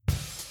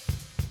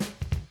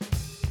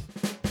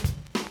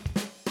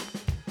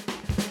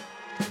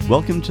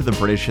Welcome to the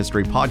British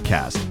History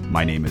Podcast.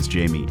 My name is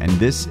Jamie, and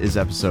this is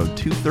episode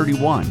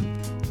 231,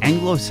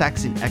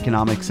 Anglo-Saxon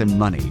Economics and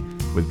Money,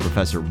 with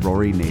Professor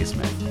Rory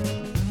Naismith.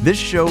 This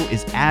show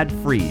is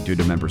ad-free due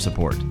to member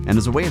support, and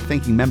as a way of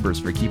thanking members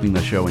for keeping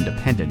the show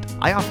independent,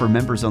 I offer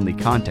members-only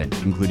content,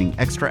 including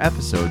extra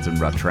episodes and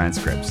rough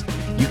transcripts.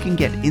 You can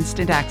get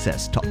instant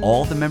access to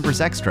all the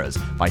members' extras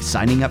by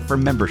signing up for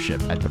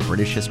membership at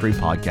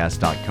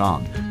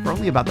thebritishhistorypodcast.com for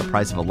only about the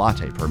price of a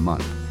latte per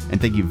month. And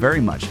thank you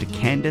very much to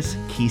Candace,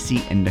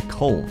 Kesey, and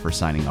Nicole for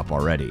signing up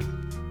already.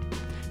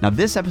 Now,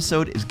 this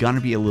episode is going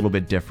to be a little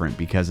bit different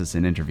because it's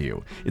an interview.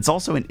 It's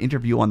also an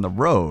interview on the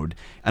road,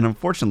 and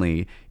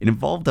unfortunately, it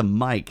involved a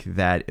mic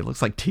that it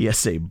looks like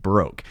TSA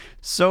broke.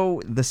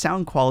 So the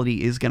sound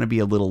quality is going to be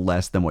a little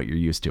less than what you're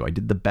used to. I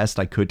did the best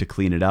I could to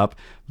clean it up,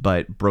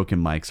 but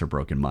broken mics are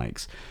broken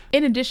mics.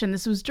 In addition,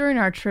 this was during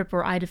our trip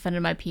where I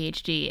defended my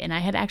PhD, and I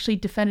had actually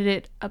defended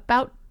it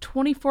about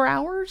 24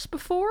 hours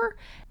before,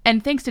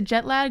 and thanks to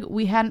jet lag,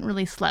 we hadn't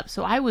really slept,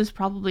 so I was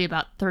probably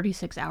about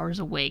 36 hours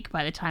awake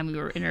by the time we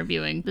were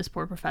interviewing this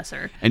poor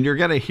professor. And you're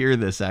going to hear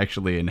this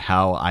actually in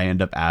how I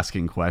end up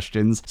asking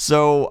questions.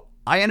 So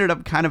I ended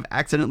up kind of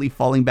accidentally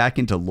falling back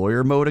into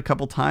lawyer mode a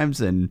couple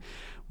times and,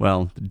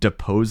 well,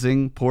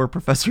 deposing poor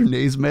Professor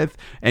Naismith,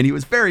 and he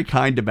was very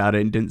kind about it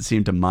and didn't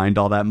seem to mind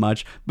all that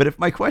much. But if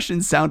my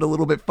questions sound a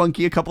little bit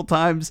funky a couple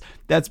times,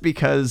 that's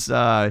because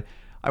I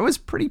was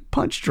pretty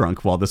punch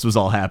drunk while this was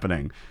all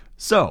happening.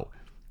 So,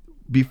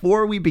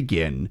 before we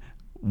begin,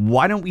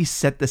 why don't we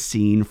set the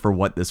scene for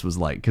what this was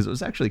like? Because it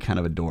was actually kind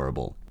of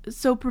adorable.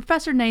 So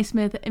Professor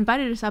Naismith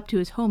invited us up to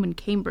his home in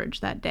Cambridge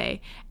that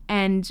day.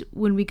 And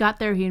when we got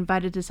there, he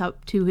invited us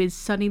up to his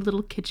sunny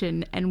little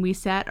kitchen. And we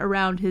sat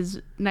around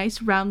his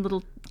nice round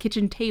little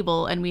kitchen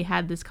table and we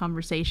had this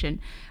conversation.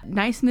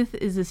 Naismith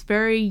is this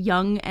very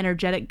young,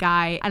 energetic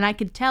guy. And I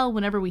could tell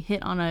whenever we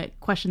hit on a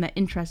question that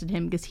interested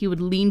him because he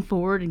would lean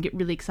forward and get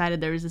really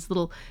excited. There was this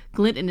little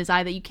glint in his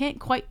eye that you can't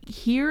quite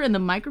hear in the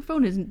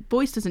microphone. His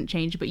voice doesn't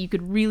change, but you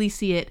could really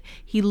see it.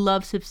 He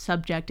loves his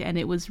subject and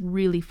it was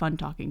really fun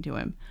talking to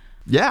him.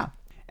 Yeah.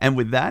 And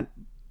with that,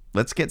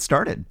 let's get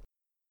started.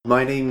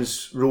 My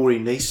name's Rory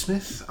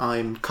Naismith.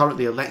 I'm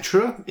currently a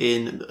lecturer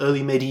in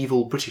early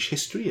medieval British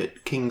history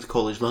at King's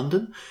College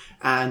London.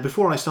 And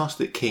before I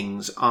started at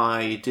King's,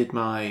 I did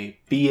my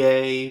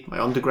BA, my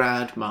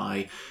undergrad,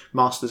 my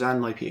master's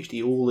and my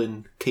PhD all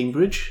in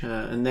Cambridge.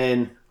 And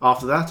then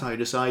after that, I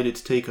decided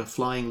to take a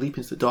flying leap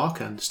into the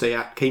dark and stay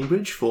at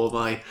Cambridge for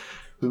my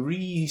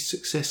 3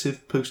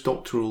 successive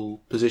postdoctoral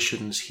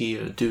positions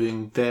here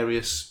doing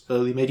various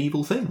early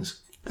medieval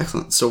things.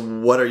 Excellent. So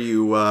what are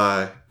you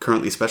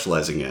currently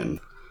specializing in?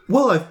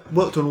 Well, I've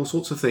worked on all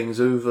sorts of things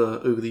over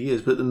the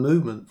years, but at the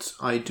moment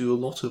I do a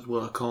lot of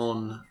work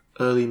on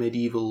early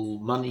medieval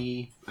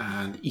money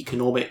and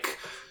economic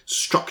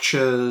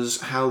structures,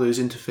 how those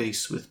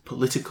interface with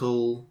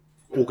political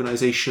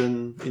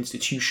organisation,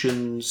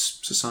 institutions,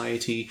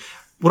 society.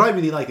 What I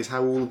really like is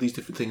how all of these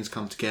different things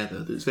come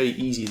together. It's very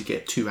easy to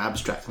get too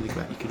abstract and think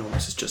about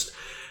economics as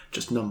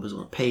just numbers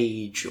on a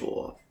page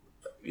or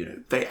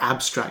very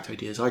abstract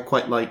ideas. I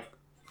quite like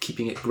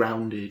keeping it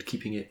grounded,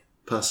 keeping it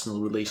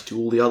personal, related to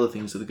all the other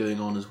things that are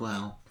going on as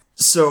well.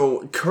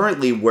 So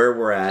currently where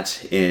we're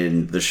at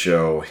in the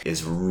show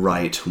is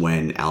right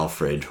when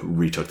Alfred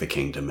retook the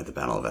kingdom at the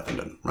Battle of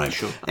Ethandune, right?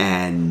 Sure.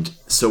 And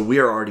so we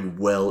are already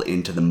well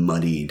into the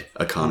muddied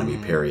economy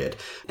period.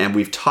 And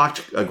we've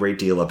talked a great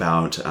deal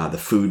about the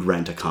food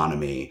rent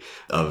economy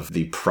of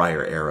the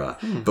prior era,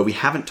 but we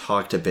haven't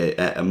talked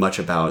much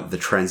about the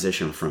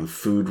transition from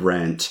food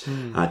rent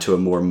to a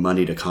more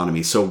moneyed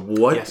economy. So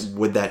what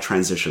would that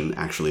transition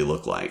actually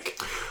look like?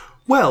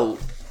 Well,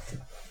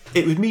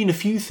 it would mean a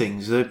few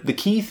things. The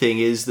key thing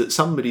is that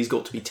somebody's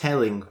got to be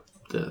telling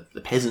the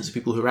peasants, the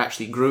people who are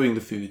actually growing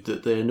the food,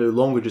 that they're no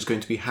longer just going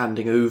to be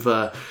handing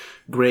over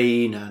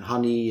grain and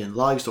honey and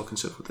livestock and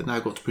so forth. They've now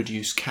got to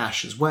produce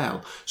cash as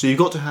well. So you've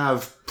got to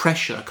have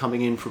pressure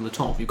coming in from the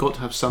top. You've got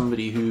to have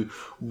somebody who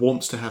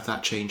wants to have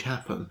that change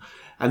happen.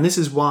 And this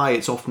is why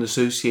it's often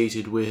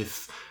associated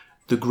with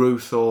the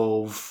growth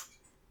of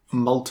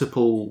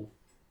multiple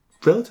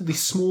relatively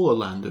smaller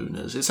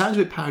landowners. It sounds a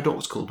bit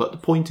paradoxical, but the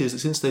point is that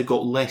since they've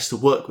got less to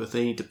work with,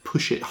 they need to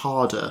push it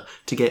harder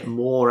to get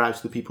more out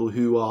of the people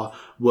who are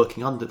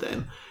working under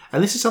them.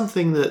 And this is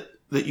something that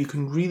you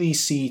can really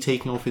see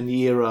taking off in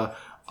the era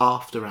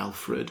after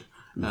Alfred,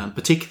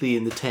 particularly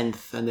in the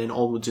 10th and then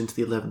onwards into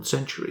the 11th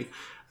century.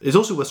 It's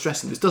also worth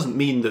stressing this doesn't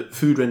mean that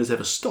food renters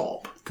ever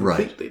stop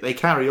completely. Right. They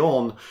carry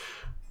on,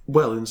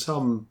 well, in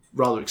some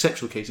rather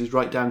exceptional cases,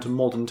 right down to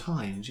modern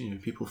times.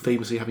 People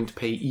famously having to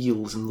pay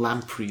eels and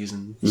lampreys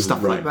and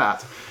stuff like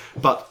that.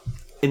 But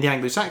in the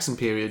Anglo-Saxon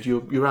period,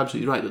 you're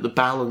absolutely right that the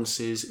balance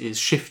is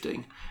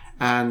shifting.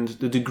 And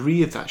the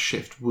degree of that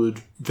shift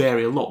would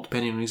vary a lot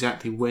depending on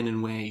exactly when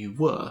and where you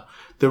were.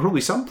 There were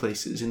probably some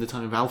places in the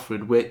time of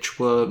Alfred which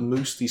were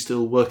mostly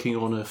still working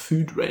on a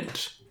food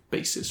rent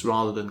basis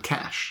rather than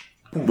cash.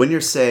 When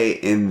you're, say,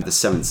 in the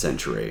 7th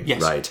century,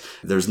 Yes. right,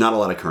 there's not a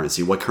lot of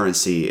currency. What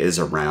currency is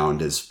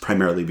around is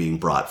primarily being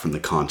brought from the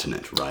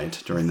continent,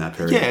 right, during that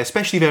period? Yeah,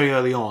 especially very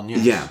early on,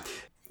 yes. Yeah.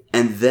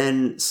 And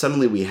then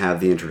suddenly we have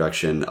the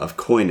introduction of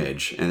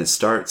coinage, and it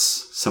starts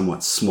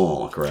somewhat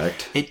small,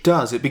 correct? It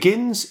does. It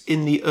begins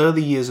in the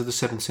early years of the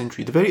 7th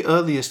century. The very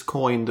earliest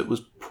coin that was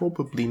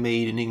probably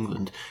made in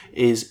England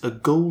is a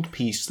gold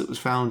piece that was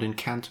found in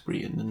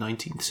Canterbury in the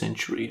 19th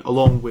century,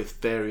 along with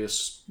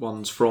various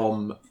ones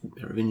from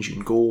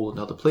Merovingian Gaul and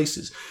other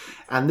places.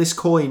 And this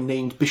coin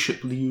named Bishop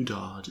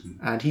Liudard,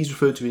 and he's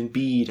referred to in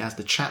Bede as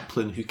the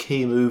chaplain who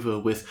came over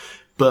with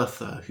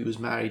Bertha, who was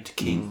married to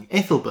King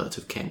Ethelbert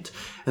of Kent.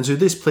 And so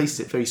this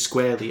places it very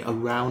squarely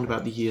around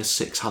about the year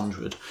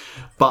 600.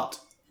 But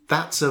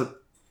that's a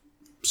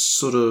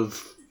sort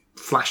of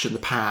flash in the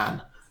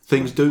pan.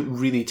 Things don't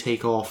really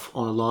take off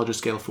on a larger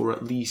scale for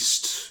at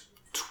least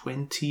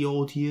 20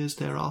 odd years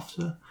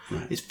thereafter.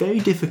 Right. It's very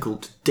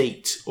difficult to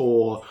date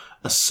or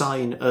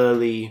assign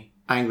early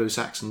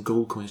Anglo-Saxon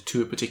gold coins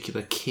to a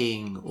particular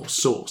king or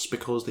source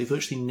because they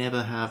virtually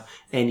never have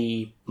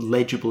any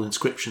legible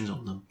inscriptions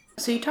on them.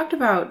 So you talked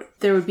about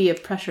there would be a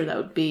pressure that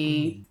would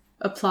be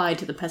applied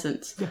to the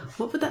peasants. Yeah.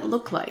 What would that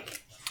look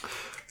like?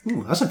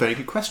 Ooh, that's a very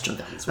good question.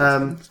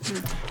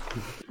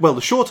 Well,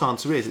 the short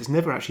answer is it's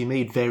never actually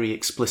made very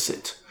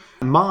explicit.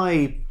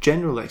 My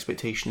general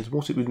expectation is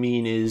what it would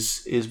mean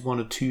is one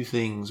of two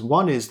things.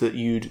 One is that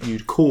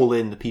you'd call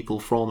in the people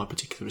from a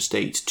particular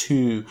estate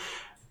to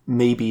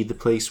maybe the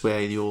place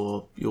where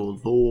your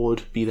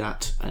lord, be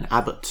that an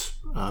abbot,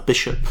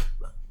 bishop,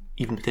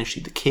 even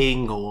potentially the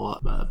king or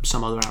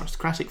some other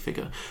aristocratic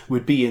figure,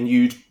 would be, and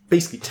you'd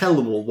basically tell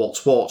them all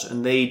what's what,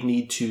 and they'd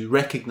need to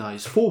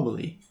recognise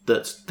formally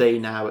that they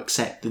now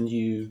accept the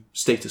new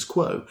status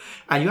quo.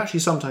 And you actually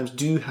sometimes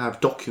do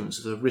have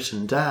documents that are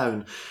written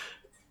down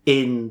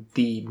in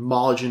the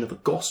margin of a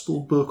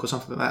gospel book or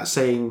something like that,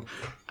 saying,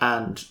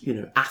 and,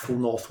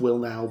 Athelnoth will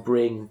now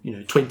bring,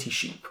 20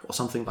 sheep or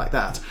something like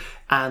that.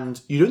 And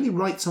you'd only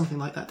write something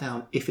like that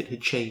down if it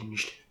had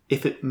changed,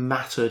 if it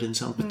mattered in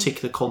some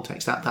particular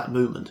context at that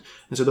moment.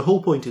 And so the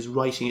whole point is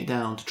writing it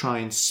down to try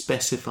and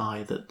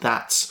specify that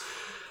that's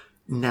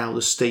now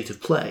the state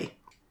of play.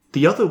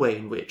 The other way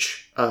in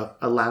which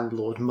a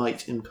landlord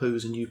might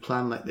impose a new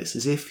plan like this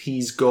is if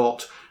he's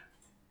got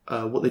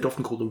what they'd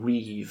often call a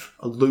reeve,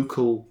 a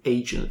local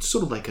agent,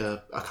 sort of like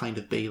a kind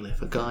of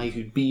bailiff, a guy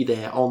who'd be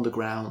there on the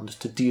ground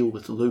to deal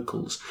with the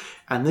locals.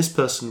 And this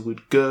person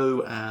would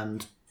go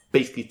and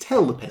basically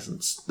tell the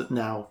peasants that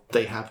now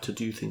they have to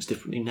do things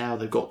differently. Now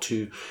they've got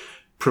to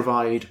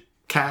provide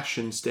cash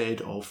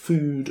instead of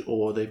food,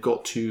 or they've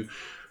got to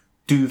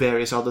do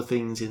various other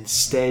things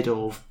instead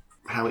of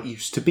how it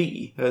used to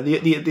be.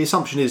 The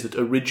assumption is that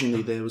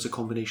originally there was a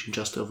combination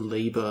just of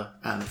labour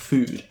and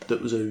food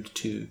that was owed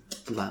to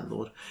the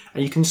landlord.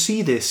 And you can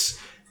see this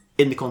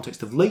in the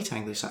context of late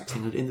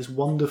Anglo-Saxon, in this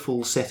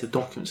wonderful set of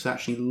documents that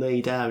actually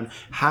lay down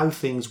how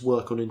things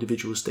work on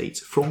individual estates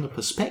from the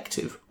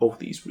perspective of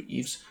these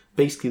reeves,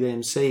 basically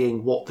them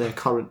saying what their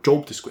current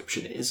job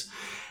description is.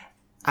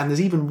 And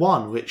there's even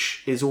one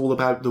which is all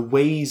about the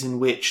ways in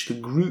which the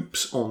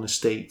groups on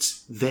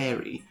estates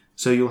vary.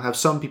 So you'll have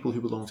some people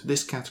who belong to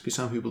this category,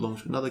 some who belong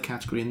to another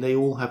category, and they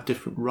all have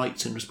different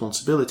rights and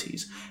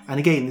responsibilities. And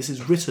again, this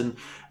is written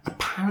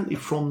apparently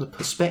from the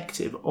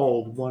perspective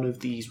of one of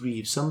these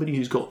reeves, somebody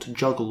who's got to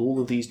juggle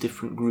all of these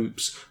different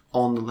groups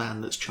on the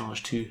land that's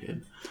charged to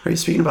him. Are you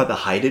speaking about the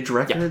Hidage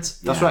records?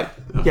 Yeah, that's right.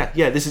 Oh.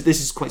 Yeah, this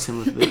is quite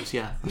similar to those.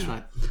 Yeah, that's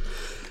right.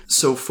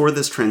 So for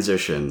this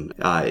transition,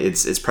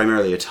 it's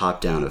primarily a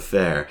top-down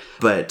affair,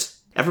 but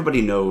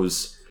everybody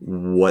knows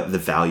what the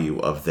value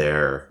of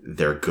their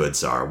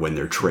goods are when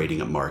they're trading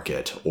a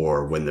market,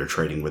 or when they're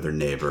trading with their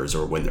neighbors,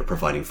 or when they're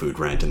providing food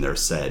rent and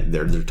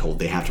they're told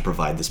they have to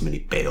provide this many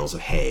bales of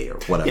hay or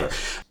whatever. Yeah.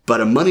 But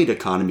a moneyed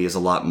economy is a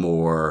lot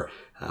more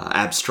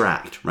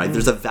abstract, right?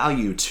 There's a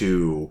value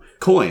to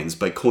coins,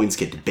 but coins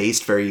get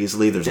debased very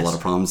easily. There's a lot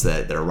of problems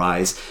that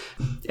arise.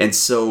 And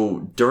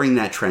so during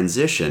that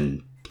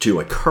transition to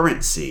a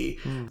currency,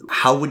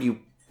 how would you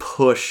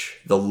push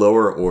the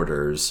lower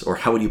orders, or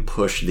how would you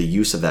push the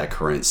use of that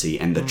currency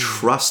and the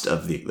trust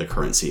of the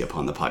currency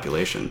upon the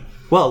population?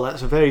 Well,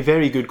 that's a very,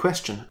 very good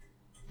question.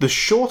 The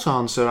short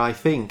answer, I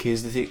think,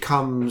 is that it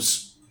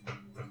comes,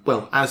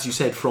 well, as you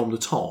said, from the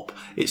top.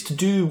 It's to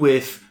do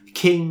with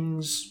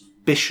kings,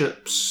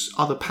 bishops,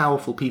 other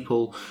powerful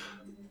people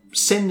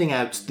sending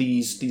out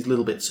these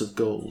little bits of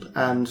gold.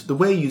 And the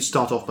way you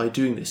start off by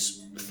doing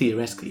this,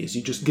 theoretically, is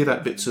you just give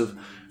out bits of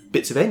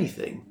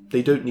anything.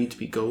 They don't need to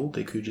be gold.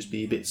 They could just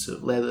be bits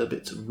of leather,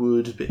 bits of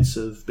wood, bits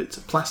of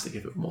plastic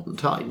if it were modern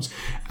times.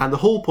 And the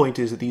whole point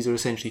is that these are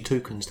essentially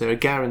tokens. They're a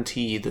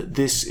guarantee that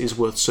this is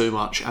worth so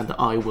much and that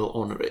I will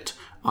honour it.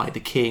 I, the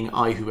king,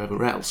 I,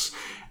 whoever else.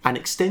 An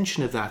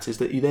extension of that is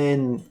that you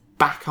then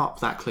back up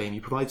that claim.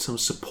 You provide some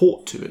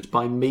support to it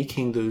by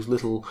making those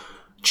little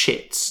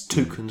chits,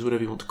 tokens,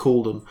 whatever you want to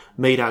call them,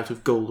 made out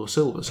of gold or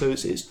silver. So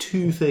it's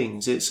two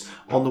things. It's,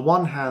 on the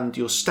one hand,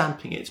 you're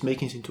stamping it,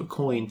 making it into a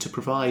coin to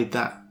provide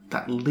that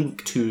that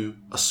link to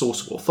a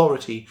source of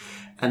authority,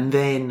 and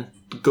then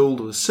the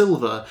gold or the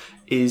silver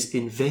is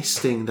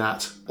investing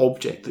that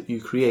object that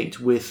you create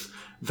with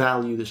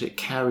value that it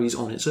carries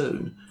on its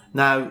own.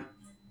 Now,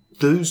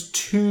 those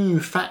two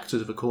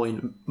factors of a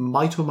coin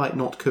might or might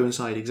not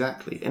coincide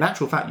exactly. In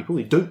actual fact, you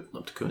probably don't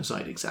want to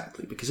coincide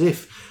exactly, because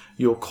if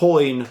your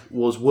coin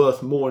was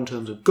worth more in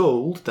terms of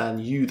gold than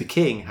you, the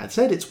king, had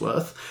said it's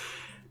worth,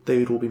 they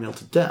would all be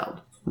melted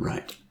down.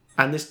 Right.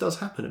 And this does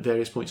happen at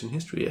various points in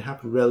history. It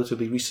happened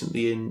relatively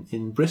recently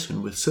in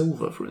Britain with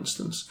silver, for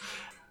instance.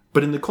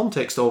 But in the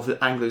context of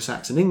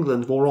Anglo-Saxon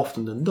England, more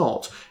often than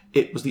not,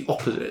 it was the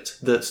opposite,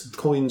 that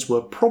coins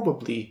were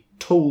probably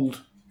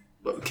told,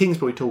 kings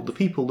probably told the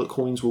people that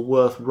coins were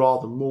worth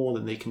rather more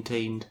than they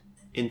contained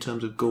in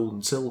terms of gold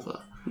and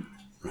silver.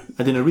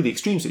 And in a really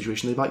extreme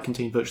situation, they might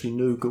contain virtually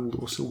no gold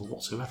or silver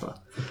whatsoever.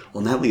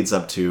 Well, and that leads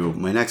up to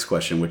my next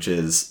question, which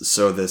is,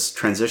 so this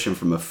transition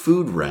from a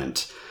food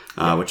rent,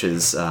 which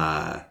is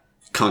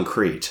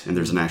concrete, and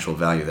there's an actual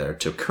value there,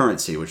 to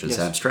currency, which is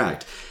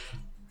abstract.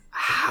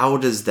 How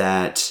does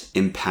that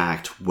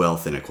impact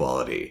wealth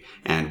inequality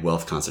and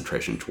wealth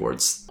concentration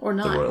towards or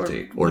not, the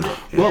royalty? Or not?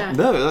 Yeah. Well,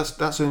 no,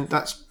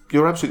 that's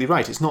you're absolutely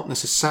right. It's not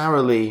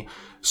necessarily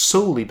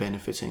solely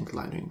benefiting the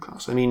landowning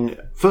class. I mean,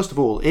 first of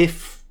all,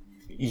 if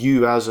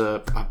you as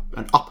an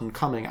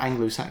up-and-coming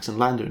Anglo-Saxon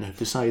landowner have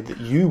decided that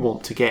you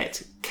want to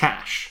get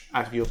cash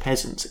out of your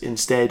peasants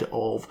instead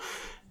of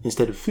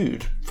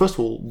food, first of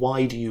all,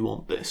 why do you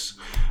want this?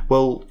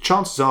 Well,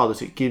 chances are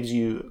that it gives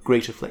you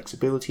greater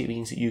flexibility. It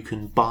means that you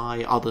can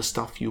buy other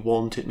stuff you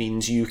want. It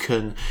means you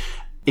can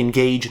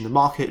engage in the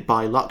market,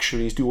 buy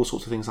luxuries, do all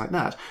sorts of things like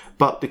that.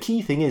 But the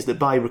key thing is that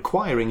by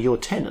requiring your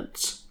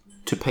tenants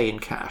to pay in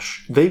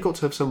cash, they've got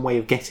to have some way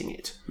of getting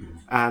it.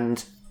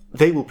 And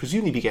they will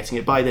presumably be getting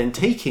it by then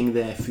taking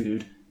their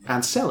food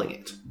and selling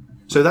it.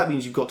 So that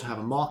means you've got to have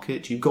a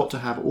market, you've got to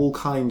have all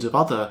kinds of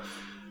other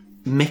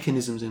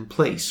mechanisms in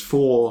place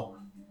for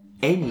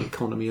any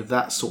economy of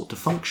that sort to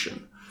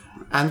function.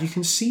 And you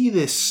can see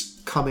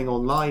this coming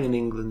online in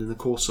England in the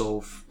course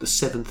of the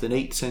 7th and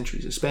 8th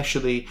centuries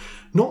especially,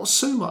 not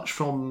so much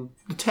from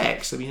the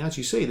text. I mean, as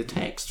you say, the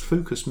text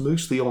focused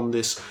mostly on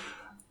this,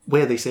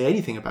 where they say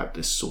anything about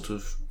this sort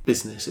of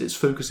business, it's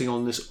focusing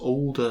on this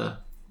older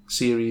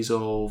series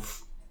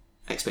of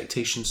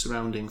expectations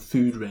surrounding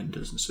food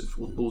renders and so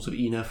forth, laws of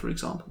Ina, for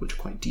example, which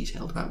are quite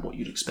detailed about what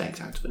you'd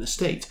expect out of an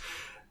estate.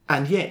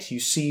 And yet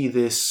you see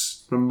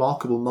this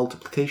remarkable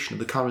multiplication of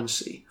the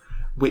currency,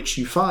 which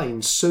you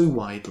find so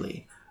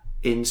widely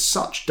in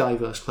such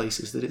diverse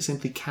places that it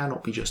simply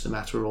cannot be just a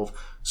matter of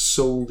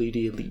solely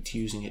the elite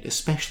using it,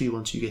 especially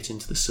once you get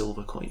into the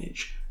silver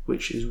coinage,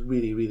 which is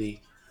really,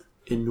 really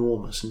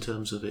enormous in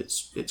terms of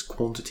its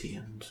quantity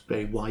and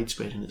very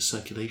widespread in its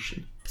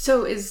circulation.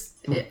 So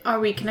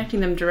are we connecting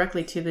them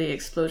directly to the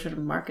explosion of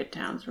market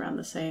towns around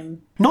the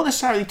same? Not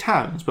necessarily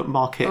towns, but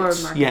markets.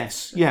 Or markets.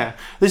 Yes, yeah.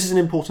 This is an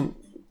important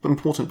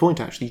point,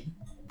 actually.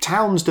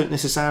 Towns don't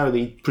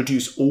necessarily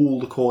produce all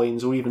the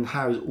coins or even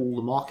house all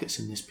the markets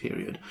in this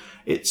period.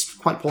 It's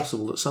quite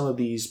possible that some of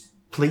these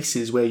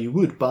places where you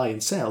would buy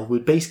and sell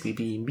would basically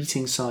be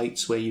meeting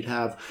sites where you'd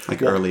have...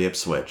 early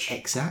Ipswich.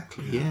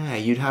 Exactly, yeah.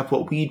 You'd have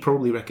what we'd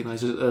probably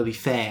recognise as early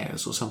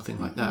fairs or something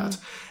like that.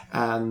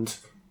 And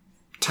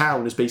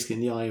town is basically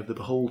in the eye of the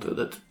beholder.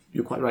 That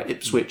you're quite right,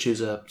 Ipswich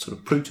is a sort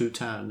of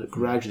proto-town that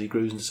gradually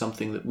grows into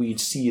something that we'd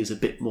see as a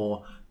bit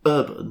more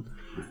urban.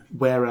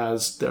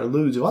 Whereas there are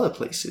loads of other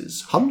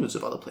places, hundreds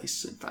of other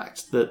places in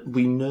fact, that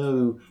we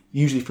know,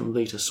 usually from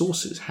later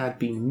sources, had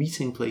been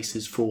meeting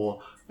places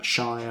for a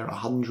shire,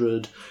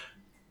 100,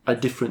 a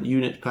different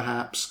unit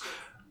perhaps,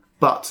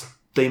 but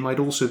they might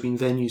also have been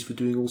venues for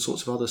doing all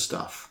sorts of other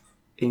stuff,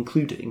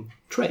 including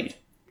trade.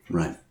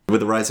 Right. With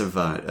the rise of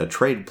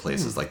trade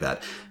places like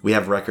that, we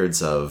have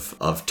records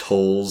of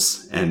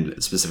tolls,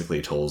 and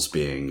specifically tolls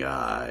being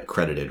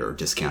credited or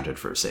discounted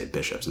for, say,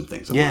 bishops and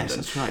things in London. Yes,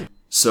 that's right.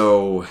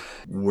 So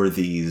were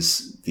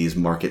these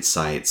market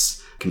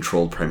sites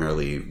controlled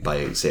primarily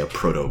by, say, a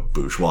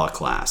proto-bourgeois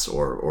class,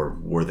 or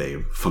were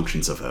they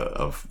functions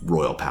of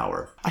royal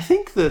power? I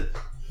think that,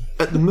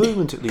 at the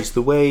moment at least,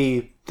 the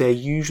way they're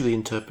usually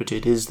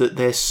interpreted is that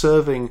they're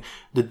serving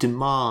the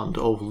demand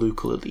of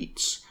local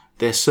elites.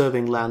 They're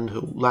serving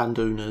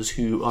landowners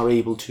who are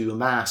able to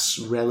amass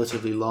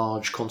relatively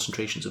large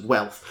concentrations of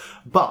wealth.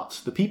 But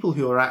the people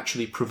who are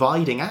actually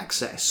providing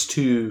access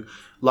to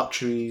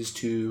luxuries,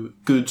 to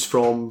goods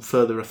from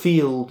further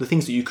afield, the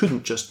things that you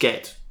couldn't just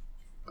get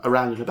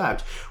around and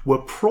about, were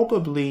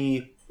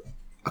probably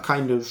a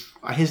kind of,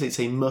 I hesitate to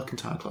say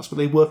mercantile class, but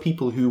they were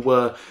people who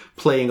were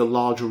playing a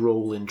larger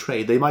role in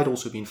trade. They might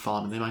also have been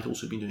farming, they might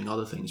also have been doing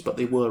other things, but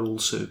they were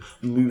also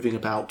moving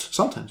about,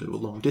 sometimes over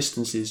long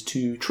distances,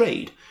 to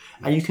trade.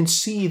 And you can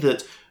see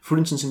that, for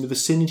instance, in the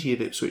vicinity of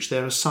Ipswich,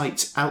 there are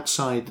sites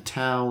outside the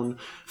town,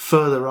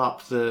 further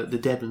up the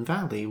Deben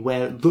Valley,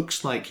 where it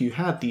looks like you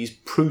had these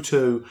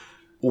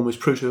almost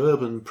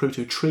proto-urban,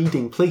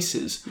 proto-trading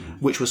places,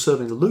 which were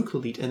serving the local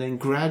elite, and then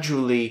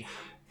gradually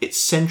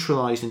it's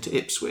centralised into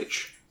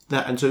Ipswich.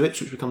 and so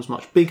Ipswich becomes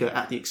much bigger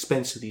at the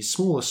expense of these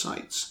smaller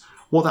sites.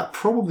 What that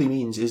probably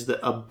means is that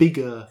a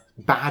bigger,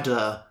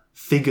 badder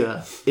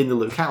figure in the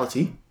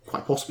locality,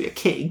 quite possibly a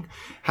king,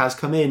 has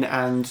come in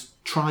and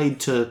tried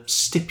to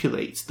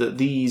stipulate that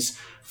these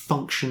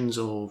functions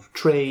of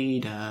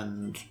trade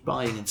and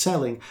buying and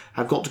selling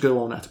have got to go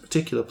on at a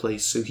particular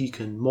place so he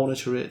can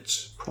monitor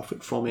it,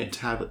 profit from it,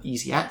 have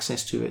easy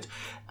access to it.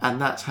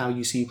 And that's how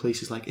you see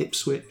places like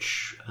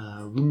Ipswich,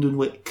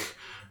 Lundenwick,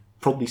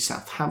 probably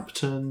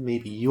Southampton,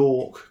 maybe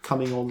York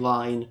coming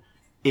online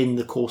in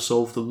the course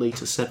of the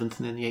later 7th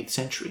and then the 8th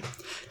century.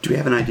 Do we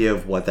have an idea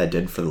of what that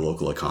did for the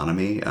local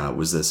economy?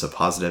 Was this a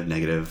positive,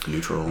 negative,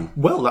 neutral?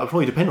 Well, that would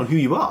probably depend on who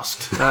you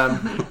asked.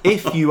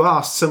 If you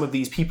asked some of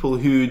these people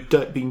who'd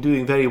been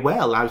doing very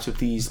well out of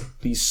these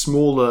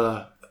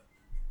smaller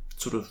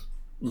sort of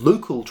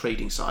local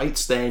trading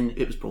sites, then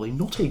it was probably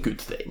not a good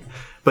thing.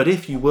 But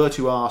if you were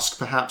to ask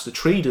perhaps the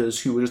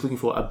traders who were just looking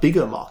for a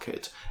bigger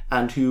market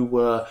and who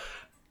were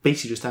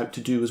basically just out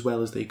to do as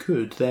well as they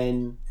could,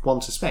 then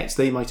one suspects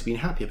they might have been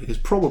happier, because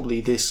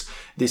probably this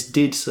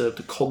did serve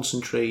to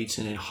concentrate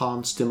and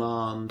enhance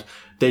demand.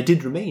 There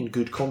did remain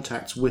good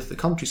contacts with the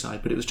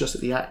countryside, but it was just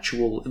that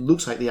it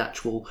looks like the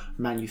actual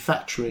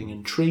manufacturing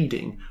and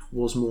trading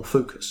was more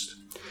focused.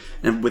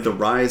 And with the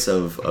rise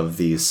of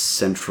these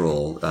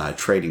central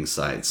trading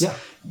sites,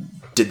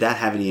 did that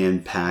have any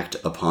impact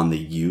upon the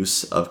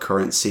use of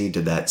currency?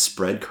 Did that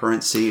spread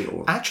currency?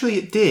 Or? Actually,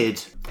 it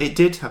did. It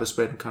did have a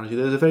spread of currency.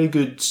 There was a very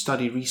good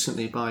study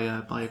recently by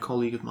a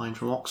colleague of mine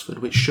from Oxford,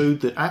 which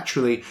showed that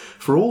actually,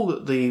 for all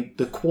that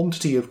the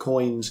quantity of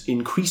coins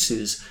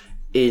increases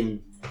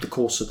in the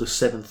course of the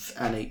 7th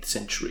and 8th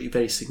century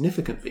very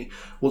significantly,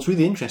 what's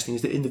really interesting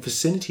is that in the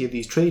vicinity of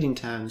these trading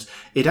towns,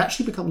 it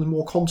actually becomes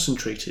more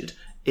concentrated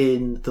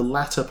in the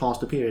latter part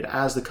of the period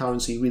as the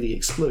currency really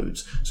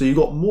explodes. So you've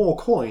got more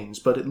coins,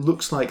 but it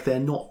looks like they're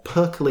not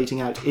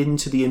percolating out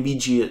into the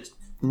immediate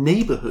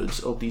neighbourhoods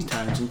of these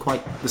towns in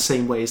quite the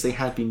same way as they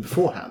had been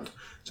beforehand.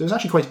 So it's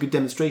actually quite a good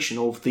demonstration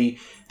of the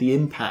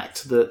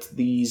impact that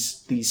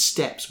these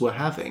steps were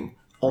having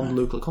on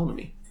the local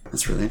economy.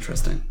 That's really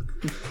interesting.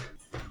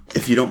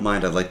 If you don't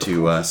mind, I'd like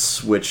to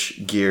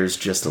switch gears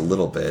just a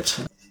little bit.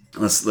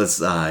 Let's get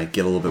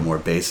a little bit more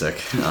basic,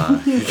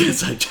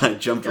 because I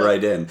jumped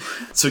right in.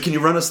 So can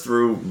you run us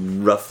through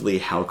roughly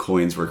how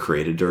coins were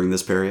created during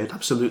this period?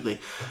 Absolutely.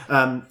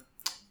 The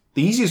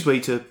easiest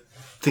way to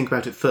think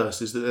about it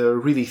first is that there are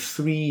really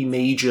three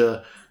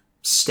major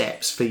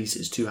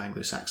phases to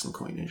Anglo-Saxon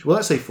coinage. Well,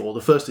 let's say four.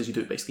 The first is you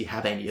don't basically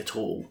have any at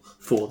all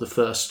for the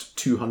first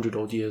 200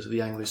 odd years of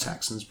the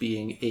Anglo-Saxons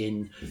being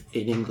in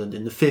England.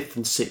 In the 5th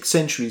and 6th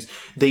centuries,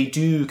 they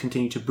do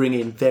continue to bring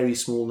in very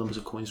small numbers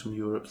of coins from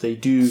Europe. They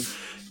do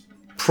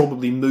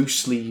probably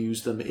mostly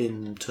use them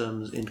in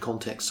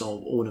context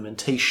of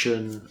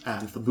ornamentation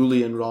and for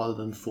bullion rather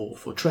than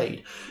for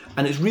trade.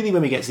 And it's really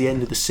when we get to the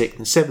end of the 6th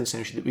and 7th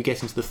century that we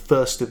get into the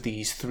first of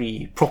these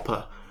three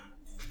proper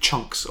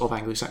chunks of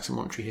Anglo-Saxon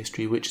monetary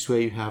history, which is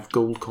where you have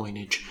gold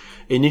coinage,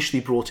 initially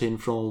brought in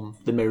from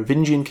the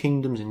Merovingian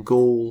kingdoms in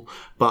Gaul,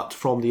 but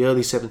from the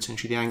early 7th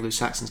century the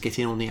Anglo-Saxons get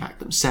in on the act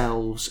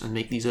themselves and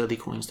make these early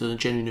coins that are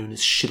generally known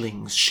as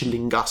shillings,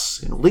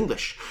 shillingus in Old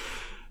English.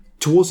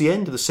 Towards the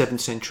end of the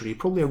 7th century,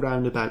 probably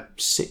around about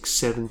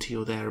 670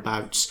 or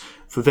thereabouts,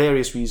 for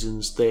various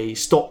reasons they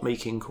stop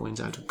making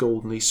coins out of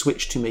gold and they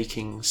switch to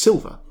making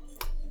silver.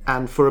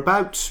 And for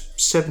about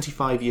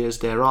 75 years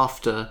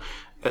thereafter,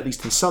 at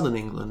least in southern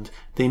England,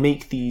 they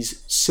make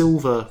these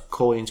silver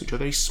coins which are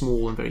very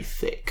small and very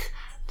thick.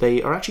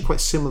 They are actually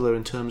quite similar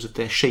in terms of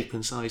their shape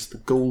and size to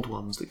the gold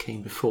ones that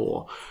came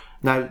before.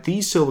 Now,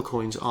 these silver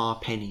coins are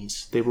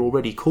pennies. They were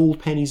already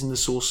called pennies in the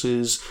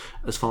sources,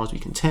 as far as we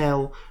can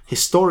tell.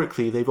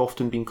 Historically, they've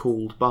often been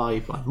called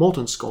by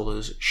modern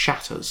scholars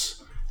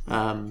shatters,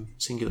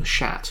 singular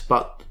shat,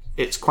 but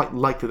it's quite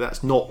likely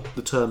that's not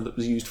the term that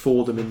was used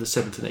for them in the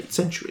 7th and 8th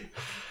century.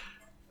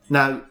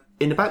 Now,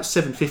 in about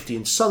 750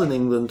 in southern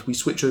England, we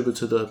switch over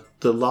to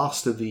the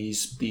last of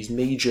these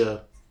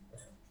major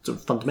sort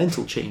of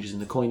fundamental changes in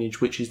the coinage,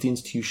 which is the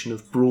institution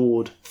of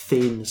broad,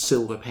 thin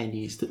silver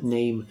pennies that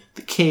name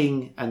the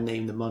king and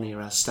name the money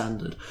as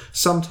standard.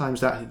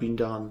 Sometimes that had been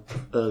done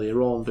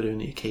earlier on, but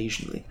only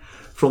occasionally.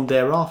 From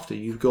thereafter,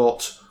 you've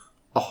got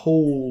a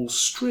whole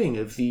string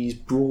of these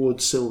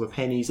broad silver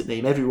pennies that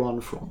name everyone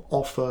from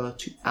Offa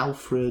to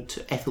Alfred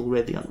to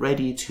Ethelred the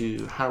Unready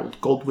to Harold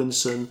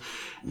Godwinson,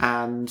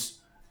 and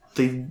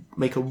they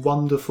make a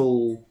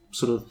wonderful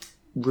sort of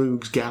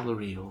rogues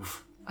gallery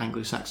of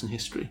Anglo-Saxon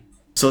history.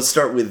 So let's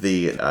start with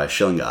the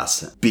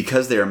shillingus.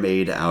 Because they are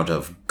made out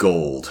of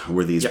gold,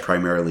 were these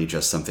primarily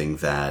just something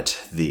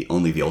that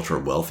only the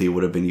ultra-wealthy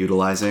would have been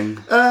utilizing?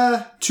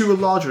 To a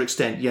larger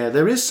extent, yeah.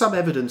 There is some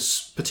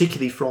evidence,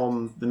 particularly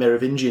from the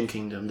Merovingian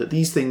kingdom, that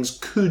these things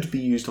could be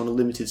used on a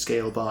limited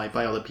scale by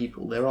other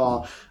people. There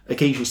are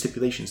occasionally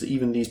stipulations that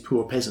even these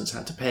poor peasants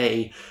had to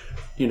pay,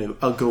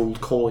 a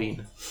gold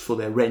coin for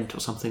their rent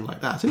or something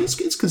like that. And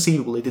it's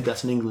conceivable they did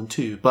that in England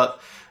too, but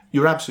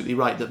you're absolutely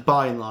right that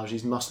by and large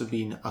these must have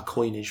been a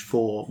coinage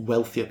for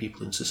wealthier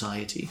people in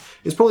society.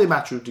 It's probably a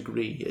matter of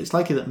degree. It's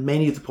likely that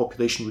many of the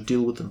population would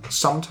deal with them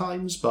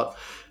sometimes, but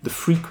the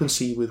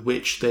frequency with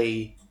which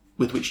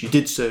you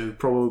did so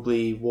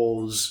probably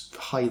was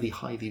highly,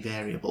 highly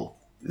variable.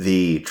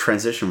 The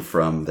transition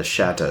from the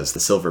shatas,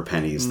 the silver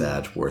pennies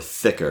that were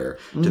thicker,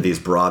 to these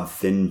broad,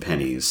 thin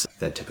pennies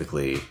that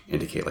typically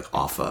indicate like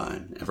Offa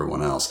and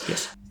everyone else.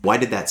 Yes. Why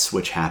did that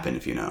switch happen,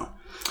 if you know?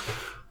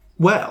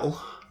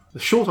 Well, the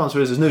short answer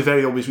is there's no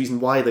very obvious reason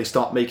why they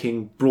start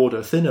making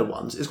broader, thinner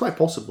ones. It's quite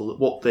possible that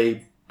what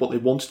they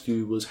wanted to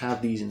do was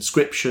have these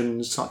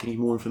inscriptions, start getting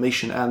more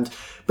information, and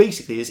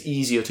basically it's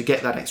easier to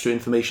get that extra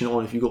information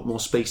on if you've got more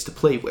space to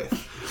play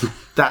with.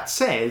 That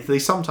said, they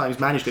sometimes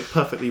managed it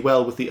perfectly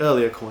well with the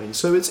earlier coins,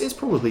 so it's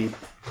probably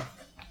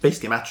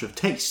basically a matter of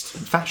taste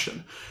and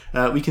fashion.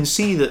 We can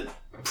see that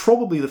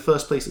probably the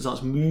first place that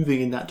starts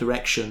moving in that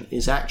direction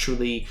is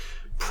actually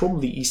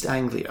probably East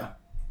Anglia,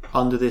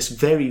 under this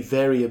very,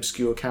 very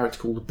obscure character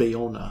called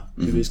Beonna,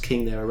 who is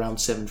king there around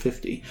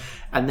 750.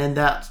 And then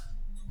that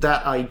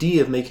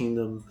idea of making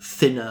them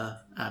thinner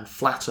and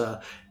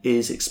flatter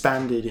is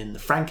expanded in the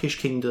Frankish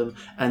kingdom,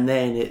 and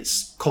then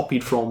it's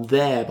copied from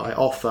there by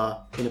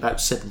Offa in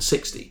about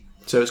 760.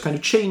 So it's kind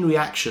of chain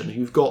reaction.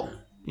 You've got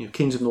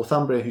kings of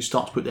Northumbria who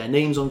start to put their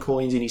names on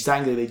coins. In East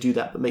Anglia they do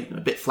that but make them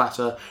a bit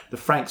flatter. The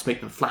Franks make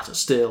them flatter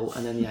still,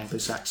 and then the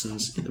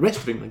Anglo-Saxons in the rest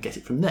of England get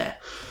it from there.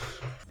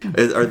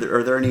 Are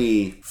there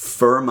any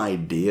firm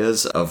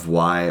ideas of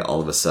why all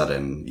of a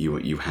sudden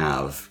you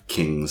have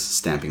kings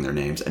stamping their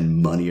names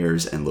and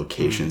moneyers and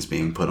locations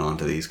being put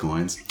onto these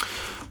coins?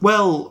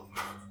 Well,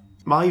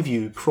 my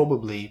view,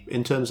 probably,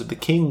 in terms of the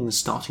kings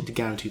starting to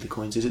guarantee the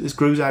coins, is that this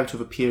grows out of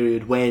a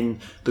period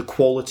when the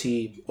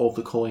quality of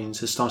the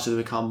coins has started to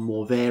become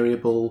more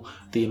variable,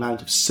 the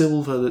amount of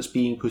silver that's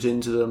being put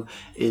into them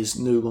is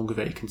no longer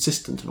very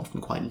consistent and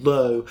often quite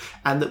low,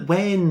 and that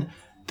when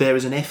there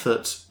is an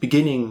effort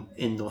beginning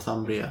in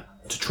Northumbria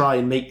to try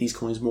and make these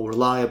coins more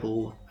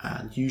reliable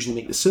and usually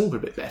make the silver a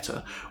bit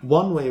better,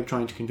 one way of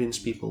trying to convince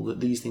people that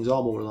these things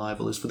are more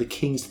reliable is for the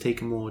kings to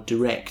take a more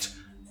direct,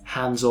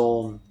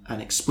 hands-on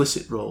and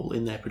explicit role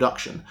in their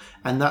production,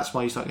 and that's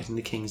why you start getting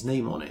the king's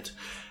name on it.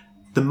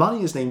 The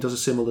moneyer's name does a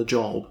similar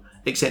job,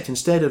 except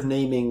instead of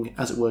naming,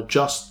 as it were,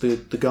 just the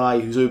guy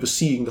who's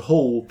overseeing the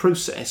whole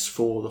process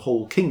for the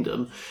whole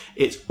kingdom,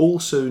 it's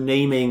also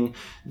naming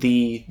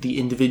the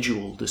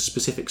individual, the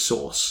specific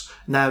source.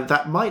 Now,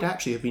 that might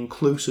actually have been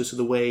closer to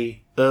the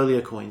way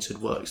earlier coins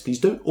had worked. These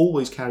don't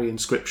always carry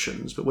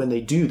inscriptions, but when they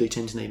do, they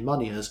tend to name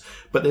moneyers.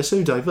 But they're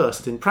so diverse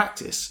that in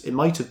practice, it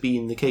might have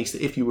been the case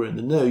that if you were in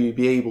the know, you'd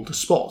be able to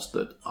spot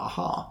that,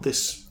 aha,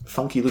 this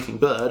funky-looking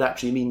bird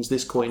actually means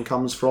this coin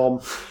comes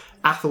from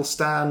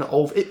Athelstan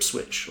of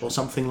Ipswich, or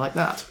something like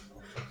that.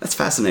 That's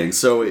fascinating.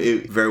 So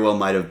it very well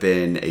might have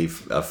been a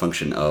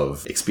function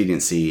of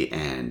expediency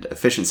and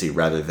efficiency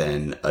rather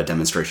than a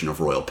demonstration of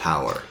royal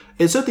power.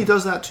 It certainly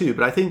does that too,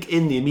 but I think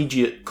in the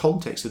immediate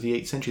context of the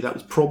 8th century, that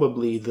was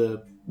probably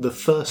the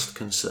first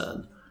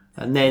concern.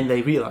 And then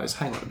they realised,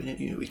 hang on a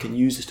minute, we can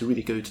use this to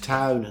really go to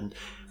town and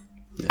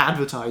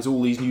advertise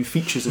all these new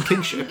features of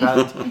kingship,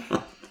 and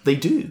they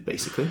do,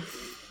 basically.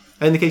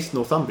 And in the case of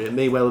Northumbria, it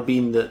may well have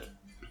been that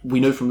we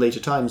know from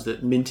later times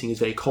that minting is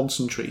very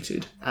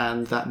concentrated,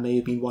 and that may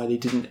have been why they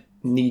didn't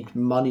need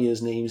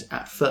moneyers' names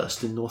at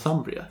first in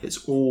Northumbria.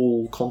 It's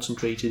all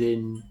concentrated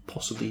in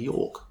possibly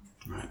York.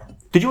 Right.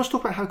 Did you want to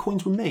talk about how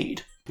coins were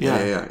made?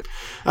 Yeah.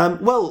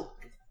 Well,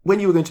 when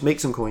you were going to make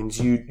some coins,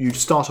 you'd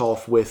start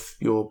off with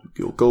your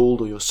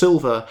gold or your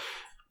silver.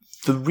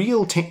 The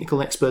real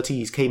technical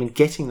expertise came in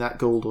getting that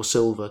gold or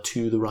silver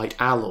to the right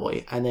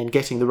alloy, and then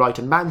getting the right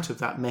amount of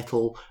that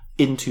metal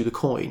into the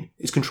coin.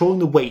 It's controlling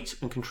the weight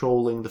and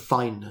controlling the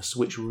fineness,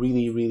 which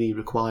really, really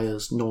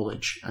requires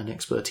knowledge and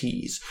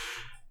expertise.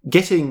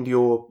 Getting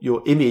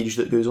your image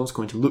that goes onto the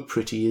coin to look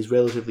pretty is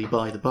relatively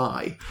by the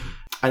by.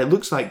 And it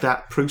looks like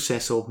that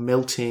process of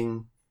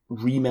melting,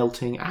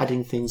 remelting,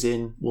 adding things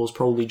in was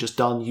probably just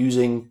done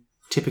using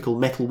typical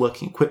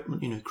metalworking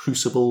equipment,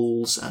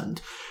 crucibles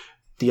and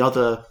the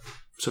other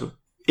sort of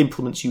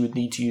implements you would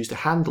need to use to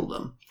handle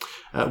them.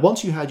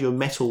 Once you had your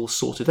metal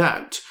sorted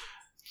out,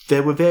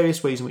 there were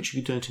various ways in which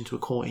you could turn it into a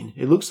coin.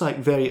 It looks like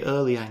very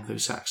early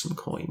Anglo-Saxon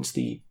coins,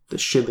 the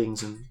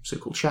shillings and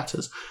so-called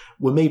shatters,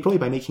 were made probably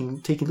by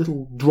taking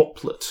little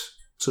droplet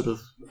sort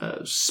of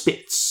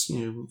spits,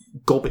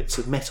 gobbets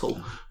of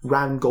metal,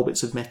 round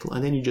gobbets of metal,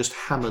 and then you just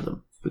hammer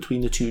them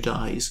between the two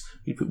dies.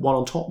 You put one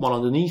on top, one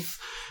underneath,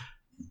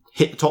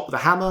 hit the top with a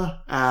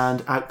hammer,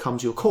 and out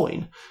comes your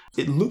coin.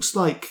 It looks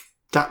like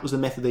that was the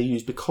method they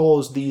used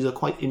because these are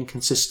quite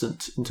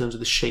inconsistent in terms of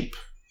the shape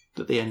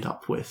that they end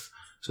up with.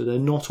 So they're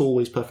not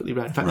always perfectly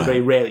round. In fact, They're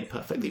very rarely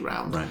perfectly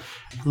round. Right.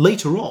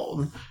 Later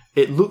on,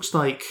 it looks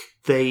like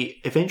they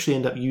eventually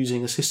end up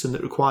using a system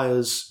that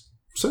requires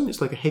something that's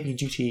like a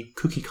heavy-duty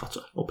cookie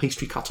cutter or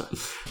pastry cutter.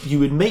 You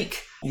would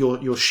make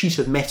your sheet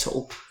of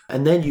metal,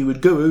 and then you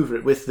would go over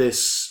it with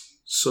this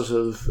sort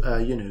of,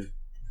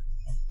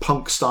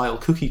 punk-style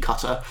cookie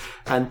cutter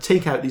and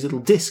take out these little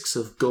discs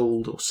of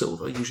gold or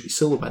silver, usually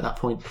silver by that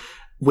point,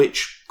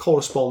 which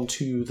correspond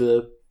to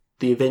the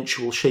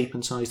eventual shape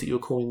and size that your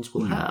coins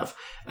will have.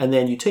 And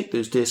then you take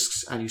those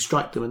discs and you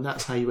strike them, and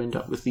that's how you end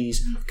up with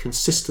these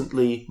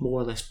consistently,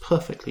 more or less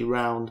perfectly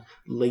round,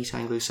 late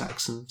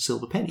Anglo-Saxon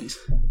silver pennies.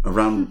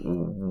 Around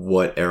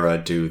what era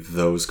do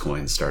those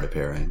coins start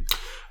appearing?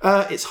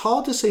 It's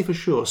hard to say for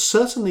sure.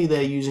 Certainly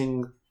they're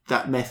using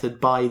that method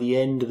by the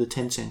end of the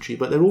 10th century,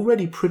 but they're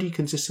already pretty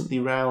consistently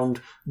round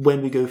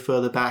when we go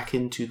further back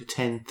into the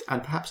 10th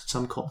and perhaps in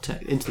some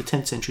context into the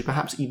 10th century,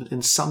 perhaps even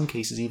in some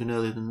cases even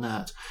earlier than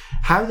that.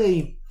 How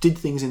they did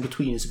things in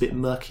between is a bit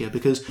murkier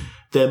because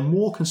they're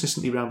more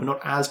consistently round but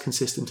not as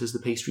consistent as the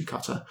pastry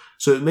cutter.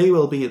 So it may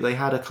well be that they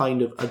had a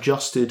kind of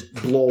adjusted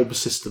blob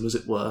system, as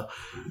it were,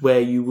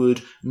 where you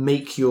would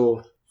make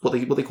your what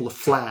they call a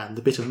flan,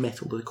 the bit of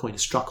metal that the coin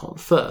is struck on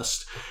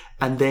first,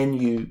 and then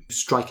you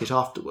strike it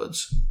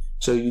afterwards.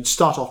 So you'd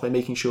start off by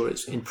making sure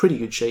it's in pretty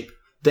good shape,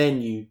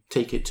 then you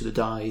take it to the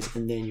dies,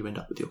 and then you end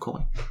up with your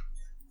coin.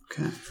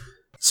 Okay.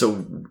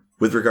 So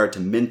with regard to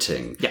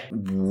minting,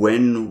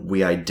 when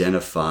we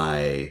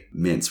identify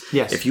mints,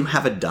 if you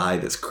have a die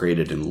that's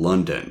created in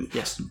London,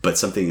 but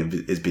something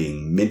is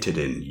being minted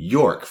in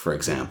York, for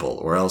example,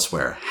 or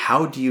elsewhere,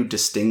 how do you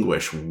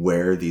distinguish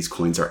where these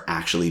coins are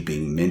actually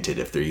being minted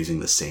if they're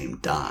using the same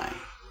die?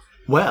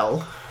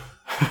 Well,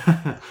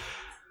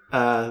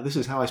 this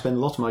is how I spend a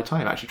lot of my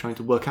time actually trying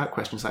to work out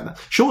questions like that.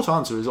 Short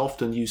answer is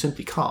often you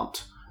simply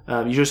can't.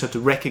 You just have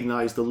to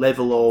recognise the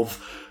level of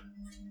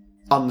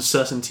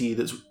uncertainty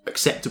that's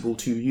acceptable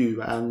to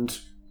you and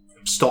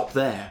stop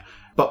there.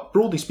 But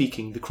broadly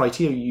speaking, the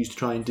criteria you use to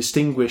try and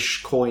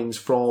distinguish coins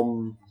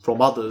from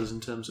others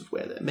in terms of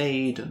where they're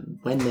made and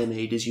when they're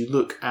made is you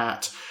look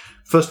at,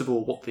 first of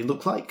all, what they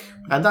look like.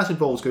 And that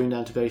involves going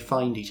down to very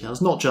fine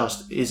details, not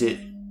just is it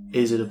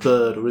a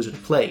bird or is it a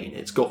plane.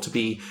 It's got to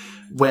be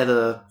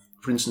whether,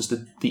 for instance,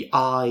 the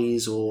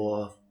eyes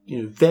or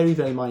very,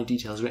 very minor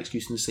details are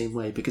executed in the same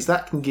way, because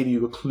that can give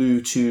you a clue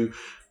to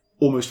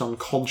almost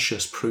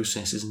unconscious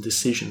processes and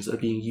decisions that are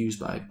being used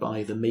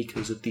by the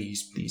makers of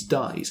these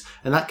dies.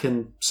 And that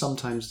can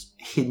sometimes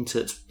hint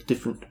at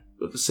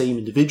the same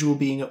individual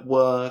being at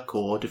work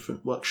or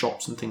different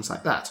workshops and things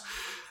like that.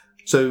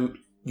 So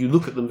you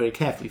look at them very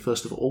carefully,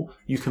 first of all.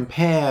 You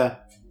compare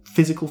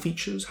physical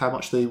features, how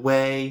much they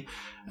weigh,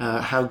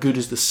 how good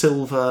is the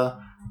silver.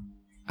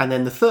 And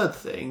then the third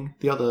thing,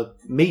 the other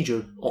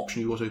major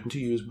option you've got open to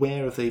you is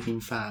where have they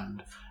been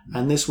found?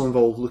 And this will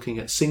involve looking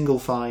at single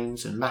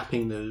finds and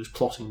mapping those,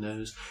 plotting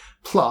those.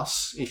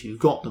 Plus, if you've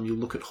got them, you'll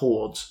look at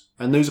hoards.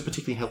 And those are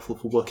particularly helpful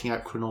for working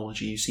out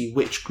chronology. You see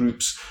which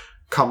groups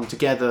come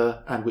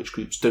together and which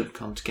groups don't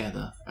come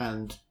together.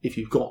 And if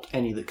you've got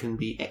any that can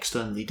be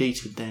externally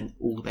dated, then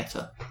all the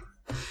better.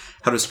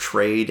 How does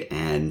trade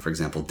and, for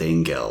example,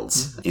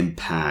 Danegeld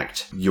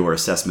impact your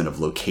assessment of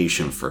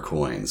location for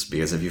coins?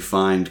 Because if you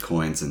find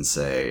coins in,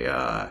 say,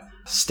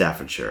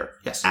 Staffordshire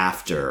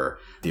after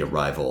the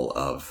arrival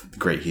of the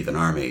Great Heathen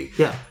Army,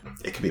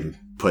 it can be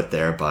put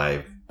there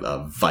by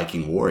a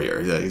Viking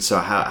warrior. So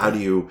how do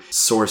you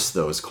source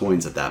those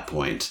coins at that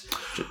point?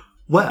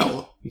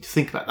 Well, you need to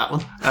think about that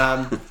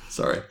one.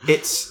 Sorry.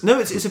 It's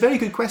a very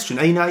good question.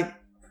 I mean,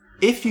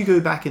 if you go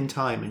back in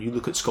time and you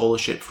look at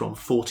scholarship from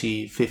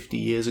 40, 50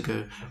 years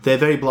ago, they're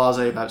very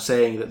blasé about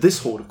saying that this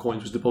hoard of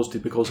coins was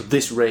deposited because of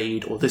this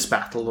raid or this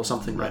battle or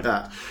something like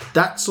that.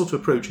 That sort of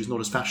approach is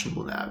not as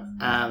fashionable now.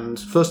 And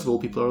first of all,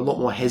 people are a lot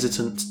more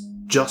hesitant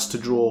just to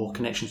draw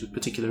connections with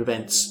particular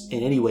events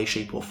in any way,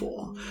 shape or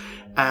form.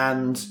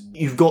 And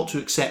you've got to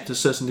accept a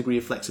certain degree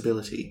of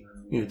flexibility.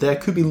 There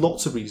could be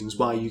lots of reasons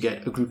why you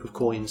get a group of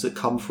coins that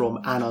come from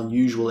an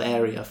unusual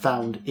area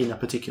found in a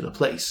particular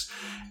place.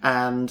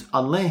 And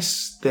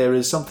unless there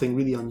is something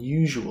really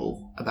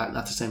unusual about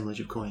that assemblage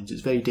of coins,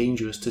 it's very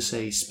dangerous to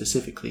say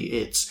specifically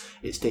it's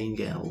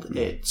Danegeld,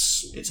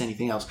 it's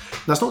anything else.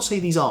 That's not to say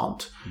these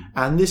aren't.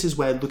 And this is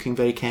where looking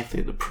very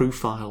carefully at the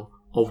profile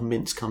of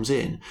mints comes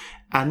in.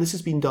 And this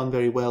has been done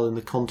very well in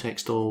the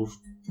context of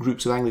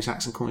groups of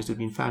Anglo-Saxon coins that have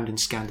been found in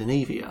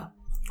Scandinavia.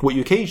 What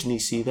you occasionally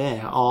see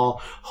there are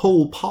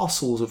whole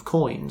parcels of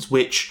coins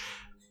which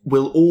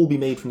will all be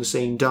made from the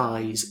same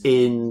dies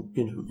in,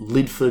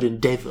 Lidford in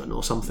Devon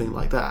or something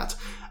like that.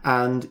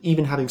 And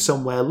even having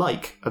somewhere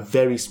like a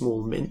very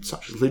small mint,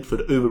 such as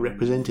Lidford,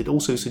 overrepresented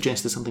also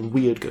suggests there's something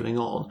weird going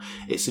on.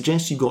 It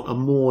suggests you've got a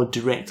more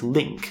direct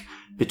link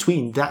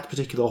between that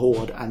particular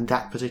hoard and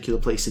that particular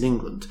place in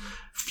England.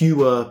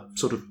 Fewer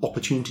sort of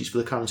opportunities for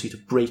the currency to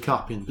break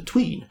up in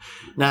between.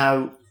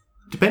 Now,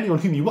 depending on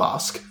whom you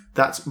ask,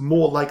 that's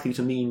more likely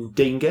to mean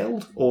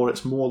Danegeld or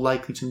it's more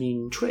likely to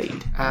mean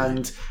trade.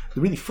 And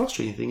the really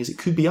frustrating thing is it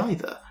could be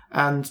either.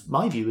 And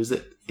my view is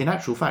that, in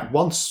actual fact,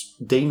 once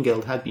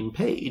Danegeld had been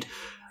paid,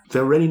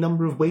 there were any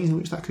number of ways in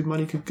which that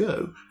money could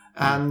go.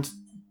 And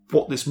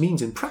what this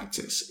means in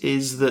practice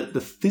is that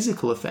the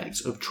physical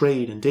effects of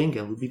trade and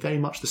Danegeld would be very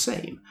much the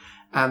same.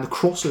 And the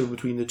crossover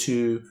between the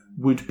two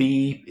would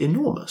be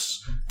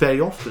enormous. Very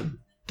often,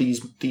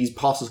 these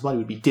parcels of money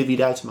would be divvied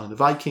out among the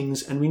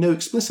Vikings, and we know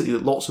explicitly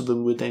that lots of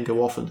them would then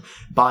go off and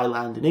buy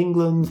land in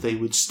England. They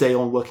would stay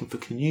on working for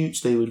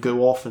Canute. They would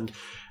go off and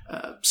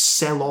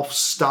sell off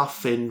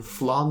stuff in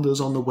Flanders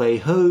on the way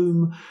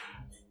home.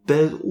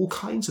 There's all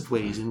kinds of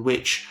ways in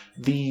which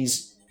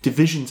these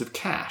divisions of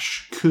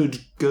cash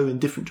could go in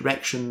different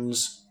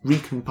directions,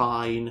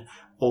 recombine,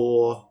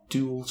 or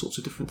do all sorts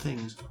of different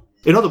things.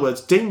 In other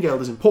words,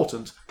 Danegeld is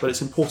important, but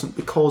it's important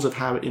because of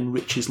how it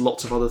enriches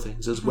lots of other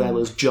things, as well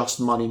as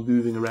just money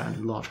moving around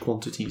in large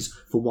quantities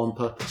for one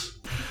purpose.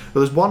 But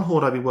there's one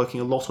hoard I've been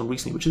working a lot on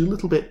recently, which is a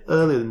little bit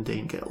earlier than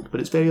Danegeld, but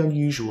it's very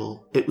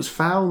unusual. It was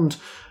found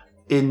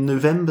in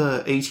November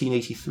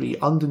 1883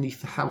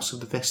 underneath the House of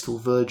the Vestal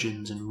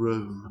Virgins in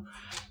Rome.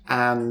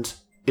 And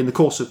in the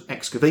course of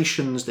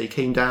excavations, they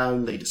came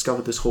down, they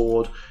discovered this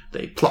hoard,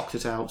 they plucked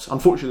it out.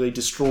 Unfortunately,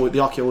 the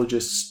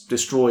archaeologists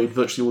destroyed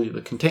virtually all of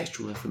the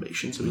contextual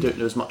information, so we don't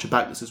know as much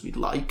about this as we'd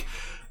like.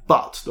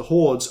 But the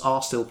hoards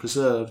are still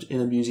preserved in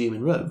a museum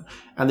in Rome,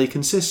 and they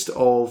consist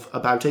of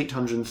about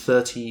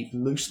 830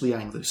 mostly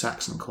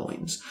Anglo-Saxon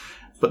coins.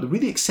 But the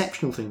really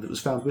exceptional thing that was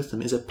found with them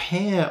is a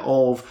pair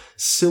of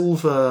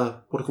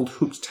silver, what are called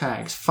hooked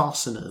tags,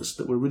 fasteners,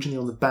 that were originally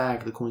on the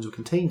bag the coins were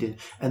contained in.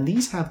 And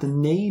these have the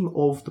name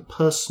of the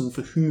person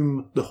for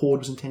whom the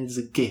hoard was intended as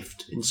a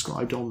gift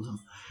inscribed on them.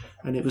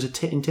 And it was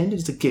intended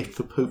as a gift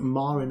for Pope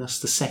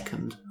Marinus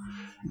II.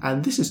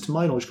 And this is, to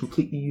my knowledge,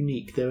 completely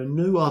unique. There are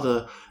no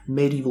other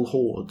medieval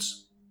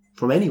hoards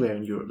from anywhere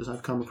in Europe that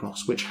I've come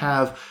across which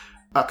have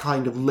a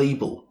kind of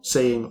label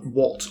saying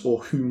what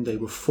or whom they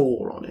were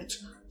for on it.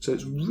 So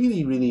it's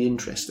really, really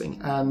interesting,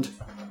 and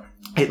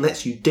it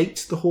lets you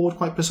date the hoard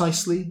quite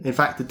precisely. In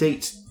fact, the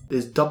date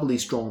is doubly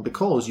strong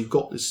because you've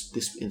got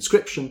this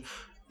inscription.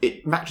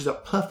 It matches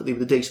up perfectly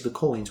with the date of the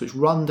coins, which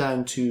run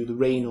down to the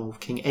reign of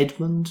King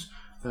Edmund,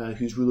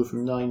 who's ruler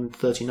from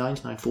 939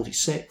 to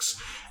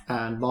 946,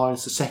 and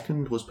Marinus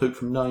II was pope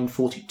from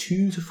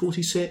 942 to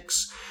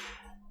 46.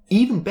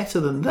 Even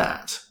better than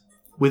that,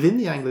 within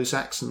the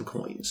Anglo-Saxon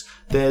coins,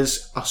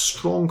 there's a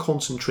strong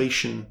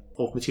concentration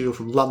of material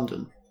from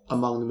London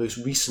among the most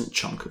recent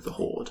chunk of the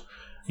hoard.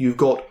 You've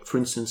got, for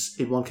instance,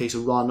 in one case, a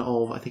run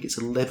of, I think it's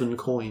 11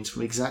 coins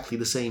from exactly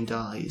the same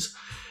dies.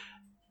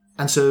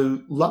 And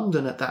so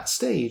London at that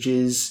stage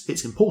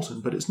it's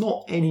important, but it's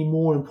not any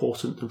more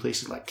important than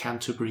places like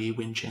Canterbury,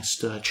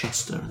 Winchester,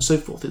 Chester, and so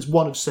forth. It's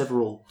one of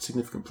several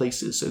significant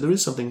places, so there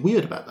is something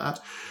weird about that.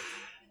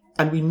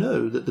 And we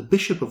know that the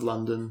Bishop of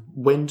London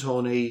went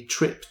on a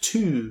trip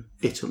to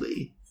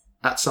Italy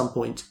at some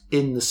point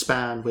in the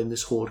span when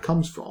this hoard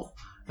comes from.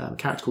 A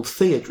character called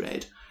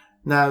Theodred.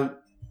 Now,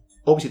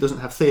 obviously it doesn't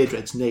have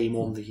Theodred's name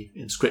on the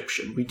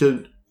inscription. We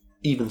don't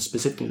even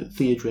specifically know that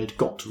Theodred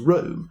got to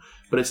Rome,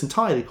 but it's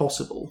entirely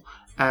possible.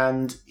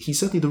 And he's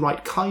certainly the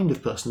right kind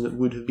of person that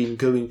would have been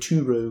going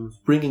to Rome,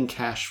 bringing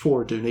cash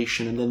for a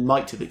donation, and then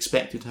might have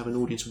expected to have an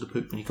audience with the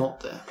Pope when he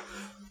got there.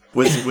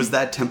 Was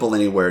that temple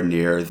anywhere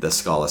near the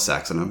Scala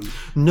Saxonum?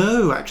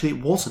 No, actually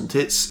it wasn't.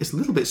 It's a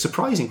little bit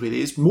surprising,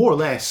 really. It's more or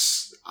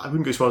less, I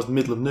wouldn't go as far as the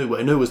middle of nowhere.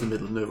 I know it was the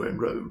middle of nowhere in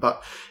Rome,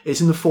 but it's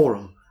in the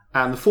Forum.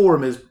 And the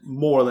Forum is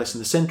more or less in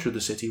the centre of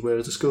the city,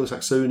 whereas the Scala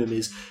Saxonum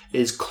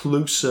is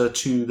closer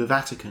to the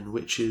Vatican,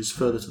 which is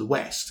further to the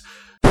west.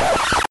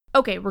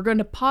 Okay, we're going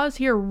to pause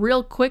here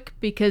real quick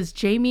because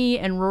Jamie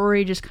and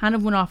Rory just kind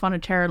of went off on a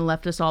tear and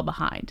left us all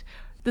behind.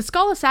 The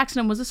Scala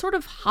Saxonum was a sort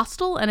of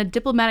hostel and a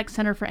diplomatic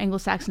center for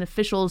Anglo-Saxon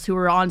officials who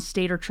were on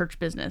state or church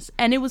business.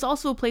 And it was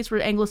also a place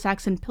where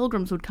Anglo-Saxon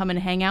pilgrims would come and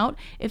hang out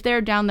if they were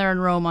down there in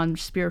Rome on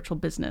spiritual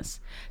business.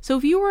 So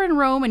if you were in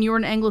Rome and you were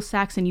an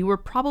Anglo-Saxon, you were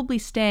probably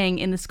staying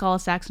in the Scala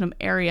Saxonum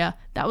area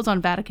that was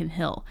on Vatican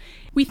Hill.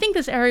 We think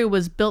this area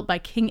was built by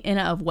King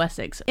Inna of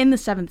Wessex in the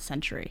 7th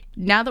century.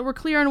 Now that we're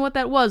clear on what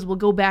that was, we'll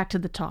go back to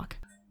the talk.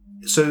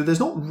 So there's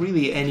not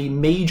really any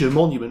major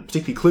monument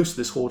particularly close to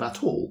this hoard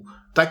at all.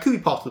 That could be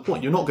part of the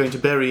point. You're not going to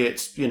bury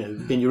it,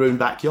 in your own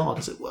backyard,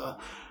 as it were.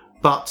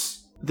 But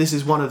this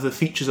is one of the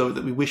features of it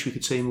that we wish we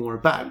could say more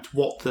about,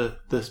 what the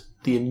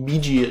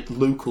immediate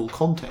local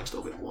context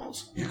of it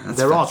was. Yeah,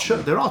 there are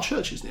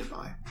churches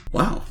nearby.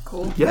 Wow.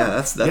 Cool. Yeah,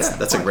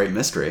 that's a great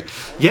mystery.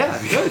 Yeah,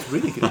 it's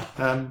really good.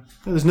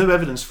 There's no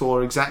evidence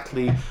for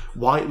exactly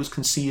why it was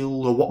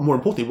concealed, or what, more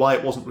importantly, why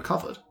it wasn't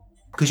recovered.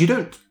 Because you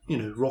don't,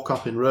 rock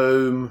up in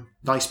Rome,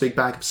 nice big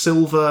bag of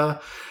silver,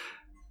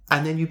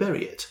 and then you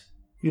bury it.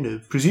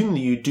 Presumably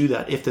you do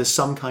that if there's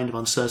some kind of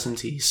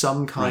uncertainty,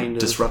 some kind of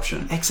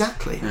disruption.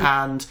 Exactly.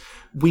 Yeah. And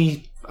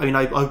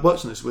I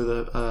worked on this with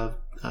a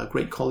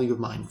great colleague of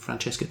mine,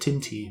 Francesca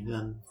Tinti,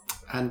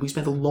 and we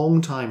spent a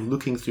long time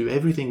looking through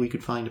everything we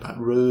could find about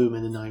Rome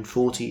in the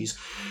 940s,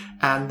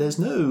 and there's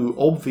no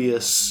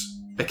obvious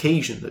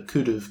occasion that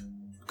could have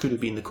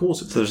been the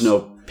cause of this. So there's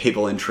no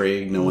papal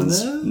intrigue,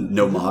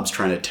 no mobs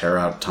trying to tear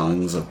out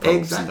tongues of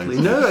popes. Exactly.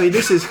 No,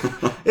 this is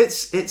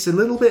it's a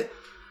little bit.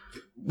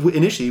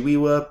 Initially, we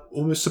were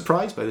almost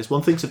surprised by this.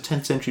 One thinks of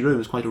 10th century Rome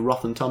as quite a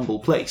rough and tumble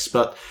place,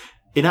 but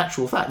in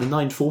actual fact, the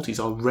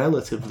 940s are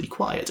relatively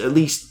quiet, at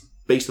least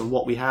based on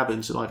what we have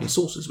in surviving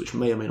sources, which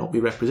may or may not be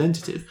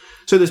representative.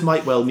 So this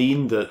might well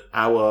mean that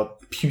our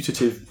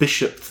putative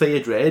Bishop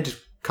Theodred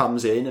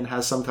comes in and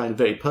has some kind of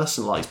very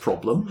personalised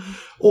problem,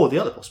 or the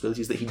other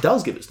possibility is that he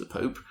does give us the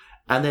Pope,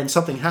 and then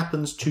something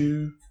happens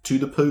to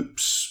the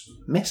Pope's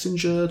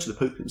messenger, to the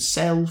Pope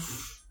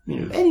himself.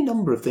 Any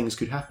number of things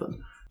could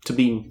happen to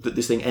mean that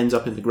this thing ends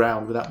up in the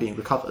ground without being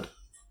recovered.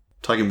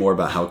 Talking more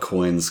about how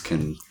coins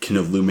can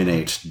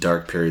illuminate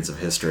dark periods of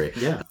history.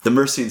 Yeah. The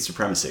Mercian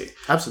supremacy.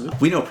 Absolutely.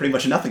 We know pretty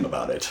much nothing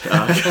about it.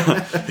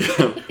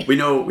 We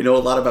know a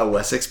lot about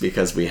Wessex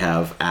because we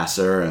have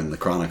Asser and the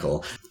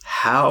Chronicle.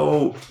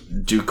 How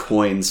do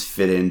coins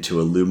fit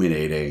into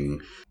illuminating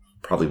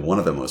probably one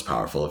of the most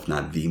powerful, if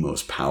not the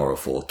most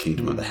powerful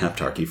kingdom of the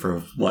Heptarchy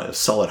for a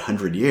solid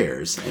 100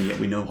 years, and yet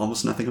we know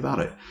almost nothing about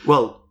it?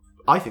 Well,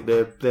 I think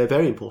they're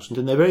very important,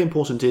 and they're very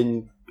important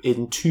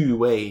in two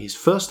ways.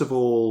 First of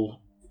all,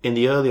 in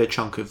the earlier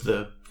chunk of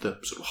the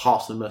sort of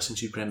heart of the Mercian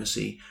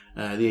supremacy,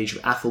 the age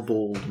of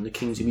Athelbald and the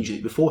kings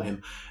immediately before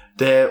him,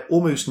 they're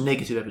almost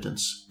negative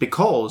evidence,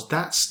 because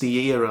that's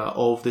the era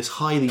of this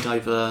highly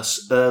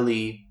diverse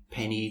early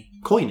penny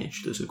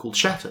coinage, the so-called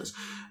shatters,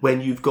 when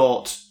you've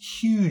got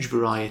huge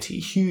variety,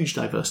 huge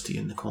diversity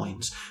in the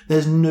coins.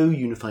 There's no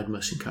unified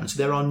Mercian currency.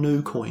 There are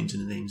no coins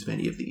in the names of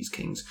any of these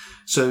kings.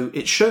 So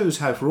it shows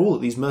how, for all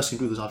that these Mercian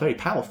rulers are very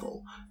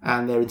powerful,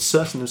 and they're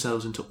inserting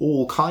themselves into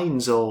all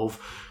kinds of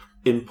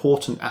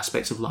important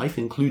aspects of life,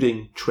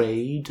 including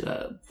trade,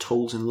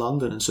 tolls in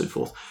London and so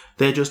forth,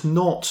 they're just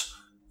not,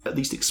 at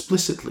least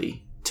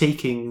explicitly,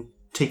 taking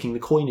the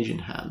coinage in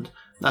hand.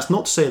 That's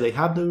not to say they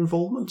had no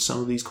involvement. Some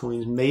of these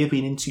coins may have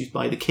been issued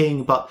by the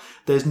king, but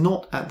there's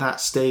not at that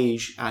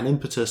stage an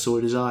impetus or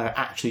a desire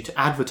actually to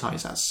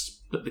advertise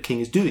that the king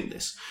is doing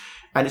this.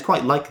 And it's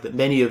quite likely that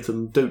many of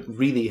them don't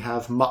really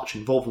have much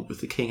involvement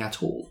with the king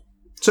at all.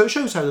 So it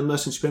shows how the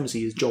Mercian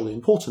supremacy is jolly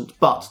important,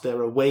 but there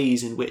are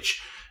ways in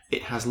which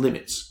it has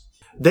limits.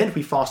 Then if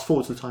we fast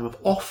forward to the time of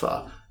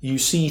Offa, you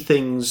see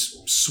things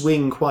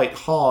swing quite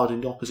hard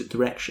in the opposite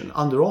direction.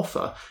 Under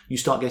Offa, you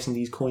start getting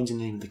these coins in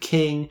the name of the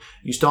king.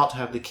 You start to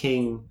have the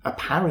king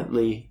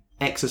apparently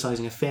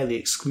exercising a fairly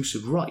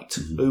exclusive right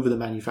over the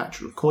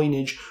manufacture of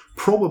coinage,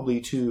 probably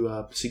to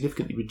a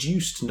significantly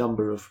reduced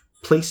number of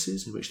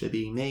places in which they're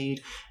being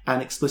made,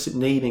 and explicit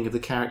naming of the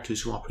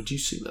characters who are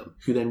producing them,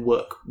 who then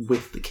work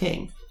with the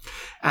king.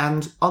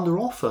 And under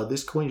Offa,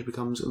 this coinage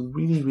becomes a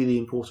really, really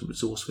important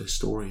resource for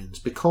historians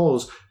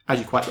because, as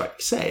you quite rightly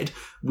said,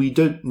 we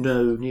don't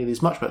know nearly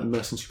as much about the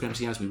Mercian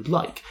supremacy as we would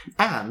like,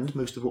 and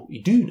most of what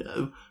we do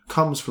know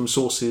comes from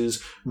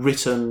sources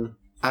written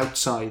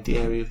outside the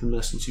area of the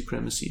Mercian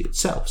supremacy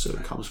itself. So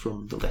it comes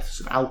from the letters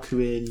of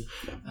Alcuin,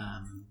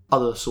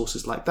 other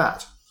sources like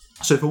that.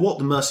 So for what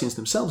the Mercians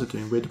themselves are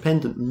doing, we're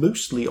dependent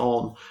mostly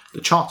on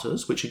the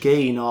charters, which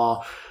again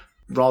are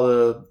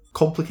rather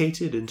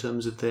complicated in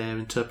terms of their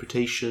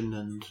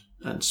interpretation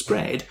and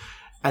spread,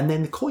 and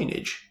then the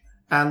coinage.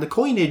 And the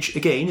coinage,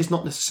 again, is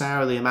not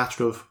necessarily a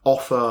matter of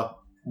Offa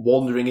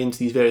wandering into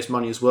these various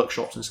moneyers'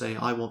 workshops and saying,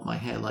 I want my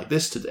hair like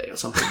this today, or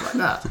something like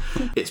that.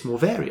 It's more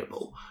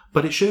variable.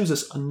 But it shows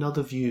us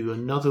another view,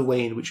 another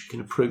way in which we can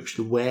approach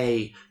the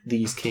way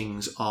these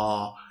kings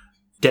are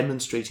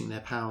demonstrating their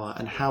power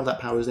and how that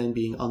power is then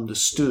being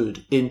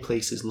understood in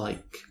places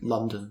like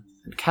London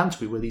and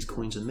Canterbury where these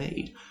coins are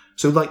made.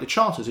 So like the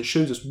charters, it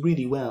shows us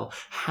really well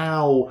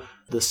how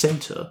the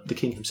centre, the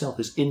king himself,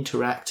 is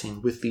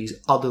interacting with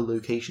these other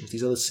locations,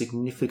 these other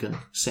significant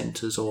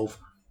centres of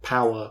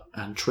power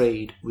and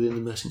trade within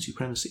the Mercian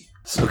supremacy.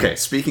 Okay,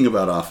 speaking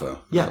about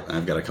Offa, yeah,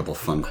 I've got a couple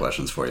fun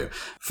questions for you.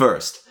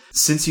 First,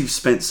 since you've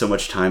spent so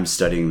much time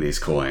studying these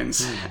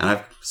coins, and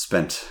I've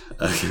spent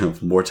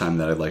more time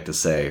than I'd like to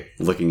say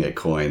looking at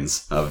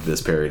coins of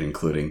this period,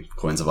 including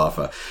coins of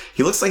Offa,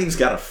 he looks like he's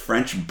got a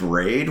French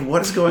braid.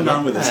 What is going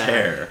on with his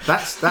hair?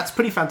 That's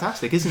pretty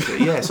fantastic, isn't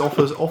it? Yes,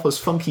 Offa's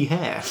funky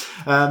hair.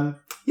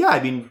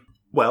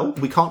 Well,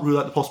 we can't rule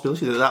out the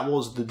possibility that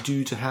was the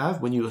do to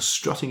have when you were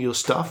strutting your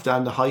stuff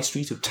down the high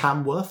street of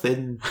Tamworth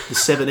in the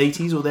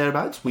 780s or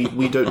thereabouts.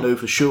 We don't know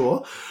for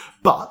sure.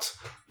 But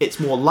it's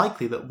more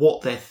likely that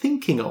what they're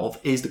thinking of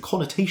is the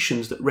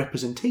connotations that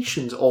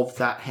representations of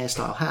that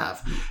hairstyle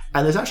have.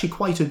 And there's actually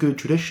quite a good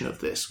tradition of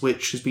this,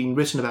 which has been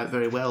written about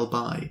very well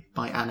by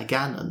Anna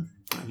Gannon,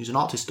 who's an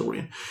art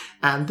historian.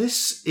 And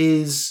this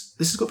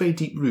has got very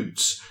deep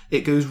roots.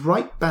 It goes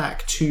right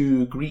back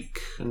to Greek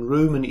and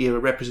Roman era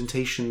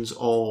representations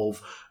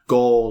of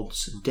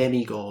gods and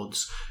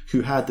demigods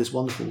who had this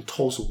wonderful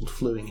tousled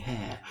flowing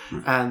hair.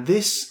 And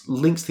this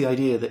links the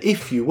idea that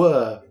if you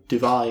were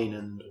divine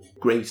and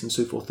great and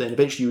so forth, then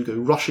eventually you would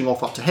go rushing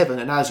off up to heaven,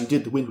 and as you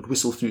did, the wind would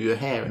whistle through your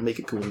hair and make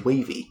it go all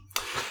wavy.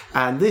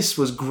 And this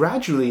was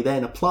gradually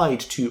then applied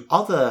to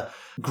other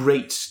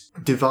great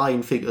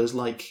divine figures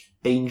like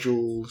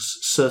angels,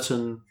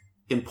 certain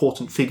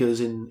important figures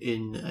in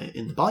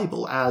the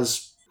Bible,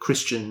 as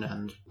Christian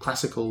and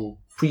classical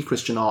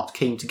pre-Christian art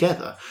came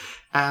together.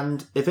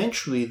 And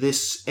eventually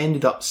this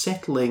ended up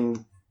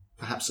settling,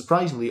 perhaps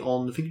surprisingly,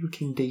 on the figure of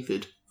King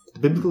David. The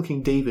biblical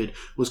King David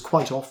was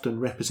quite often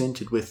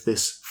represented with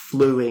this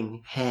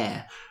flowing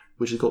hair,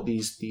 which has got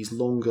this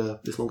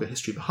longer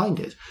history behind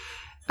it.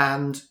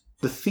 And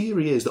the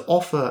theory is that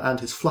Offa and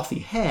his fluffy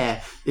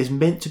hair is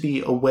meant to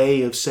be a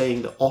way of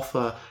saying that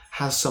Offa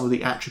has some of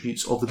the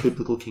attributes of the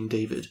biblical King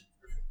David.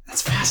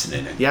 That's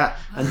fascinating. Yeah,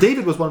 and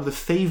David was one of the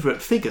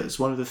favourite figures,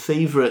 one of the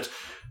favourite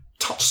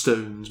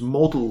touchstones,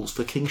 models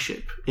for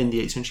kingship in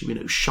the 8th century. We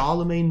know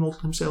Charlemagne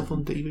modelled himself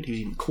on David. He was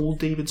even called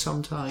David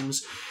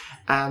sometimes.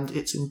 And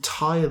it's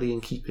entirely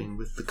in keeping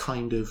with the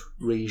kind of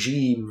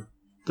regime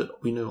that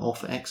we know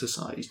Offa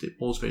exercised. It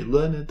was very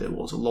learned. There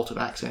was a lot of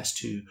access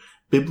to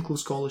biblical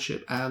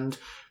scholarship, and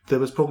there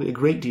was probably a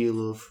great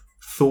deal of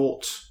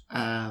thought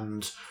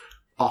and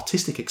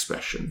artistic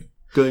expression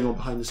going on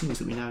behind the scenes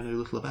that we now know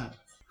little about.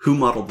 Who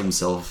modeled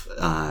themselves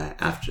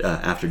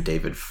after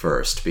David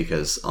first?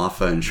 Because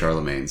Offa and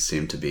Charlemagne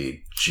seem to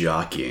be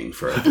jockeying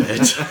for a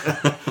bit.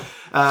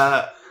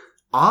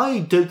 I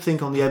don't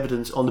think on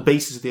the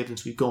basis of the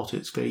evidence we've got,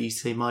 it's very easy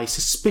to say my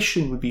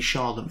suspicion would be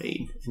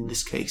Charlemagne in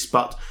this case,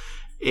 but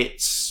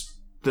it's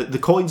the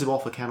coins of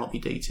Offa cannot be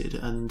dated,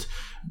 and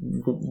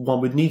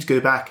one would need to go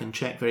back and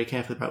check very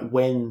carefully about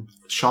when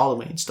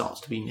Charlemagne starts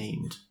to be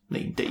named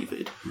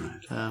David.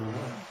 Right.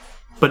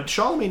 But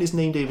Charlemagne is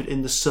named David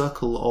in the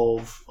circle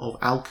of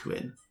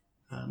Alcuin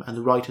and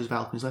the writers of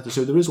Alcuin's letters,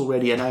 so there is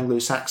already an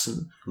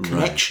Anglo-Saxon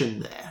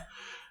connection there,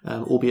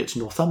 albeit to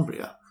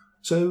Northumbria.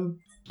 So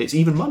it's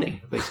even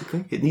money,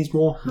 basically. It needs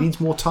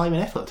more time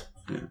and effort.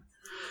 Yeah.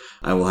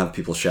 I will have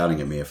people shouting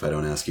at me if I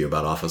don't ask you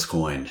about Offa's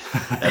coin.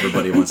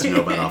 Everybody wants to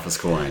know about Offa's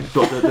coin.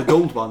 But the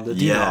gold one, the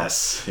dinar.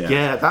 Yes.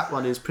 Yeah, that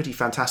one is pretty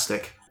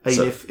fantastic. I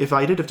mean, if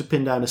I did have to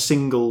pin down a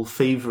single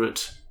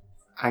favourite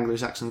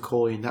Anglo-Saxon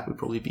coin, that would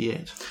probably be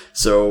it.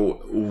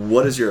 So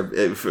what is your...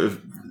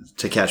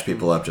 to catch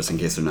people up, just in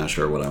case they're not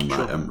sure what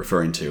I'm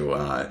referring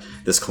to,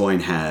 this coin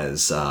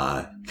has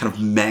kind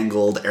of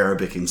mangled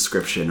Arabic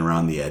inscription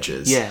around the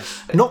edges.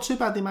 Yes. Not so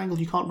badly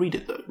mangled, you can't read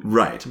it, though.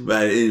 Right.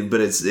 But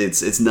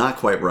it's not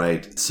quite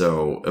right.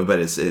 So, but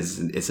it's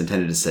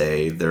intended to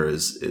say there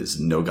is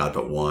no God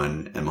but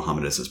one, and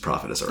Muhammad is his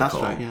prophet, as I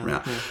recall. That's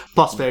right, yeah.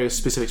 Plus various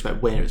specifics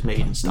about where it's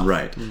made and stuff.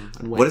 Right.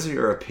 And what is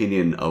your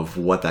opinion of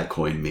what that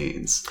coin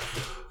means?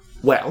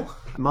 Well,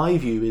 my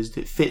view is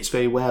that it fits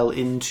very well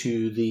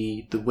into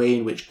the way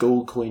in which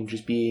gold coinage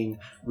is being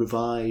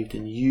revived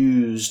and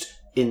used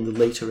in the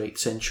later 8th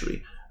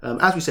century.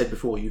 As we said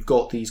before, you've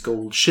got these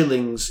gold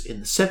shillings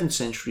in the 7th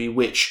century,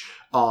 which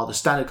are the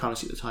standard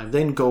currency at the time.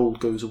 Then gold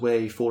goes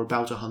away for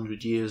about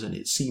 100 years, and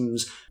it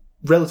seems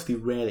relatively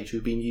rarely to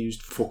have been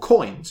used for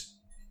coins.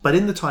 But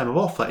in the time of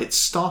Offa, it's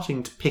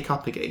starting to pick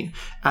up again.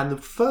 And the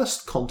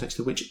first context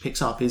in which it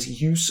picks up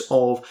is use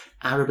of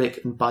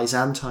Arabic and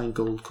Byzantine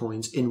gold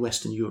coins in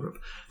Western Europe.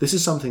 This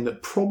is something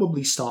that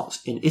probably starts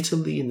in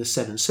Italy in the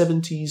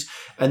 770s,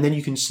 and then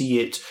you can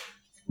see it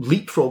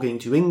leapfrogging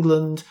to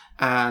England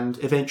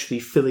and eventually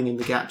filling in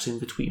the gaps in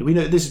between. We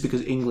know this is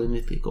because England and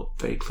Italy have got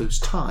very close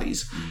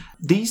ties.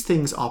 These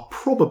things are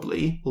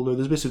probably, although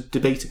there's a bit of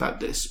debate about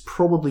this,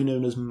 probably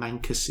known as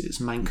mancosus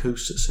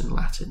in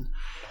Latin.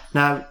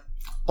 Now,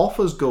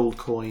 Offa's gold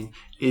coin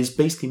is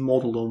basically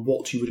modelled on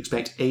what you would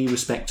expect a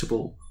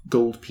respectable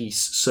gold piece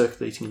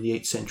circulating in the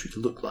 8th century to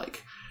look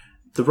like.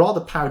 The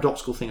rather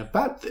paradoxical thing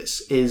about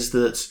this is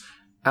that,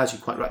 as you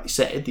quite rightly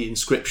said, the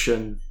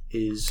inscription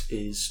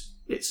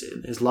it's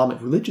an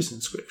Islamic religious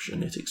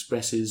inscription. It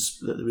expresses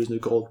that there is no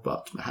God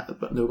but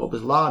no God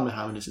but Allah, and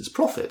Muhammad is his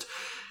prophet.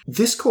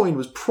 This coin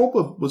was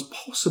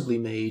possibly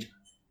made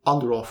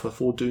under Offa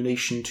for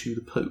donation to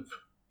the Pope,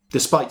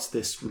 despite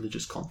this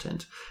religious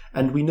content.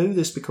 And we know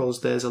this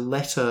because there's a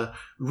letter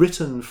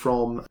written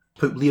from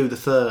Pope Leo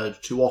III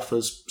to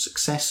Offa's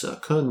successor,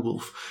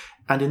 Kernwulf,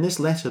 and in this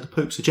letter the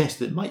Pope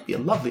suggested it might be a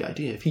lovely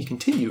idea if he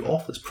continued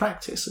Offa's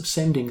practice of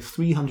sending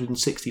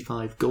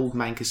 365 gold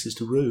mancuses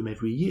to Rome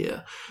every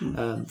year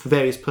for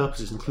various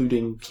purposes,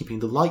 including keeping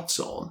the lights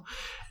on.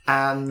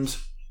 And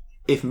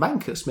if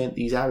mancus meant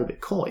these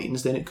Arabic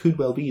coins, then it could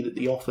well be that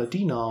the Offa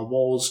dinar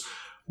was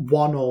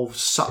one of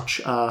such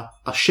a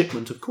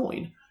shipment of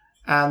coin.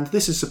 And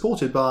this is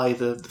supported by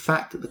the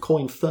fact that the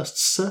coin first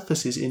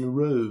surfaces in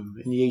Rome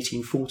in the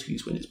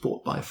 1840s when it's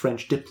bought by a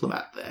French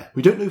diplomat there.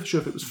 We don't know for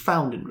sure if it was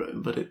found in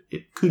Rome, but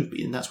it could have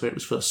been, and that's where it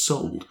was first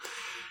sold.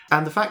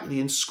 And the fact that the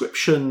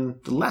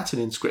inscription, the Latin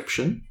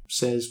inscription,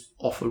 says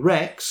Offa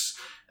Rex,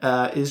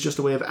 is just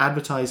a way of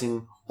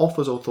advertising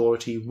Offa's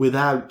authority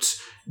without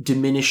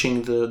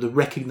diminishing the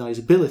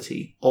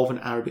recognisability of an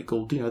Arabic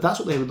gold dinar. That's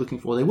what they were looking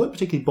for. They weren't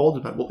particularly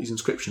bothered about what these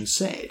inscriptions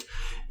said.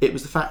 It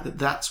was the fact that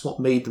that's what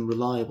made them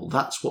reliable.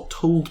 That's what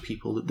told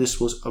people that this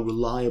was a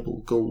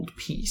reliable gold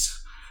piece.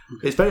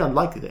 It's very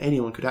unlikely that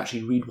anyone could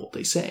actually read what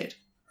they said.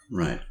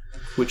 Right.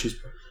 Which is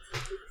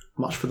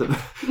much for them,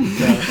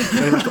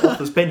 very much to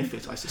Offa's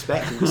benefit, I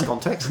suspect, in this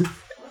context.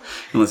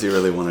 Unless you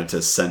really wanted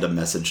to send a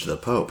message to the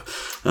Pope.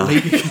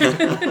 Maybe.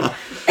 But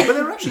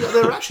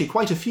there are actually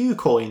quite a few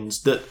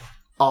coins that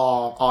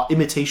are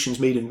imitations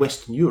made in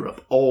Western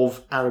Europe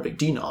of Arabic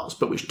dinars,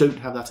 but which don't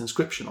have that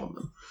inscription on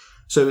them.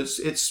 So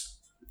it's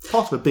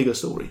part of a bigger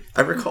story.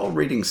 I recall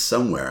reading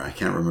somewhere, I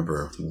can't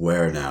remember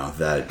where now,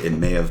 that it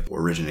may have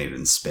originated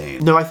in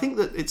Spain. No, I think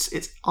that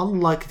it's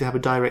unlikely to have a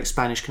direct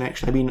Spanish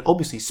connection. I mean,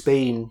 obviously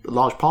Spain, a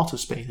large part of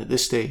Spain at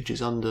this stage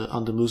is under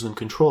Muslim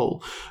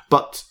control.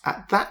 But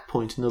at that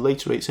point in the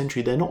later 8th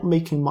century, they're not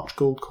making much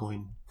gold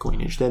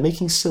coinage. They're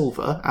making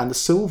silver, and the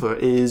silver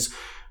is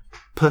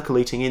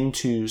percolating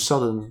into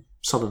southern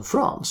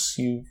France.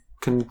 You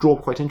can draw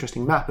a quite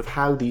interesting map of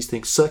how these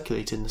things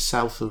circulate in the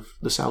south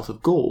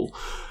of Gaul.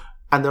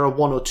 And there are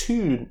one or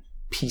two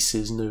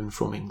pieces known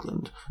from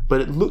England, but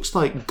it looks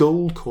like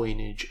gold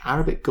coinage,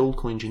 Arabic gold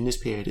coinage in this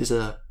period, is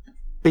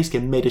basically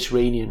a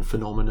Mediterranean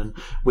phenomenon,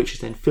 which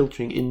is then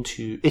filtering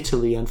into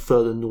Italy and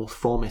further north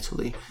from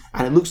Italy.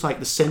 And it looks like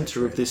the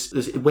centre of this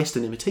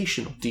Western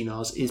imitation of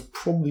dinars is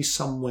probably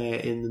somewhere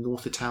in the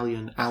North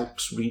Italian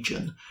Alps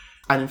region.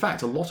 And in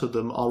fact, a lot of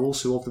them are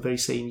also of the very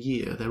same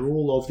year. They're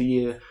all of the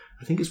year,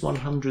 I think it's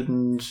 100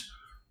 and...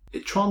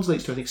 It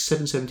translates to, I think,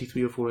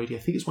 773 or 480. I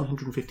think it's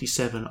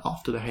 157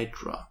 after the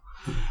Hijra.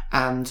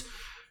 And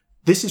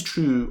this is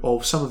true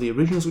of some of the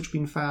originals which have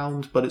been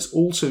found, but it's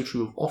also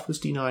true of Offa's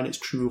dinar, and it's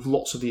true of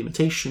lots of the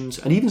imitations,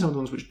 and even some of the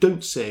ones which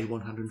don't say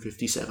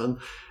 157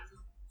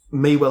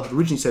 may well have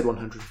originally said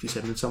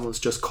 157, and someone's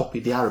just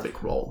copied the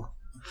Arabic wrong.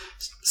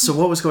 So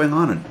what was going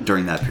on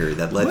during that period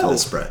that led to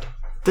this spread?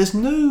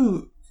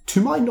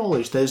 To my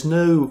knowledge, there's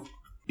no...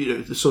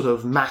 the sort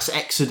of mass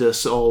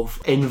exodus of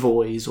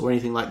envoys or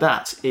anything like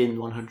that in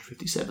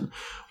 157.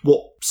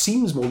 What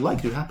seems more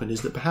likely to happen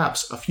is that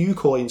perhaps a few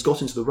coins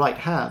got into the right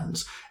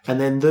hands, and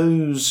then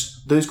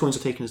those coins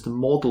are taken as the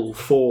model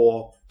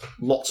for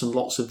lots and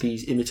lots of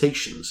these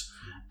imitations.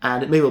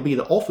 And it may well be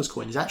that Offa's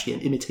coin is actually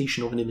an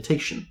imitation of an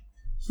imitation.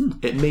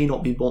 It may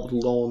not be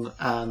modelled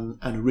on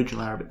an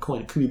original Arabic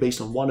coin. It could be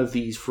based on one of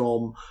these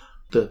from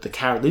the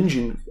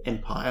Carolingian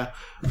Empire,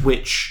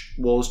 which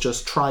was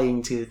just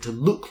trying to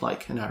look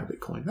like an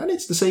Arabic coin. And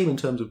it's the same in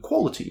terms of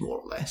quality, more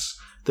or less.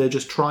 They're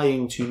just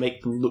trying to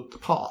make them look the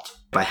part.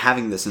 By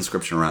having this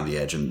inscription around the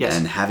edge and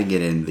having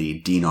it in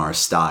the dinar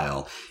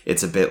style,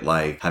 it's a bit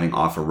like having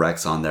Offa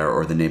Rex on there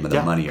or the name of the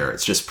moneyer.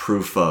 It's just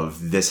proof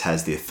of this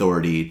has the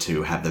authority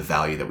to have the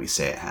value that we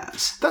say it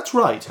has. That's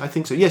right, I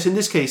think so. Yes, in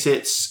this case,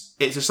 it's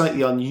a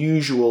slightly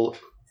unusual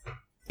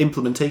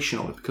implementation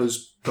of it,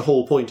 because the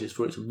whole point is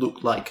for it to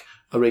look like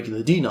a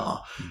regular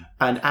dinar,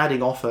 and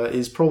adding Offa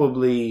is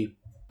probably,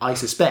 I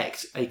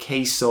suspect, a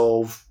case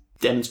of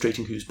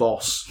demonstrating who's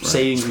boss,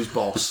 saying who's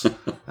boss,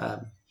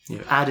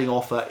 adding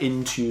Offa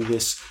into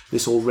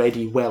this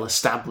already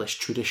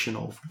well-established tradition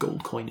of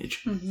gold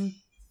coinage. Mm-hmm.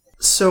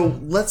 So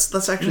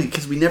let's actually,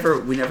 because we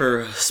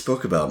never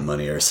spoke about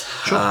moneyers.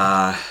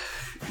 Sure.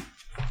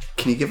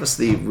 Can you give us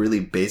the really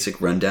basic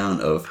rundown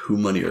of who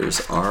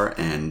moneyers are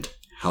and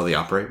how they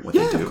operate, what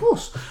they do? Yeah, of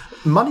course.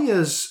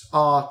 Moneyers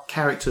are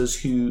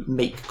characters who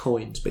make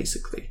coins,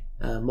 basically.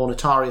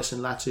 Monetarius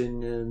in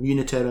Latin,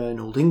 munitera in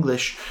Old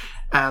English,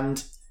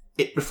 and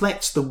it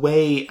reflects the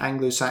way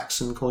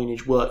Anglo-Saxon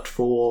coinage worked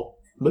for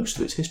most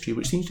of its history,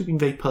 which seems to have been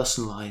very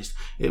personalised.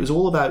 It was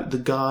all about the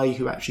guy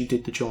who actually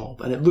did the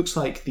job, and it looks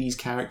like these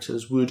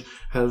characters would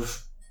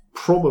have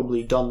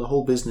probably done the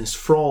whole business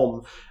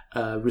from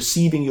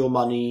receiving your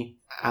money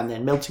and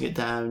then melting it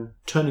down,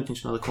 turning it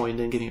into another coin,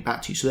 then giving it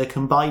back to you. So they're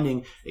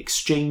combining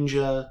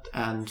exchanger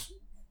and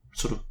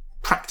sort of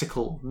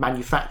practical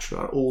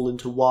manufacturer all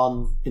into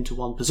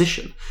one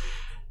position.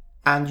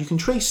 And you can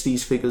trace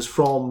these figures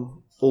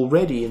from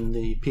already in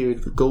the period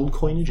of the gold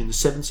coinage in the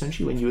 7th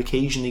century, when you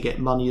occasionally get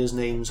moneyers'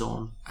 names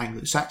on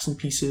Anglo-Saxon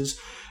pieces,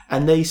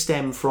 and they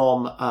stem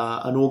from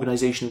an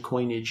organisation of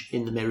coinage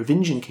in the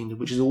Merovingian kingdom,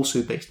 which is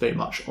also based very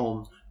much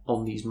on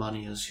these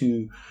moneyers,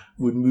 who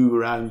would move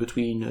around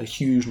between a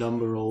huge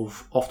number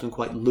of often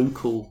quite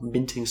local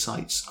minting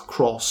sites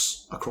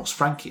across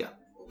Francia.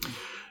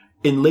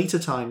 In later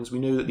times, we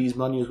know that these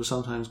moneyers were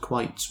sometimes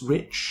quite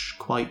rich,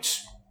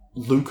 quite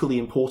locally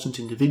important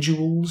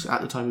individuals.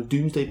 At the time of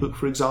Doomsday Book,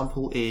 for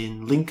example,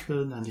 in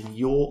Lincoln and in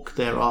York,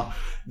 there are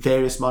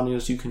various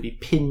moneyers who can be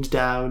pinned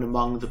down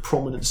among the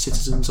prominent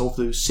citizens of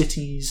those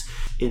cities.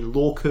 In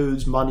law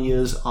codes,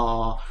 moneyers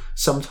are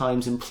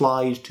sometimes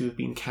implied to have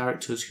been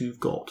characters who've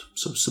got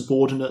some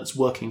subordinates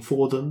working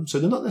for them. So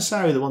they're not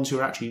necessarily the ones who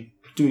are actually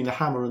doing the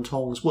hammer and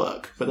tongs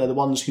work, but they're the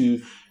ones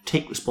who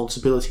take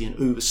responsibility and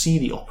oversee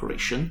the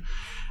operation.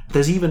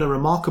 There's even a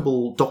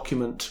remarkable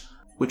document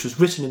which was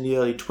written in the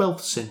early 12th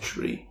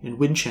century in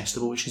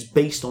Winchester, which is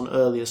based on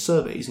earlier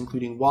surveys,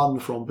 including one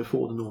from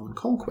before the Norman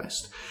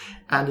Conquest.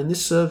 And in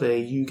this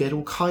survey, you get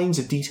all kinds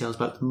of details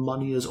about the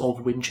moneyers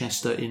of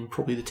Winchester in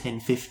probably the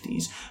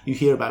 1050s. You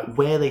hear about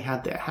where they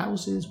had their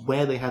houses,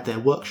 where they had their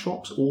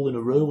workshops, all in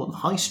a row on the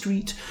high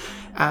street.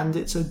 And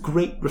it's a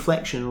great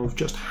reflection of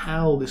just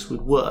how this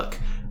would work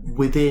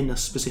within a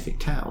specific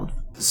town.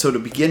 So to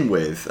begin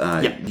with,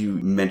 you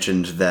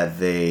mentioned that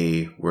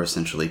they were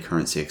essentially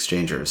currency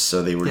exchangers.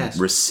 So they would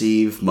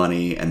receive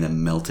money and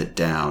then melt it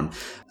down.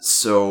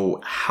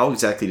 So how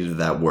exactly did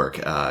that work?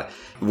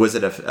 Was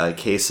it a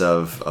case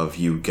of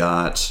you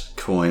got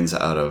coins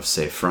out of,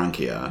 say,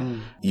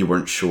 Francia, you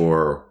weren't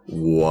sure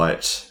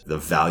what the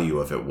value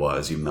of it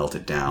was, you melt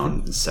it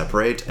down,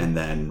 separate, and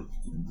then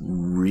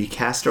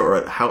recast it?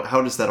 Or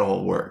how does that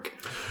all work?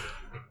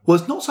 Well,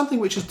 it's not something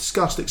which is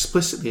discussed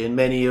explicitly in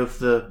many of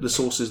the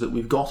sources that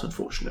we've got,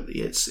 unfortunately.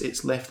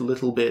 It's left a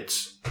little bit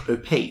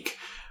opaque.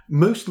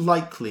 Most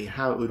likely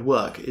how it would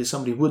work is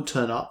somebody would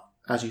turn up,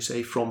 as you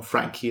say, from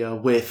Francia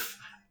with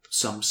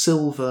some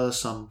silver,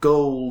 some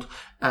gold,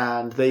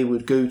 and they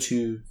would go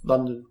to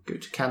London, go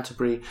to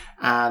Canterbury,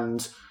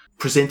 and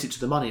present it to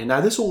the money. And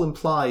now this all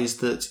implies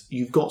that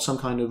you've got some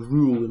kind of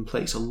rule in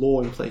place, a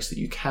law in place that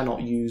you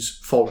cannot use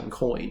foreign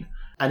coin.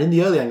 And in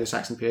the early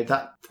Anglo-Saxon period,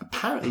 that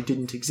apparently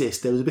didn't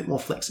exist. There was a bit more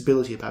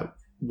flexibility about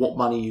what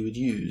money you would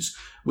use,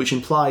 which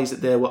implies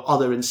that there were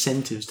other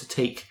incentives to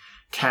take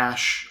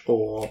cash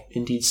or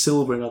indeed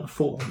silver in other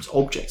forms,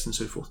 objects and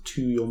so forth,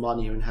 to your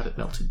money and have it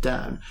melted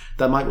down.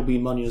 That might well be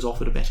money has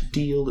offered a better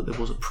deal, that there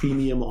was a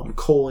premium on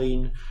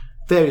coin.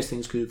 Various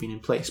things could have been in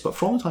place. But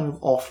from the time of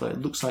offer,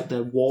 it looks like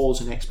there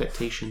was an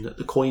expectation that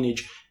the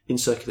coinage in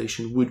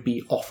circulation would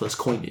be Offa's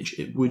coinage.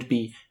 It would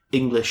be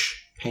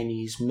English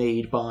pennies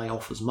made by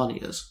Offa's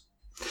moneyers.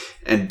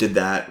 And did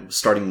that,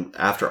 starting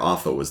after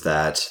Offa, was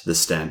that the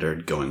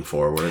standard going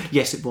forward?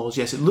 Yes, it was.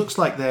 Yes, it looks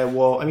like there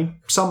were,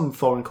 some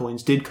foreign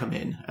coins did come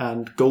in,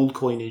 and gold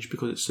coinage,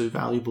 because it's so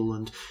valuable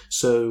and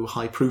so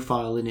high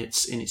profile in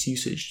its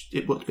usage,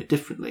 it worked a bit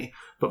differently.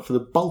 But for the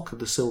bulk of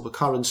the silver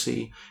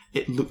currency,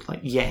 it looked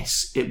like,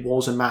 yes, it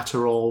was a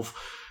matter of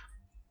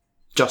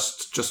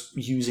just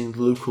using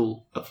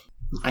local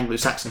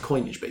Anglo-Saxon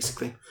coinage,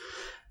 basically.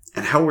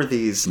 And how were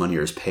these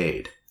moneyers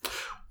paid?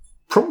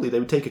 Probably they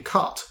would take a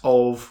cut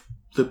of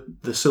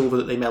the silver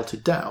that they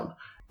melted down.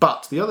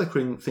 But the other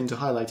thing to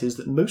highlight is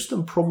that most of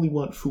them probably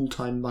weren't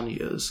full-time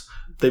moneyers.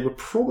 They were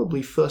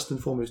probably first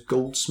and foremost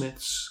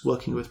goldsmiths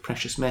working with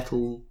precious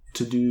metal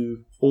to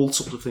do all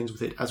sorts of things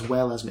with it, as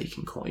well as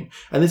making coin.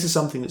 And this is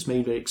something that's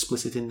made very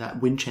explicit in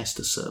that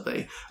Winchester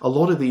survey. A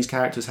lot of these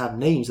characters have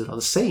names that are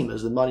the same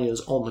as the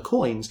moneyers on the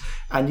coins,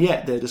 and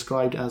yet they're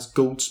described as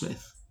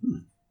goldsmith.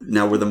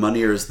 Now, were the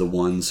moneyers the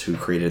ones who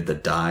created the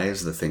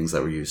dies, the things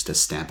that were used to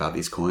stamp out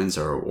these coins,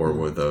 or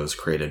were those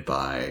created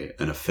by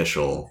an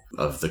official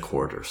of the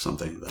court or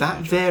something?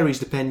 That varies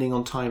depending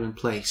on time and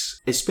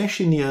place.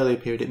 Especially in the earlier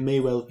period, it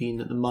may well have been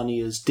that the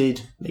moneyers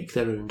did make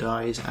their own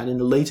dies, and in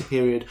the later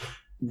period,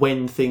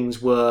 when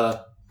things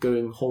were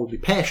going horribly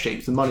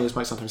pear-shaped, the moneyers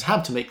might sometimes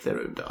have to make their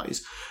own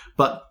dies.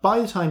 But by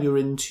the time you're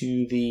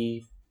into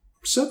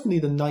certainly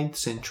the 9th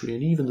century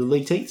and even the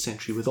late 8th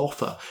century with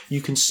Offa, you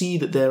can see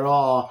that there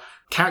are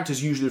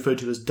characters usually referred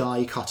to as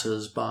die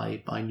cutters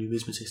by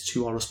numismatists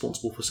who are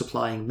responsible for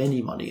supplying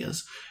many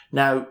moneyers.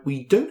 Now,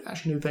 we don't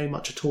actually know very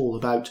much at all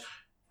about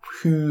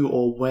who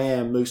or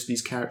where most of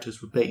these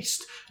characters were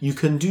based. You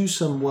can do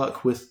some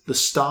work with the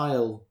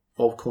style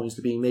of coins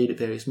that are being made at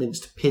various mints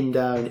to pin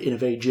down in a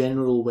very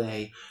general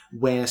way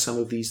where some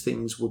of these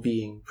things were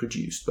being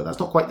produced. But that's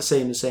not quite the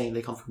same as saying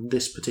they come from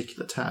this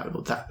particular town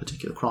or that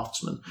particular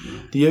craftsman.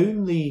 The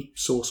only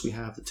source we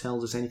have that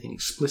tells us anything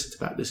explicit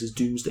about this is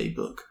Domesday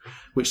Book,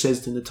 which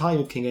says that in the time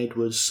of King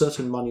Edward,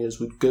 certain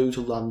moneyers would go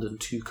to London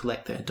to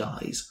collect their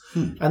dies.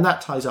 And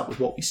that ties up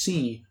with what we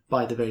see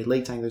by the very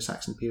late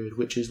Anglo-Saxon period,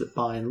 which is that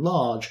by and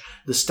large,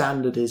 the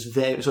style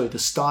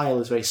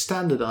is very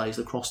standardised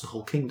across the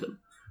whole kingdom,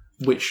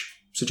 which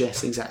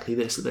suggests exactly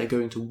this, that they're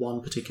going to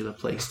one particular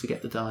place to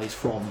get the dies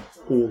from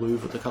all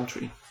over the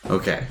country.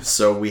 Okay,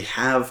 so we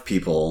have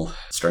people,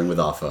 starting with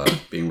Offa,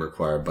 being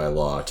required by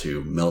law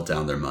to melt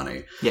down their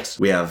money. Yes.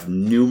 We have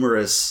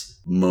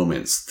numerous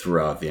moments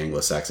throughout the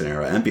Anglo-Saxon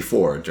era and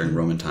before, during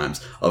Roman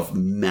times, of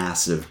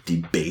massive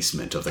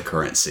debasement of the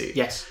currency.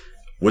 Yes.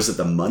 Was it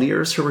the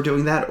moneyers who were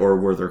doing that, or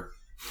were there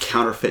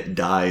counterfeit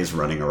dies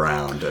running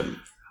around?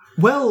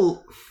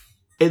 Well,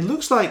 it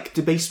looks like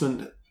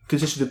debasement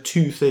consisted of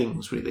two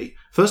things, really.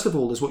 First of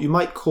all, there's what you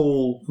might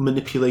call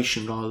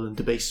manipulation rather than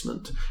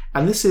debasement.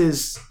 And this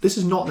is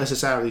not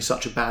necessarily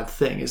such a bad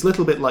thing. It's a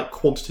little bit like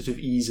quantitative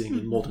easing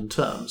in modern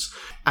terms.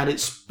 And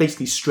it's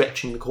basically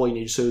stretching the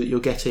coinage so that you're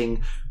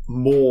getting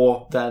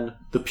more than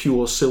the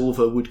pure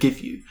silver would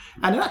give you.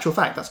 And in actual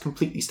fact, that's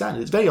completely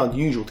standard. It's very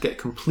unusual to get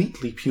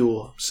completely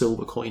pure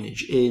silver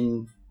coinage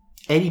in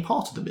any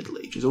part of the Middle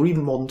Ages or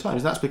even modern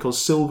times. That's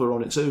because silver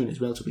on its own is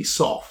relatively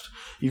soft.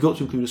 You've got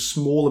to include a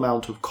small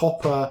amount of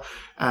copper,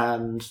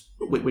 and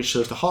which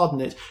serves to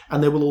harden it,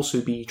 and there will also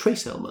be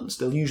trace elements.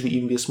 There'll usually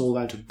even be a small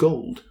amount of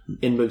gold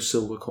in most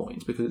silver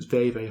coins because it's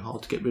very, very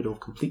hard to get rid of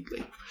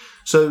completely.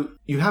 So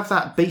you have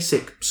that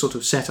basic sort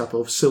of setup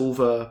of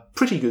silver,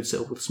 pretty good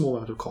silver with a small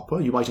amount of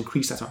copper. You might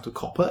increase that amount of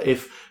copper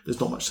if there's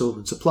not much silver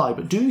in supply,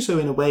 but doing so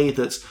in a way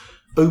that's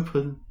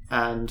open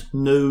and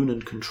known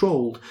and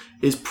controlled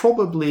is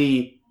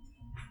probably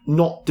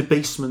not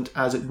debasement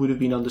as it would have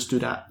been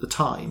understood at the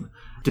time.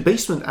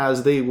 Debasement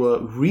as they were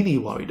really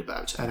worried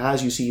about, and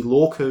as you see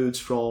law codes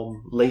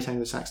from late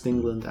Anglo-Saxon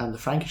England and the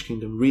Frankish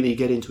kingdom really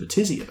get into a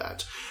tizzy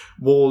about,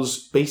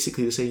 was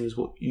basically the same as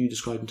what you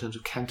described in terms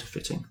of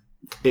counterfeiting.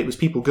 It was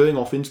people going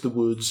off into the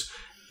woods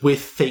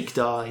with fake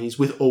dyes,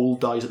 with old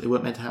dyes that they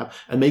weren't meant to have,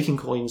 and making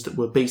coins that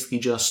were basically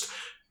just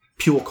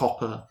pure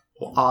copper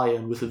or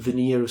iron with a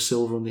veneer of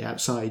silver on the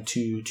outside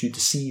to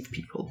deceive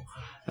people.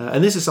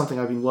 And this is something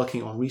I've been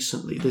working on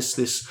recently,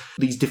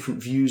 these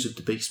different views of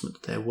debasement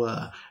that there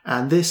were.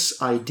 And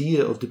this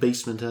idea of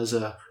debasement as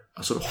a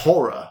sort of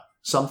horror,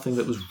 something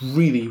that was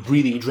really,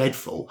 really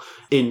dreadful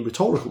in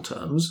rhetorical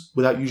terms,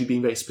 without usually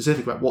being very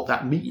specific about what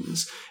that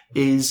means,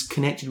 is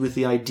connected with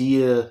the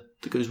idea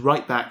that goes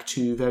right back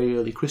to very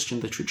early Christian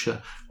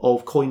literature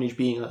of coinage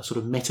being a sort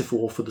of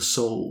metaphor for the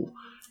soul.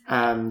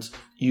 And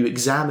you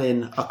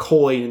examine a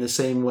coin in the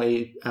same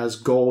way as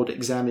God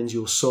examines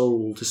your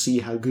soul to see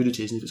how good it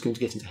is and if it's going to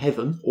get into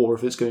heaven or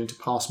if it's going to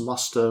pass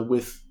muster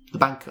with the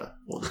banker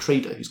or the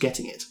trader who's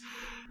getting it.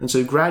 And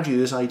so gradually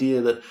this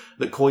idea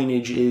that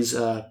coinage is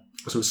a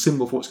sort of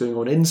symbol for what's going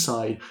on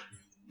inside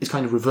is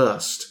kind of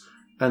reversed.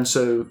 And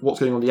so what's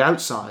going on the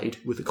outside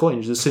with the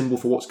coinage is a symbol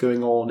for what's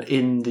going on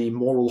in the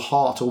moral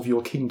heart of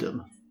your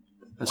kingdom.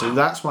 And so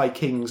that's why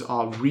kings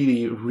are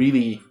really,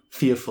 really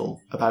fearful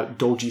about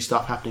dodgy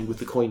stuff happening with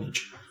the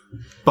coinage,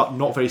 but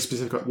not very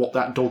specific about what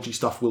that dodgy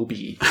stuff will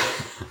be.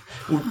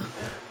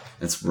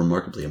 It's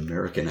remarkably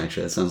American,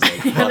 actually. It sounds like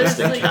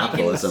Protestant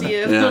capitalism.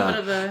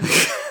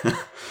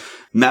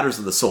 Matters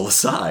of the soul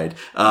aside,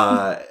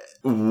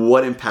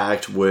 what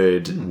impact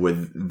would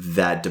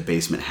that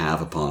debasement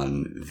have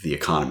upon the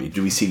economy?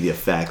 Do we see the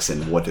effects,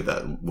 and what does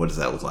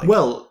that look like?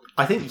 Well,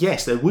 I think,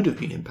 yes, there would have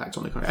been impact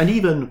on the economy. And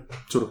even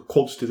sort of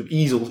quantitative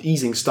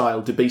easing style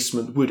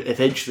debasement would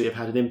eventually have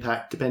had an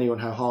impact depending on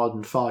how hard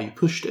and far you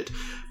pushed it.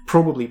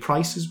 Probably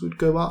prices would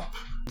go up.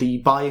 The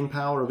buying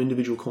power of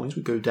individual coins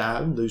would go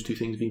down. Those two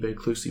things being very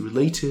closely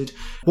related.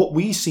 What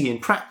we see in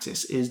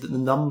practice is that the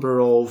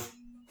number of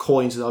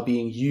coins that are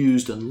being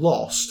used and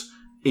lost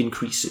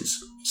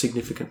increases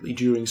significantly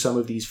during some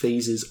of these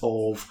phases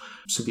of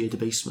severe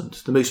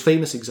debasement. The most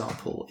famous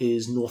example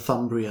is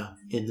Northumbria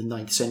in the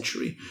 9th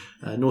century.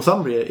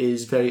 Northumbria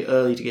is very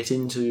early to get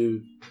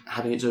into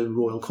having its own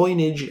royal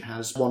coinage. It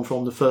has one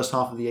from the first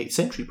half of the 8th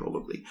century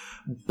probably.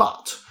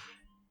 But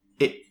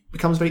it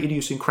becomes very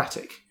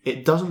idiosyncratic.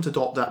 It doesn't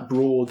adopt that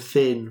broad,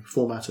 thin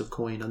format of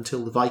coin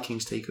until the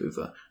Vikings take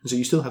over. And so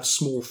you still have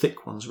small,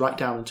 thick ones right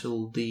down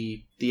until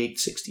the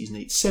 860s and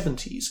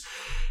 870s.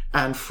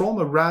 And from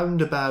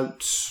around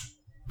about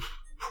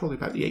probably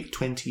about the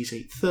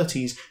 820s,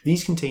 830s,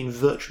 these contain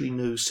virtually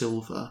no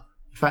silver.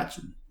 In fact,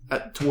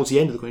 towards the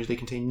end of the coinage, they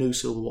contain no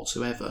silver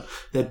whatsoever.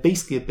 They're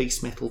basically a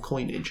base metal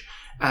coinage.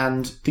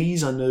 And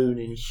these are known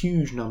in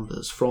huge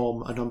numbers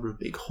from a number of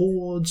big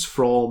hoards,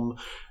 from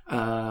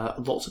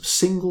lots of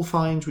single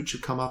finds which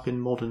have come up in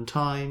modern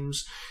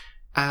times.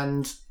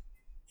 And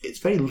it's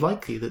very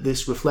likely that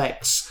this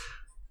reflects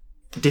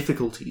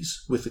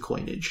difficulties with the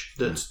coinage,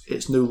 that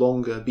it's no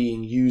longer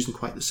being used in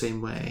quite the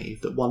same way,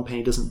 that one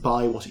penny doesn't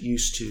buy what it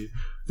used to.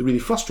 The really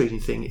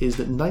frustrating thing is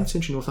that 9th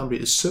century Northumbria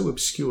is so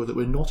obscure that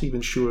we're not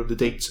even sure of the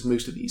dates of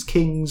most of these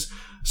kings.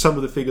 Some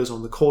of the figures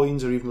on the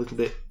coins are even a little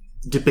bit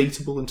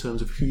debatable in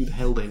terms of who the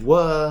hell they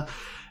were,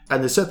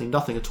 and there's certainly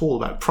nothing at all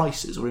about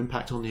prices or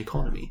impact on the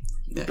economy.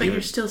 But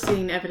you're still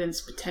seeing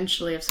evidence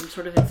potentially of some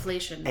sort of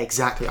inflation.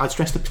 Exactly. I'd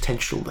stress the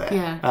potential there.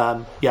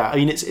 Yeah. I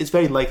mean, it's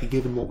very likely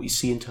given what we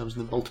see in terms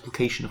of the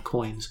multiplication of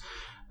coins.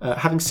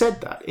 Having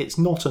said that, it's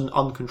not an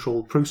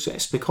uncontrolled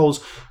process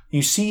because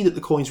you see that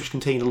the coins which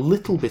contain a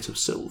little bit of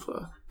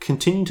silver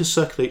continue to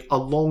circulate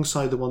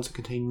alongside the ones that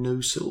contain no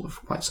silver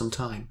for quite some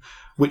time,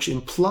 which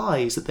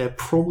implies that they're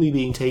probably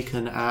being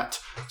taken at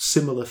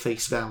similar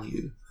face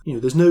value. You know,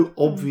 there's no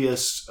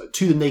obvious,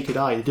 to the naked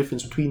eye, the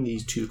difference between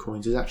these two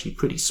coins is actually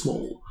pretty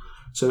small.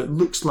 So it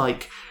looks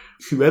like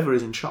whoever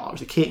is in charge,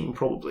 the king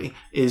probably,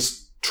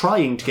 is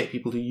trying to get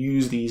people to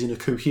use these in a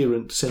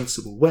coherent,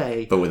 sensible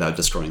way. But without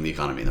destroying the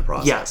economy in the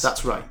process. Yeah,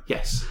 that's right,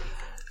 yes.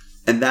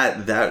 And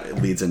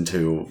that leads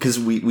into, because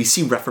we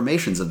see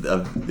reformations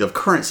of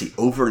currency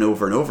over and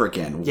over and over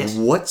again. Yes.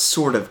 What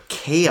sort of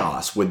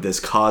chaos would this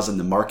cause in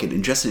the market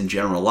and just in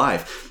general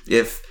life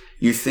if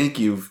you think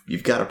you've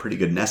got a pretty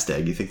good nest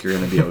egg, you think you're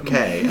going to be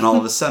okay, and all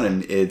of a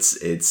sudden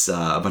it's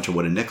a bunch of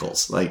wooden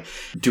nickels? Like,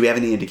 do we have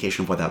any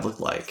indication of what that looked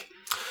like?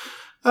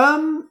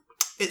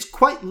 It's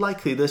quite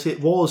likely that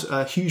it was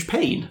a huge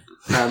pain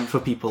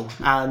for people,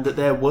 and that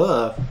there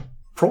were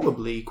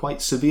probably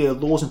quite severe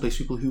laws in place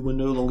for people who were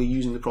no longer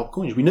using the proper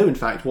coinage. We know, in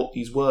fact, what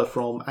these were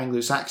from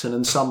Anglo-Saxon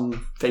and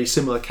some very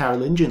similar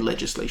Carolingian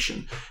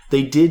legislation.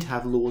 They did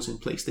have laws in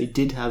place. They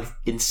did have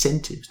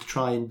incentives to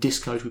try and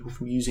discourage people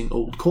from using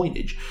old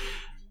coinage.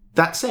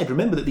 That said,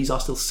 remember that these are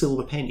still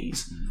silver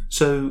pennies.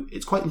 So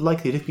it's quite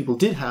likely that if people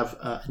did have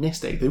a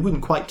nest egg, they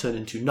wouldn't quite turn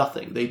into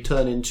nothing. They'd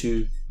turn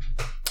into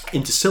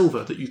into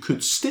silver that you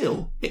could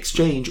still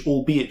exchange,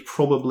 albeit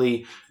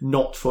probably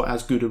not for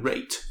as good a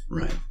rate.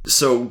 Right.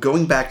 So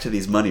going back to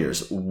these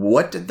moneyers,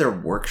 what did their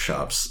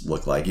workshops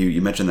look like?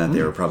 You mentioned that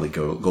they were probably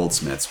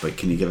goldsmiths, but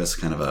can you give us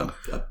kind of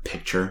a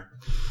picture?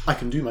 I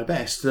can do my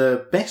best.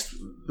 The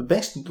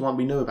best one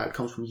we know about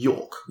comes from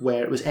York,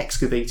 where it was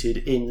excavated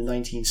in the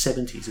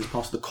 1970s as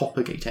part of the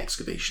Coppergate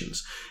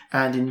excavations.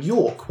 And in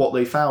York, what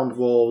they found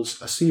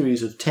was a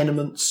series of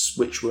tenements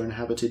which were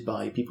inhabited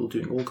by people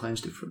doing all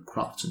kinds of different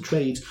crafts and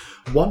trades.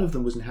 One of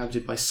them was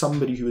inhabited by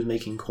somebody who was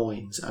making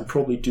coins and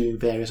probably doing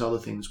various other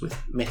things with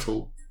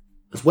metal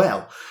as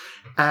well.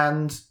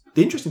 And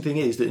the interesting thing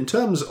is that in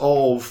terms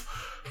of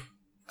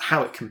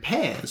how it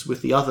compares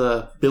with the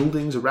other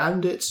buildings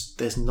around it,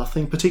 there's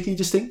nothing particularly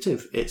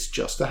distinctive. It's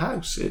just a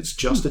house. It's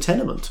just a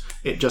tenement.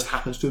 It just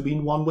happens to have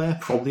been one where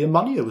probably a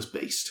money was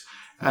based.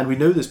 And we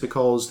know this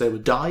because there were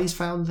dies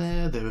found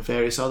there. There were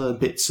various other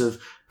bits of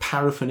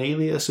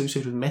paraphernalia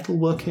associated with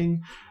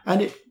metalworking.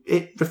 And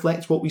it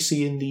reflects what we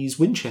see in these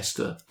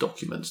Winchester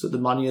documents, that the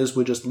moneyers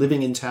were just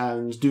living in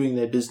towns, doing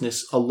their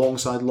business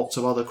alongside lots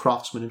of other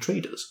craftsmen and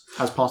traders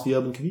as part of the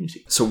urban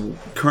community. So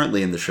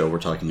currently in the show, we're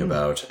talking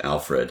about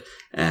Alfred.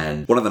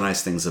 And one of the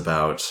nice things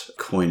about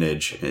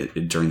coinage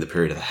during the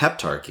period of the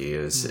Heptarchy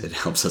is it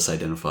helps us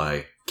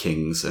identify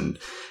kings and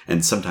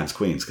sometimes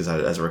queens, because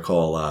as I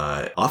recall,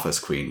 Offa's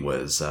queen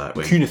was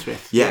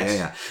Cunithryth.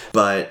 Yeah.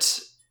 But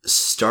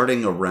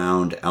starting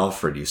around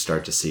Alfred, you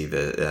start to see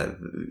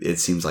it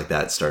seems like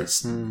that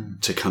starts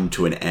to come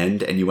to an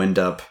end, and you end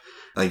up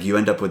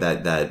with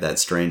that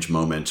strange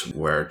moment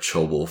where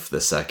Ceolwulf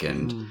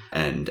II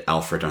and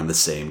Alfred are on the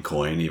same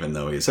coin, even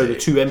though he's the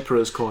two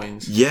emperors'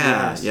 coins.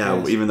 Yes.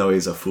 Even though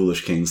he's a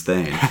foolish king's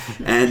thane.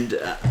 And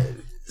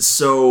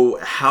so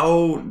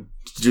how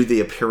do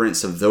the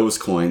appearance of those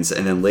coins,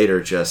 and then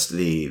later just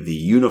the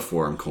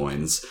uniform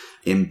coins,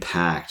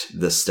 impact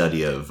the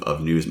study of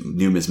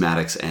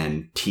numismatics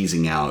and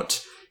teasing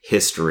out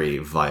history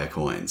via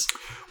coins?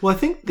 Well, I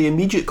think the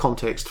immediate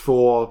context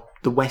for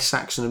the West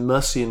Saxon and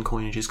Mercian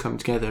coinages coming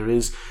together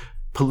is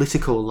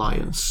political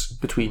alliance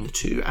between the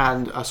two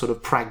and a sort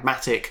of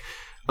pragmatic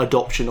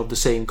adoption of the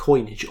same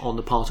coinage on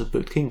the part of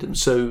both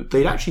kingdoms. So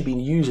they'd actually been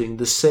using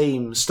the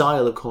same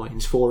style of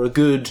coins for a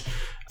good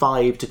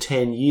 5 to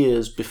 10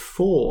 years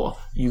before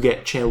you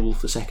get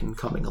Ceolwulf II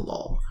coming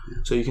along.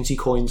 So you can see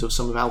coins of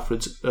some of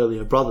Alfred's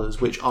earlier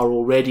brothers which are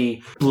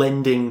already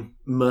blending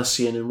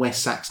Mercian and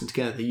West Saxon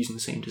together. They're using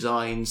the same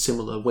design,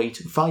 similar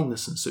weight and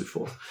fineness and so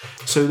forth.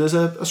 So there's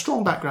a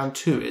strong background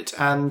to it,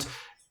 and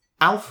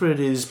Alfred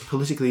is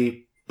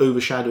politically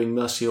overshadowing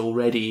Mercia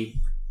already,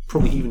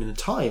 probably even in the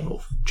time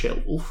of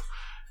Ceolwulf.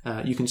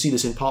 You can see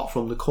this in part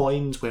from the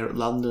coins, where at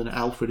London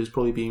Alfred is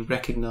probably being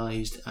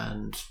recognised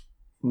and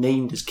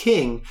named as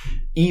king,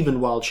 even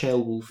while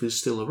Ceolwulf is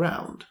still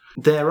around.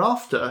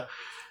 Thereafter,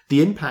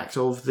 the impact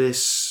of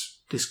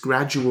this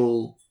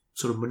gradual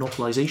sort of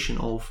monopolisation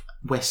of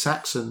West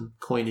Saxon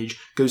coinage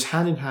goes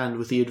hand in hand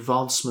with the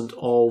advancement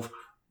of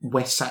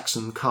West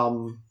Saxon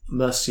come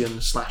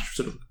Mercian /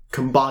 sort of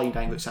combined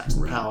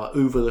Anglo-Saxon power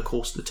over the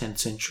course of the 10th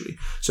century.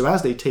 So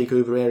as they take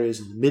over areas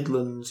in the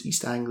Midlands,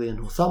 East Anglia,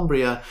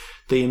 Northumbria,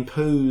 they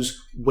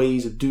impose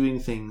ways of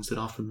doing things that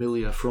are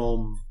familiar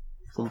from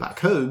back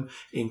home,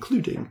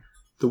 including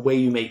the way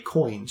you make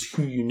coins,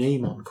 who you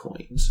name on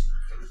coins.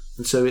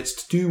 And so it's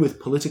to do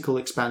with political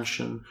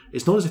expansion.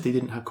 It's not as if they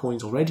didn't have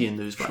coins already in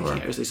those Viking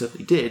areas, they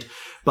certainly did,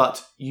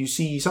 but you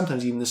see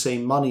sometimes even the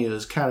same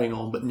moneyers carrying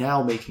on, but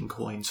now making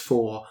coins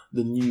for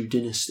the new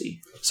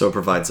dynasty. So it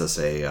provides us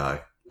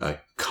a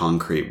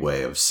concrete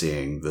way of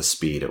seeing the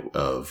speed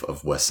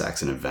of West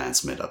Saxon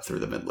advancement up through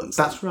the Midlands.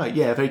 That's right,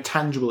 yeah, a very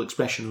tangible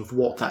expression of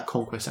what that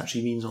conquest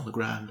actually means on the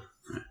ground.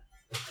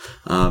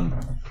 Right.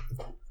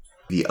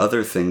 The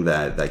other thing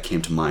that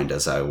came to mind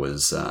as I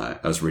was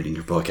reading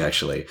your book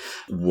actually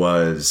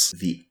was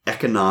the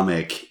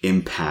economic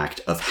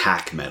impact of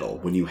hack metal.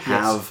 When you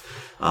have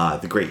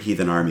the Great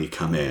Heathen Army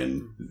come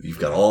in, you've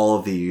got all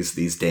of these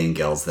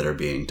Danegels that are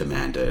being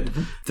demanded.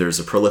 Mm-hmm. There's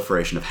a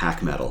proliferation of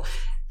hack metal.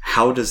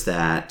 How does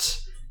that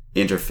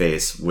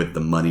interface with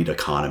the moneyed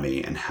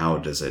economy, and how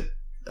does it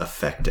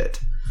affect it?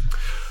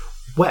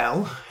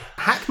 Well,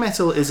 hack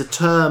metal is a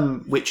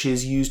term which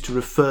is used to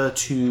refer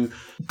to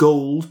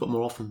gold, but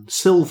more often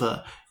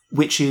silver,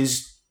 which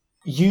is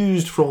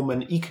used from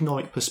an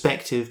economic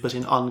perspective but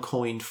in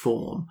uncoined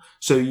form.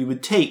 So you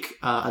would take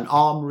an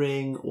arm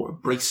ring or a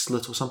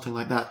bracelet or something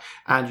like that,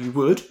 and you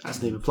would, as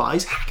the name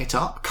implies, hack it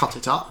up, cut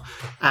it up,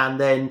 and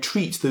then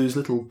treat those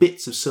little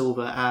bits of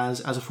silver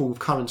as a form of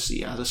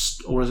currency,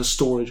 or as a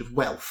storage of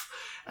wealth.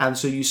 And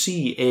so you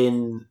see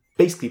in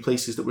basically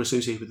places that were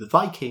associated with the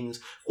Vikings,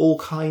 all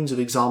kinds of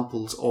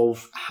examples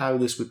of how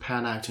this would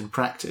pan out in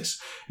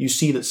practice. You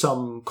see that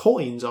some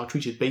coins are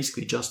treated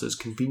basically just as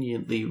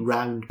conveniently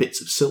round bits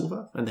of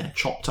silver, and they're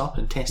chopped up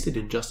and tested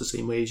in just the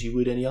same way as you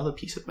would any other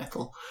piece of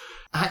metal.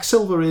 Hack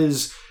silver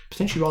is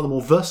potentially rather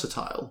more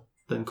versatile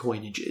than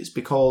coinage is,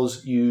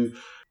 because you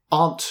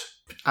aren't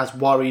as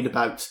worried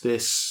about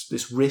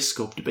this risk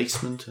of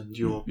debasement and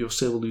your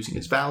silver losing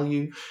its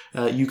value.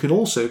 You can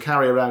also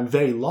carry around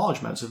very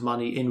large amounts of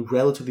money in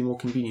relatively more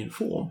convenient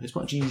form. It's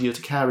much easier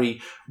to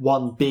carry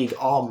one big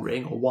arm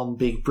ring or one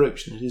big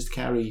brooch than it is to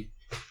carry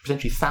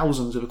potentially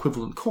thousands of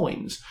equivalent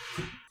coins.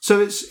 So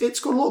it's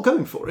got a lot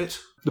going for it.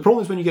 The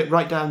problem is when you get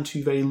right down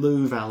to very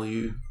low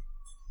value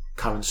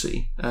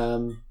currency.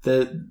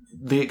 The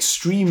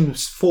extreme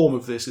form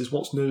of this is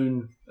what's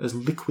known as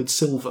liquid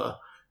silver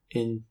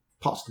in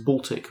parts of the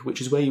Baltic,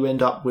 which is where you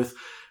end up with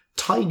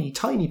tiny,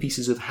 tiny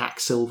pieces of hack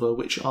silver,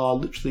 which are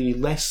literally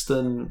less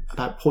than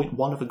about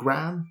 0.1 of a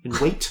gram in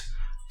weight.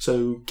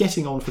 So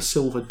getting on for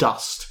silver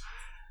dust,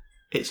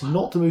 it's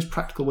not the most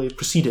practical way of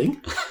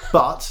proceeding,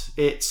 but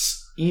it's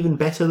even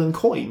better than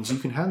coins. You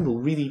can handle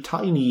really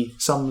tiny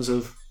sums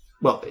of,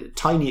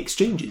 tiny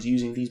exchanges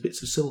using these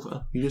bits of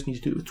silver. You just need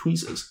to do it with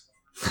tweezers.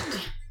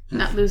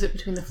 Not lose it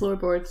between the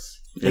floorboards.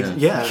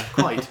 Yeah,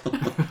 quite.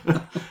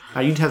 Now,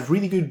 you'd have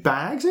really good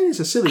bags. It's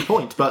a silly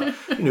point, but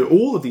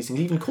all of these things,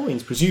 even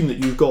coins, presume that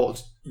you've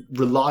got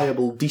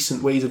reliable,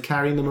 decent ways of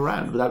carrying them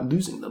around without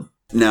losing them.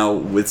 Now,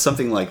 with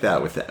something like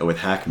that, with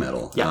hack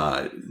metal,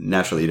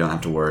 naturally you don't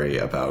have to worry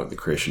about the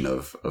creation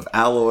of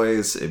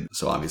alloys.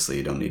 So obviously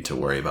you don't need to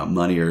worry about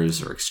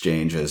moneyers or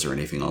exchanges or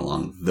anything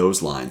along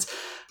those lines.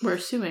 We're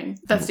assuming.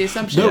 That's the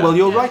assumption. No, well,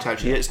 you're right,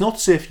 actually. It's not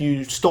as if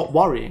you stop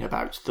worrying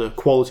about the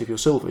quality of your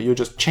silver. You're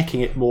just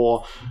checking it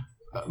more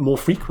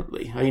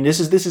frequently. I mean,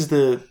 this is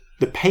the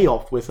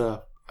payoff with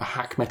a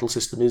hack metal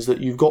system is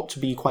that you've got to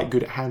be quite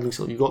good at handling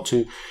silver. You've got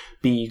to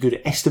be good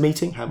at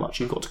estimating how much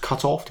you've got to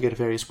cut off to get a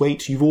various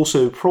weight. You've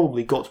also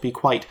probably got to be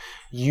quite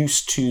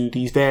used to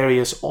these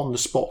various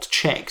on-the-spot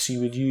checks you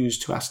would use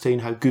to ascertain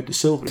how good the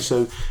silver is.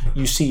 So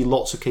you see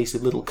lots of cases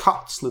of little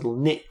cuts, little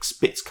nicks,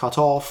 bits cut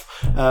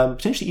off,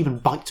 potentially even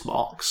bite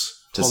marks.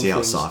 To see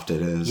how soft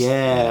it is.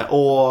 Yeah,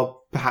 or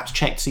perhaps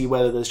check to see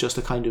whether there's just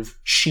a kind of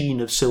sheen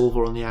of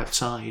silver on the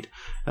outside.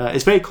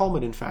 It's very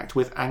common, in fact,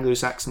 with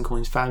Anglo-Saxon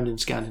coins found in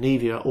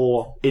Scandinavia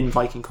or in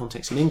Viking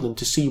context in England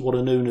to see what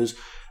are known as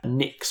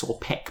nicks or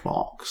peck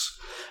marks.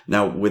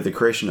 Now, with the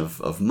creation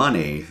of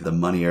money, the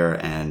moneyer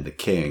and the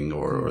king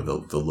or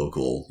the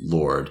local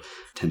lord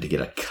tend to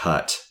get a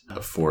cut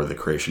for the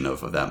creation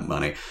of that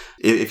money.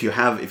 If you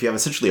have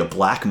essentially a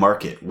black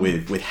market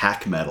with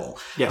hack metal,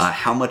 yes.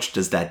 How much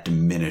does that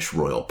diminish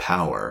royal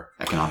power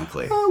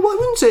economically? Well, I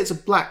wouldn't say it's a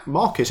black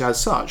market as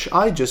such.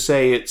 I'd just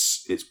say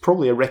it's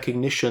probably a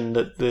recognition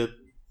that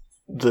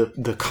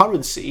the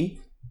currency,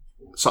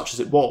 such as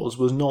it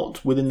was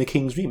not within the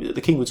king's remit.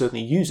 The king would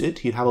certainly use it,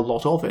 he'd have a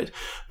lot of it,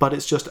 but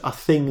it's just a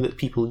thing that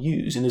people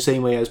use in the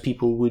same way as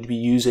people would be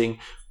using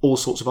all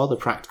sorts of other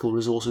practical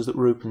resources that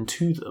were open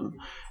to them.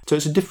 So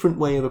it's a different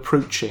way of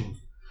approaching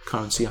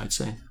currency, I'd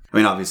say. I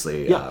mean,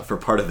 obviously, for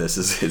part of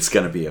this, it's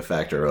going to be a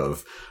factor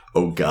of,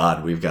 oh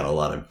God, we've got a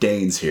lot of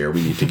Danes here,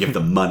 we need to give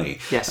them money.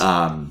 Yes.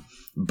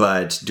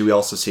 But do we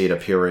also see it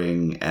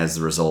appearing as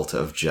the result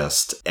of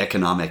just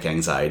economic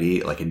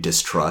anxiety, like a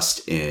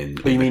distrust in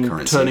you mean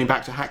currency? Turning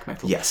back to hack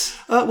metal? Yes.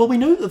 Well, we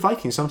know that the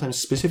Vikings sometimes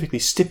specifically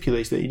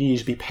stipulate that you need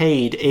to be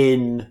paid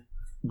in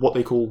what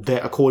they call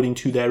according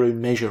to their own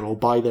measure or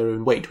by their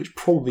own weight, which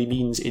probably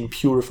means in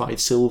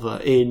purified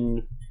silver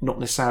in not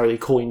necessarily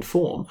coined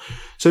form.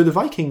 So the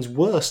Vikings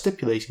were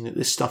stipulating that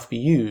this stuff be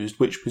used,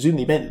 which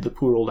presumably meant that the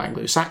poor old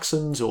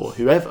Anglo-Saxons or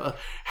whoever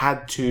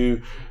had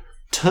to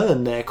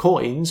turn their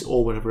coins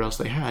or whatever else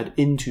they had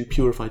into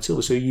purified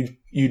silver. So you'd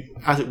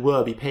as it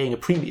were be paying a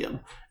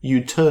premium.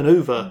 You'd turn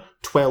over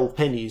 12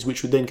 pennies,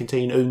 which would then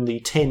contain only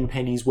 10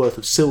 pennies worth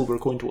of silver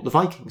according to what the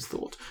Vikings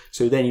thought.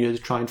 So then you had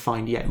to try and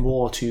find yet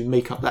more to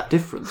make up that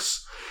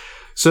difference.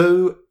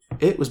 So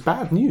it was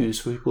bad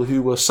news for people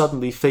who were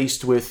suddenly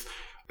faced with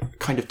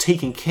kind of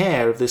taking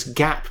care of this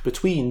gap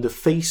between the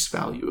face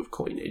value of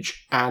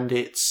coinage and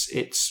its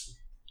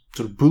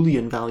sort of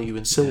bullion value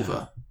in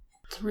silver. Yeah.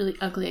 It's a really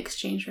ugly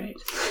exchange rate.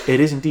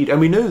 It is indeed. And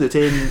we know that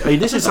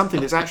this is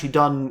something that's actually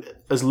done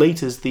as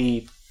late as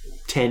the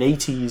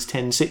 1080s,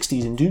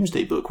 1060s in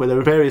Doomsday Book, where there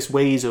are various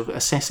ways of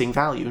assessing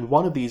value. And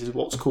one of these is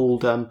what's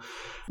called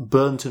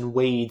burnt and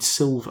weighed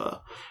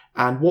silver.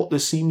 And what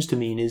this seems to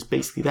mean is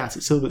basically that.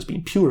 It's silver that's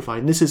been purified.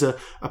 And this is a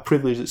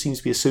privilege that seems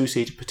to be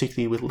associated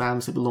particularly with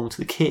lands that belong to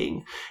the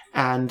king.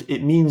 And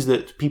it means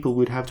that people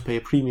would have to pay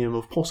a premium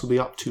of possibly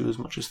up to as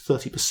much as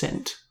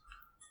 30%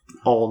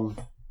 on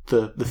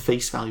the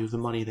face value of the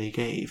money they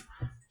gave.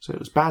 So it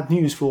was bad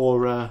news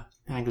for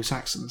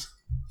Anglo-Saxons.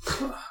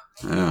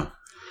 Yeah.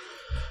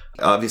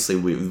 Obviously,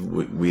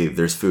 we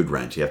there's food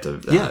rent. You have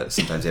to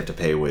sometimes you have to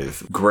pay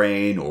with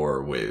grain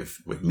or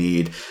with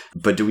mead.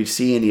 But do we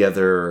see any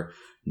other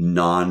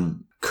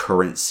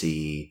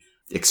non-currency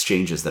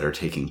exchanges that are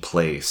taking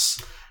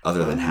place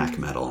other than hack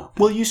metal?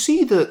 Well, you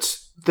see that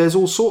there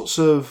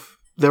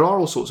are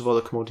all sorts of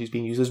other commodities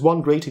being used. There's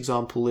one great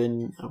example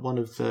in one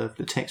of the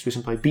texts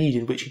written by Bede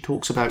in which he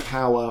talks about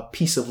how a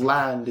piece of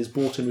land is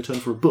bought in return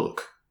for a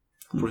book,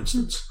 for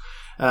instance.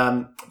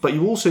 But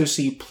you also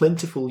see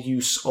plentiful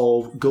use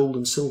of gold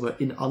and silver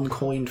in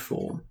uncoined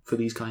form for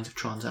these kinds of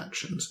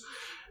transactions.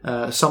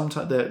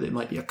 Sometimes it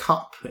might be a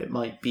cup, it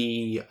might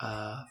be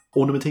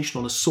ornamentation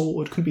on a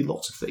sword, it could be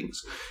lots of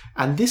things.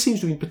 And this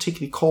seems to be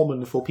particularly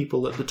common for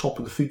people at the top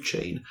of the food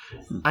chain.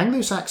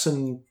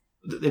 Anglo-Saxon,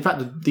 in fact,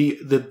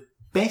 the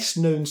best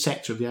known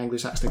sector of the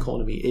Anglo-Saxon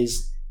economy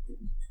is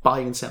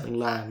buying and selling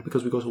land,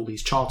 because we've got all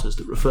these charters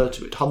that refer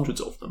to it,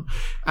 hundreds of them.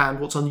 And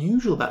what's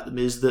unusual about them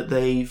is that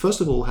they,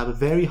 first of all, have a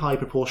very high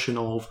proportion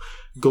of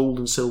gold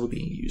and silver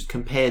being used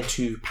compared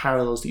to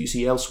parallels that you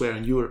see elsewhere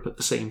in Europe at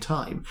the same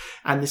time.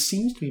 And this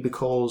seems to be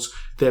because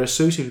they're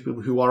associated with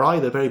people who are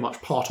either very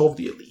much part of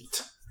the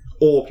elite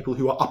or people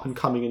who are up and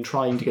coming and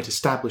trying to get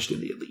established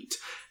in the elite.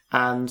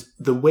 And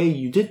the way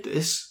you did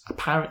this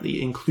apparently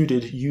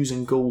included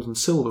using gold and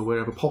silver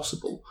wherever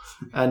possible.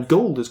 And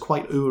gold is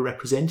quite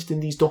overrepresented in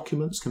these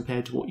documents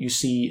compared to what you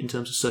see in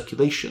terms of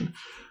circulation.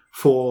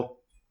 For,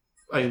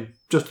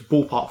 just a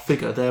ballpark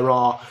figure, there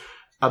are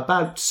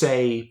about,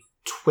 say,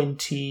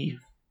 20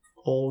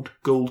 odd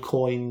gold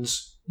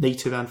coins,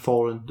 native and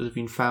foreign, that have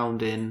been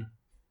found in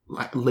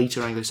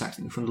later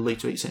Anglo-Saxon, from the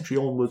later 8th century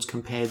onwards,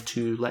 compared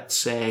to,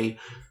 let's say,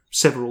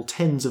 several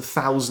tens of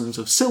thousands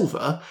of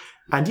silver.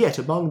 And yet,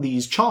 among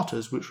these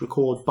charters, which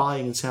record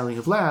buying and selling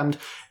of land,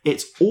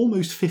 it's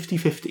almost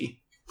 50-50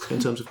 in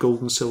terms of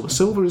gold and silver.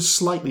 Silver is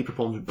slightly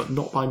preponderant, but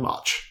not by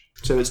much.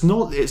 So it's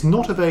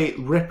not a very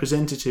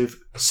representative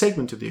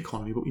segment of the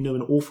economy, but we know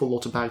an awful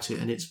lot about it,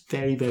 and it's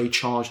very, very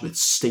charged with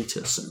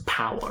status and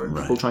power, and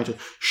people trying to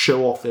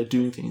show off they're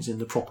doing things in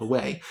the proper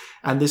way.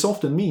 And this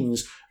often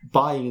means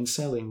buying and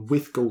selling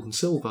with gold and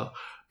silver,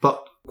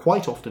 but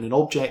quite often in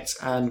objects,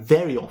 and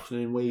very often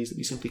in ways that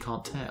we simply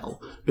can't tell,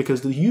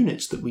 because the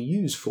units that we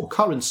use for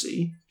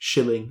currency,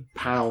 shilling,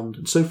 pound,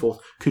 and so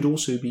forth, could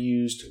also be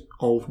used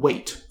of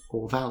weight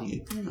or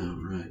value. Oh,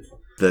 right.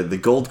 The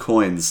gold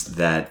coins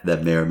that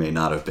may or may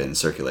not have been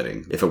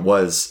circulating, if it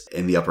was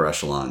in the upper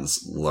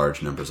echelons,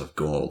 large numbers of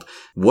gold,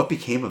 what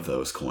became of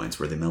those coins?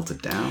 Were they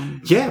melted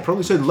down? Yeah,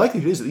 probably so. The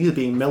likelihood is that these are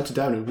being melted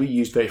down and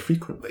reused very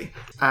frequently.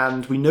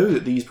 And we know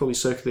that these probably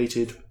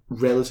circulated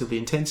relatively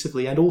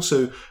intensively, and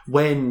also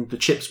when the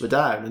chips were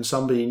down and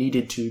somebody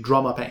needed to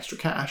drum up extra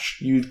cash,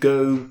 you'd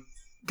go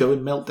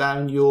and melt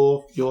down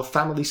your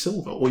family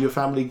silver or your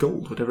family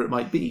gold, whatever it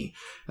might be.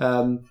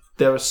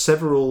 There are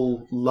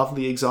several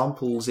lovely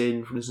examples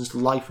in, for instance, the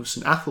life of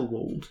St.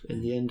 Athelwold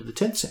in the end of the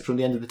 10th century, from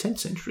the end of the 10th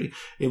century,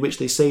 in which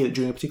they say that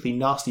during a particularly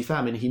nasty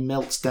famine, he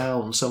melts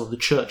down some of the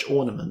church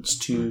ornaments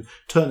to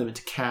turn them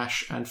into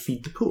cash and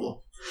feed the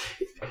poor.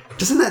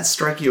 Doesn't that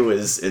strike you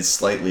as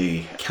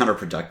slightly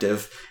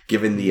counterproductive,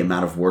 given the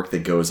amount of work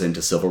that goes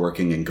into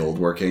silverworking and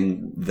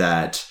goldworking,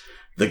 that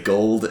the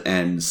gold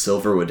and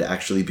silver would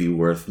actually be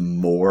worth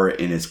more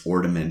in its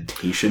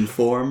ornamentation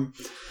form?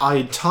 I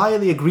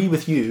entirely agree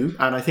with you,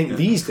 and I think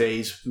these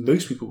days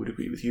most people would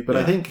agree with you, but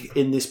I think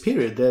in this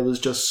period there was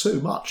just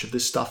so much of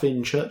this stuff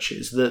in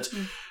churches that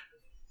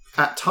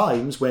at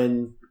times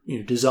when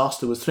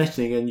disaster was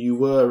threatening and you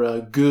were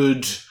a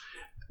good,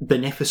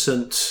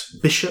 beneficent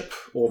bishop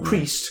or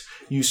priest,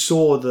 you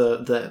saw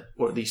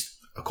or at least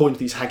according to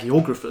these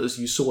hagiographers,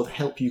 you saw the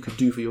help you could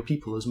do for your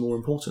people as more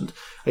important.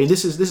 I mean,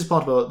 this is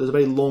part of there's a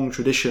very long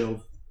tradition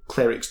of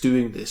clerics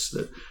doing this,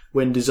 that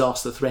when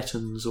disaster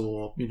threatens,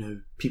 or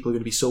people are going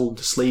to be sold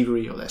into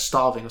slavery, or they're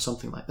starving or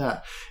something like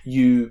that,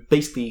 you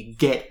basically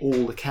get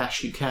all the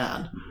cash you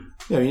can.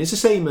 I mean, it's the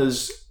same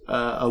as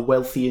a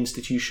wealthy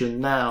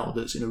institution now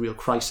that's in a real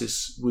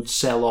crisis would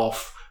sell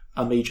off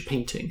a major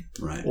painting,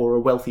 or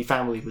a wealthy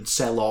family would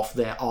sell off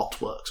their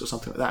artworks or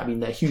something like that. I mean,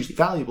 they're hugely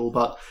valuable,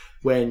 but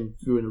when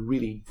you're in a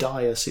really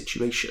dire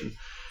situation,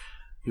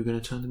 you're going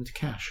to turn them into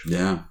cash.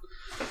 Yeah.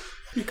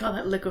 You call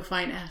that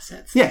liquefying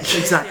assets. Yes,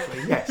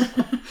 exactly. Yes.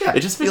 Yeah.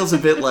 It just feels a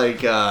bit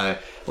like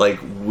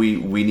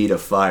we need a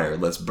fire.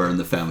 Let's burn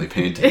the family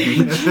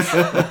painting. The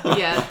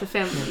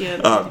family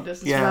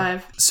doesn't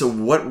survive. So,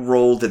 what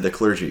role did the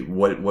clergy?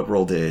 What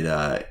role did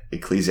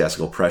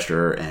ecclesiastical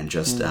pressure and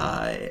just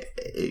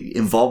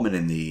involvement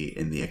in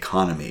the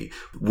economy?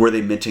 Were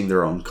they minting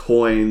their own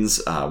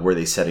coins? Were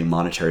they setting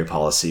monetary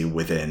policy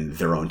within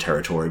their own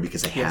territory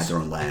because they had their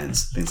own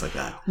lands? Things like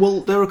that.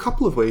 Well, there are a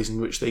couple of ways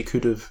in which they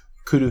could have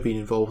been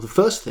involved. The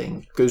first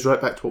thing goes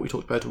right back to what we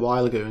talked about a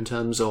while ago in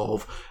terms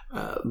of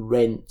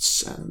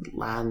rents and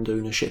land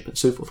ownership and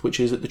so forth, which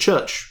is that the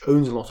church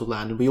owns a lot of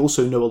land, and we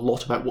also know a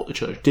lot about what the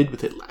church did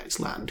with its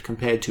land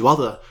compared to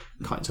other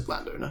kinds of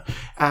landowner.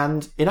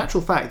 And in actual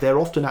fact, they're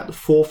often at the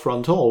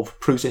forefront of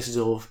processes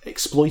of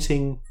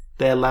exploiting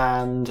their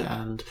land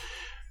and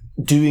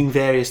doing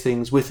various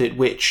things with it,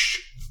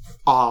 which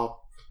are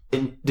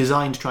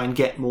designed to try and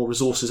get more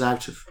resources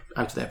out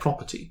of their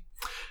property.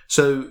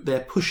 So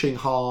they're pushing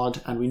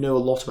hard, and we know a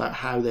lot about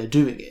how they're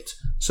doing it.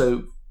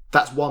 So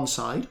that's one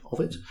side of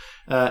it.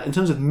 In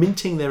terms of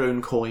minting their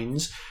own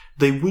coins,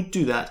 they would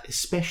do that,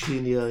 especially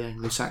in the early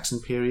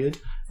Anglo-Saxon period.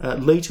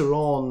 Later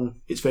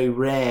on, it's very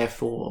rare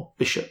for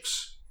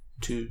bishops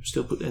to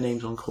still put their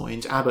names on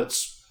coins.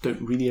 Abbots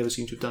don't really ever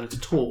seem to have done it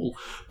at all.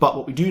 But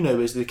what we do know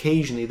is that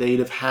occasionally they'd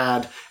have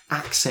had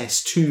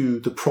access to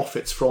the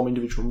profits from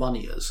individual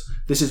moneyers.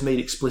 This is made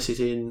explicit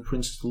in, for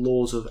instance, the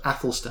laws of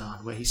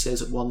Athelstan, where he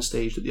says at one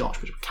stage that the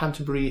Archbishop of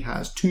Canterbury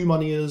has 2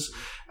 moneyers,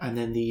 and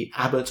then the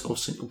Abbot of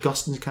St.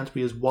 Augustine of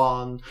Canterbury has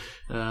 1,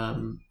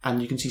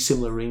 and you can see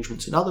similar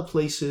arrangements in other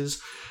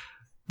places.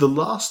 The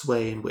last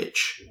way in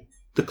which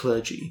the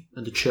clergy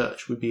and the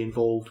church would be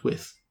involved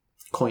with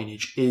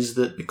coinage is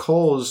that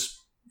because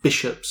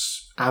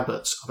bishops,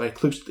 abbots are very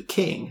close to the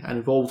king and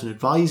involved in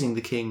advising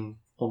the king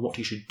on what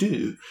he should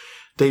do,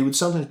 they would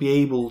sometimes be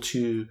able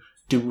to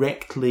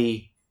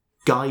directly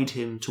guide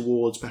him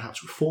towards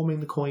perhaps reforming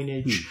the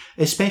coinage,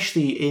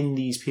 especially in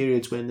these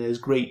periods when there's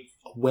great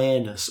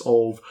awareness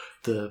of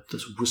the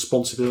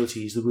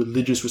responsibilities, the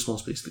religious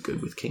responsibilities that go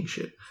with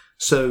kingship.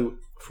 So,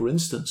 for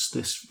instance,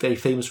 this very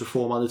famous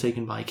reform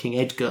undertaken by King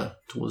Edgar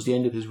towards the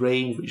end of his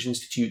reign, which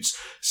institutes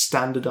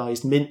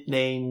standardised mint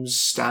names,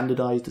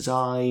 standardised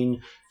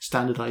design,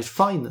 standardised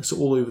fineness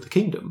all over the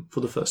kingdom for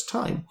the first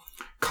time,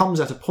 comes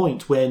at a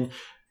point when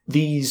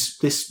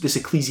this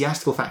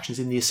ecclesiastical faction is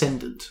in the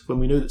ascendant, when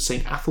we know that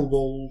St.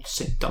 Athelwold,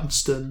 St.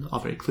 Dunstan are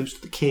very close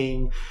to the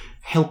king,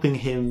 helping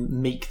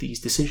him make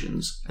these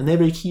decisions. And they're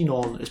very keen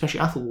on,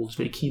 especially Athelwold is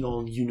very keen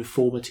on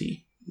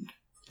uniformity,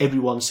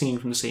 everyone singing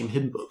from the same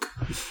hymn book.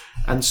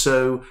 And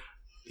so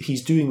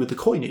he's doing with the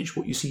coinage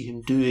what you see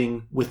him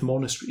doing with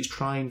monasteries,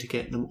 trying to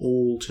get them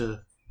all to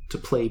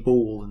play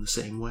ball in the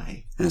same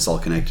way. And it's all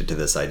connected to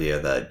this idea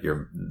that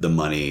the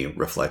money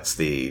reflects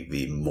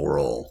the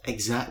moral.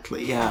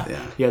 Exactly, yeah.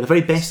 The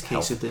very best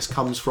case of this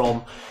comes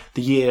from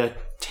the year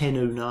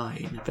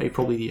 1009, very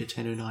probably the year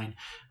 1009.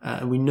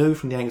 And we know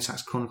from the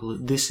Anglo-Saxon Chronicle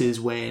that this is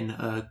when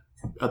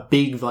a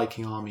big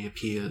Viking army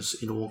appears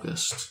in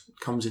August,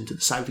 comes into the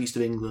southeast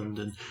of England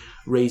and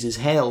raises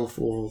hell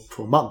for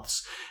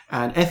months.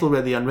 And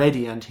Ethelred the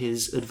Unready and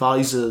his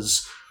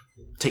advisors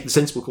take the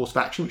sensible course of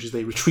action, which is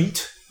they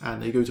retreat and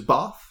they go to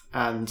Bath,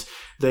 and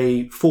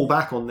they fall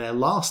back on their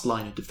last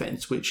line of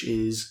defence, which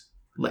is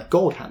let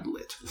God handle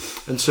it.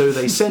 And so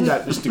they send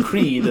out this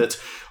decree that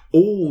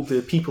all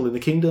the people in the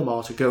kingdom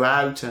are to go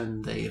out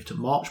and they have to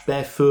march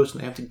barefoot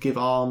and they have to give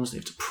alms, they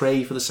have to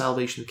pray for the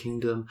salvation of the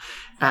kingdom.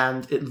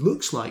 And it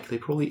looks like they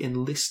probably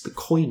enlist the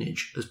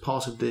coinage as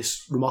part of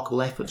this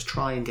remarkable effort to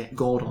try and get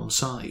God on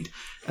side.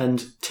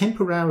 And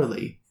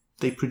temporarily,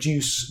 they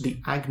produce the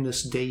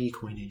Agnus Dei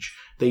coinage.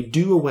 They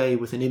do away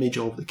with an image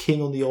of the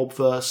king on the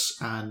obverse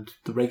and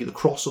the regular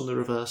cross on the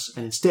reverse,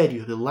 and instead you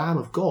have the Lamb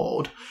of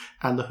God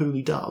and the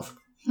Holy Dove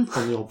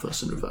on the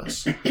obverse and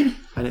reverse.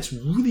 And it's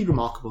really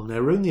remarkable, and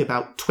there are only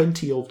about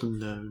 20 of them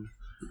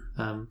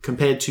known,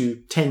 compared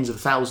to tens of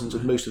thousands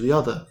of most of the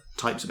other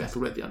types of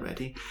Ethelred the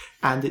Unready,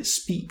 and it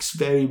speaks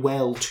very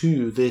well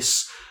to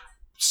this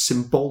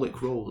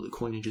symbolic role that the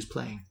coinage is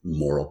playing.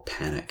 Moral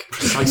panic.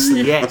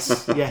 Precisely,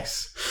 yes.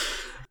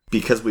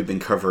 Because we've been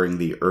covering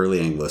the early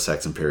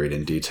Anglo-Saxon period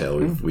in detail,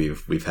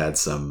 we've had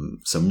some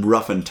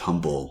rough and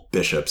tumble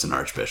bishops and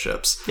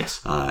archbishops.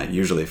 Yes.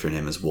 Usually, if your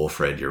name is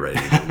Wolfred, you're ready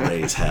to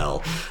raise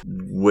hell.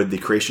 Would the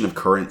creation of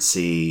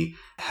currency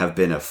have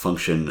been a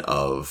function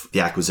of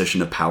the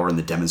acquisition of power and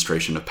the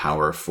demonstration of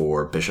power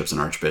for bishops and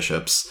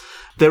archbishops?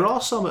 There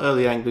are some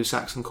early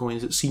Anglo-Saxon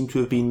coins that seem to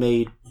have been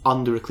made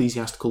under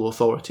ecclesiastical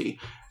authority,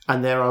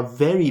 and there are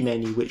very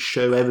many which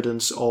show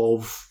evidence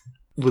of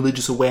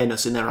religious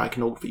awareness in their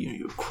iconography.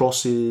 You have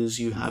crosses,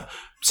 you have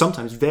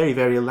sometimes very,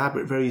 very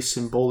elaborate, very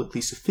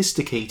symbolically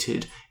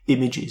sophisticated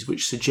images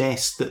which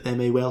suggest that there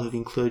may well have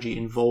been clergy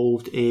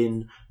involved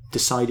in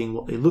deciding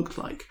what they looked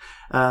like.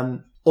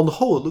 On the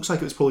whole, it looks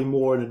like it was probably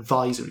more an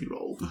advisory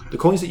role. The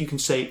coins that you can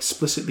say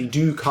explicitly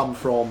do come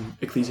from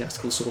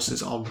ecclesiastical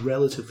sources are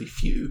relatively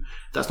few.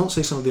 That's not to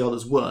say some of the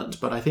others weren't,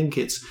 but I think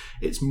it's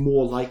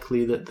more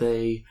likely that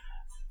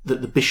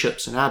the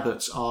bishops and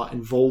abbots are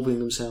involving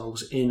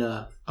themselves in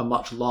a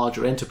much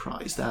larger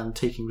enterprise than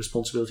taking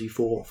responsibility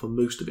for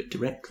most of it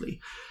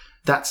directly.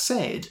 That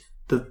said,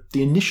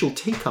 the initial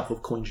take-up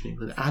of coinage in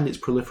England and its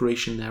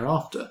proliferation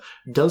thereafter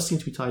does seem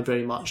to be tied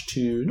very much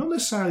to not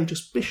necessarily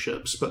just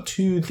bishops, but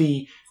to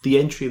the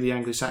entry of the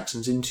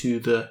Anglo-Saxons into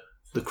the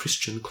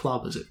Christian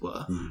club, as it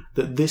were.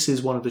 That this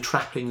is one of the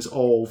trappings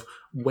of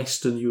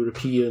Western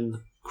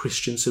European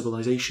Christian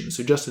civilization.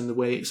 So just in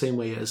the same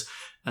way as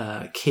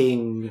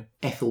King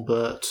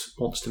Ethelbert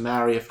wants to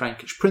marry a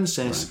Frankish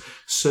princess, right,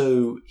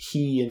 so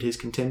he and his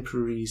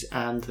contemporaries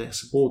and their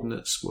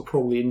subordinates were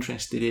probably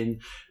interested in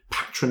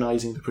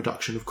patronising the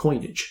production of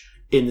coinage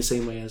in the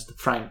same way as the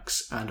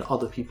Franks and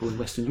other people in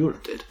Western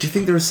Europe did. Do you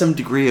think there was some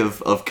degree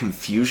of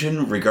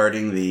confusion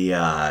regarding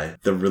the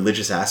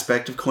religious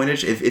aspect of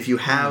coinage? If you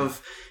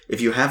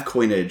have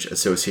coinage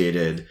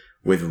associated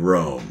with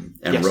Rome,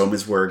 and yes, Rome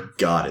is where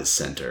God is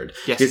centered.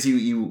 Yes. Because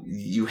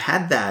you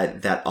had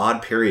that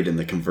odd period in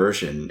the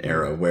conversion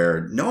era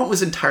where no one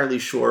was entirely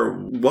sure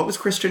what was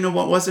Christian and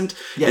what wasn't.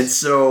 Yes. And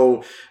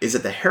so, is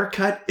it the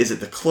haircut? Is it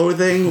the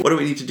clothing? What do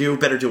we need to do?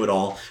 Better do it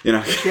all.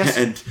 Yes.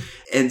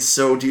 And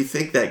so, do you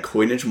think that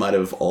coinage might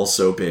have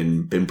also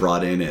been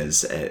brought in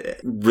as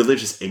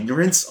religious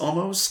ignorance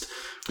almost?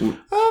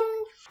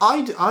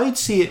 I'd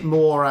see it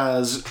more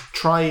as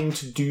trying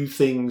to do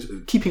things,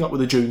 keeping up with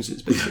the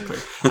Joneses, basically.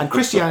 And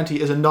Christianity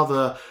is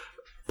another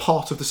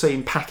part of the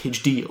same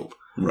package deal.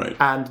 Right.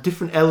 And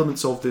different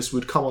elements of this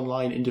would come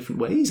online in different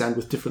ways and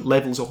with different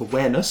levels of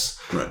awareness.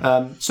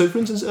 Right. So, for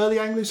instance, early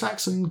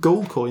Anglo-Saxon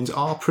gold coins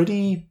are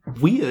pretty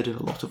weird in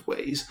a lot of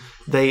ways.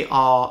 They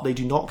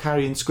do not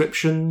carry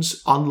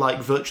inscriptions,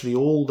 unlike virtually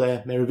all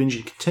their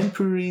Merovingian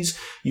contemporaries.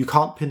 You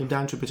can't pin them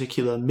down to a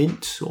particular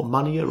mint or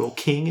moneyer or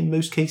king in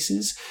most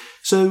cases.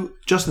 So,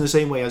 just in the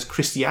same way as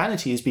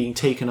Christianity is being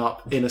taken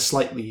up in a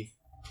slightly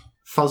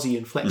fuzzy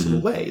and flexible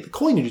way, the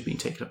coinage is being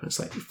taken up in a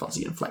slightly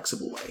fuzzy and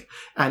flexible way,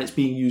 and it's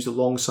being used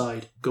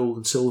alongside gold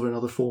and silver and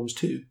other forms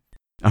too.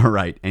 All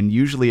right, and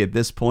usually at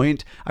this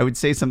point, I would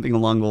say something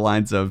along the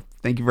lines of,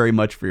 thank you very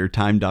much for your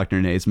time,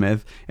 Dr.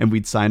 Naismith, and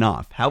we'd sign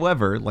off.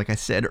 However, like I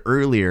said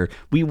earlier,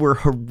 we were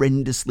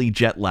horrendously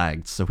jet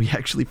lagged, so we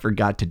actually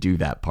forgot to do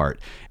that part.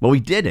 Well, we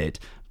did it,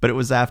 but it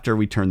was after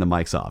we turned the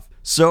mics off.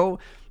 So,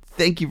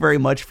 thank you very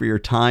much for your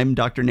time,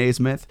 Dr.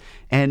 Naismith.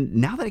 And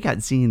now that I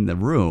got seen in the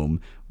room,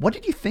 what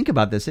did you think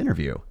about this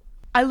interview?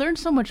 I learned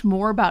so much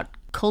more about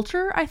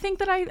culture, I think,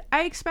 that I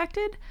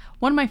expected.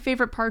 One of my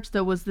favorite parts,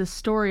 though, was this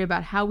story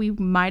about how we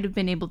might have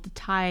been able to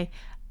tie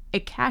a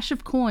cache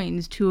of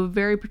coins to a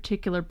very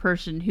particular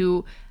person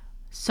who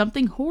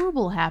something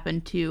horrible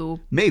happened to.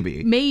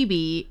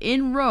 Maybe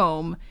in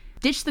Rome.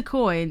 Ditched the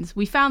coins.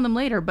 We found them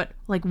later, but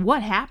like,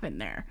 what happened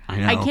there? I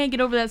know. I can't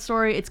get over that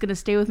story. It's going to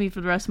stay with me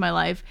for the rest of my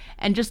life.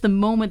 And just the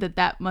moment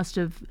that must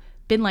have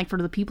been like for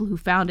the people who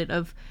found it,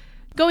 of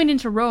going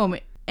into Rome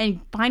and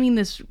finding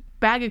this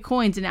bag of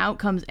coins, and out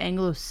comes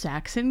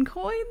Anglo-Saxon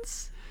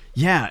coins.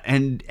 Yeah,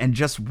 and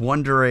just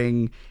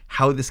wondering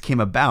how this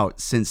came about,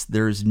 since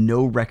there's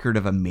no record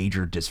of a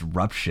major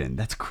disruption.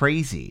 That's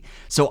crazy.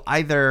 So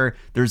either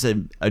there's a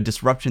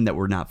disruption that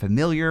we're not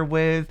familiar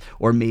with,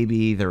 or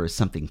maybe there was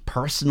something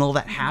personal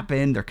that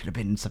happened. There could have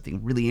been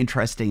something really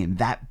interesting in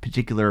that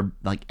particular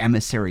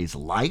emissary's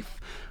life.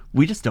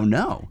 We just don't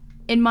know.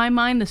 In my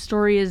mind, the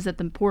story is that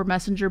the poor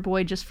messenger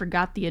boy just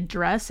forgot the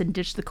address and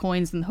ditched the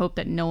coins in the hope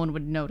that no one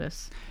would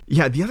notice.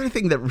 Yeah, the other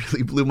thing that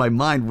really blew my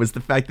mind was the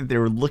fact that they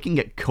were looking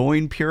at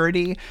coin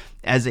purity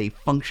as a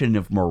function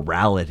of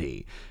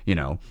morality.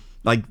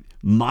 Like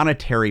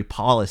monetary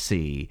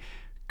policy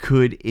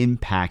could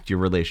impact your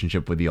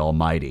relationship with the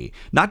Almighty.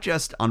 Not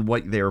just on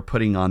what they were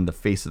putting on the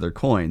face of their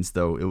coins,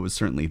 though it was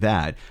certainly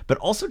that, but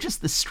also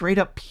just the straight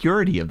up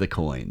purity of the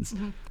coins.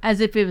 Mm-hmm. As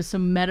if it was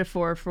some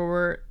metaphor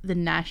for the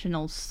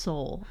national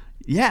soul.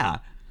 Yeah.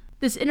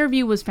 This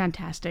interview was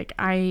fantastic.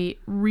 I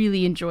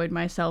really enjoyed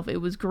myself.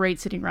 It was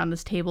great sitting around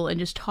this table and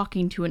just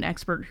talking to an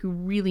expert who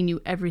really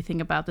knew everything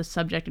about the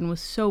subject and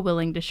was so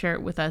willing to share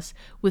it with us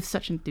with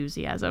such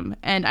enthusiasm.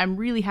 And I'm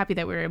really happy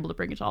that we were able to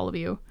bring it to all of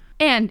you.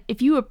 And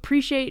if you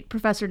appreciate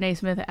Professor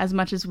Naismith as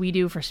much as we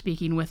do for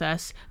speaking with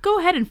us, go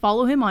ahead and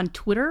follow him on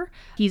Twitter.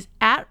 He's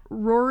at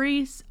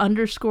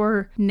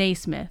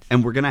Rory_Naismith.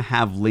 And we're going to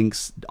have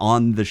links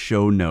on the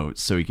show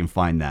notes so you can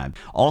find that.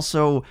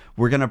 Also,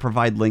 we're going to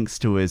provide links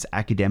to his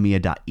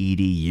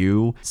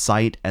academia.edu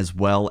site as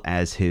well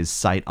as his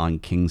site on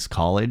King's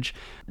College.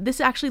 This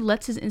actually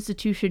lets his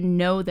institution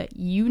know that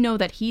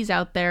he's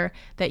out there,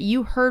 that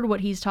you heard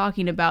what he's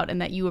talking about,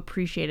 and that you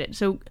appreciate it.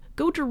 So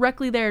go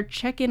directly there,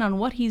 check in on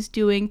what he's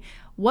doing,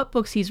 what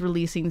books he's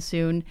releasing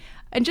soon,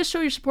 and just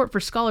show your support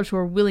for scholars who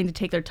are willing to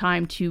take their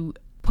time to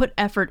put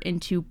effort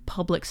into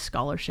public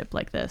scholarship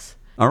like this.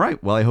 All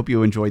right. Well, I hope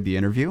you enjoyed the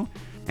interview.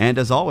 And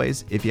as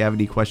always, if you have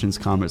any questions,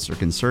 comments, or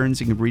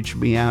concerns, you can reach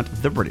me at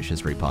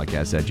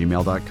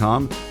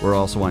thebritishhistorypodcast@gmail.com. We're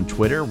also on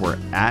Twitter. We're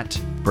at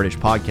British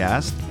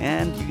Podcast.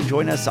 And you can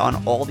join us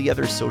on all the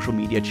other social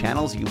media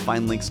channels. You can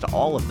find links to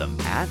all of them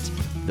at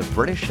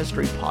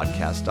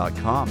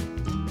thebritishhistorypodcast.com.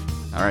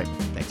 All right.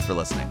 Thanks for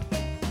listening.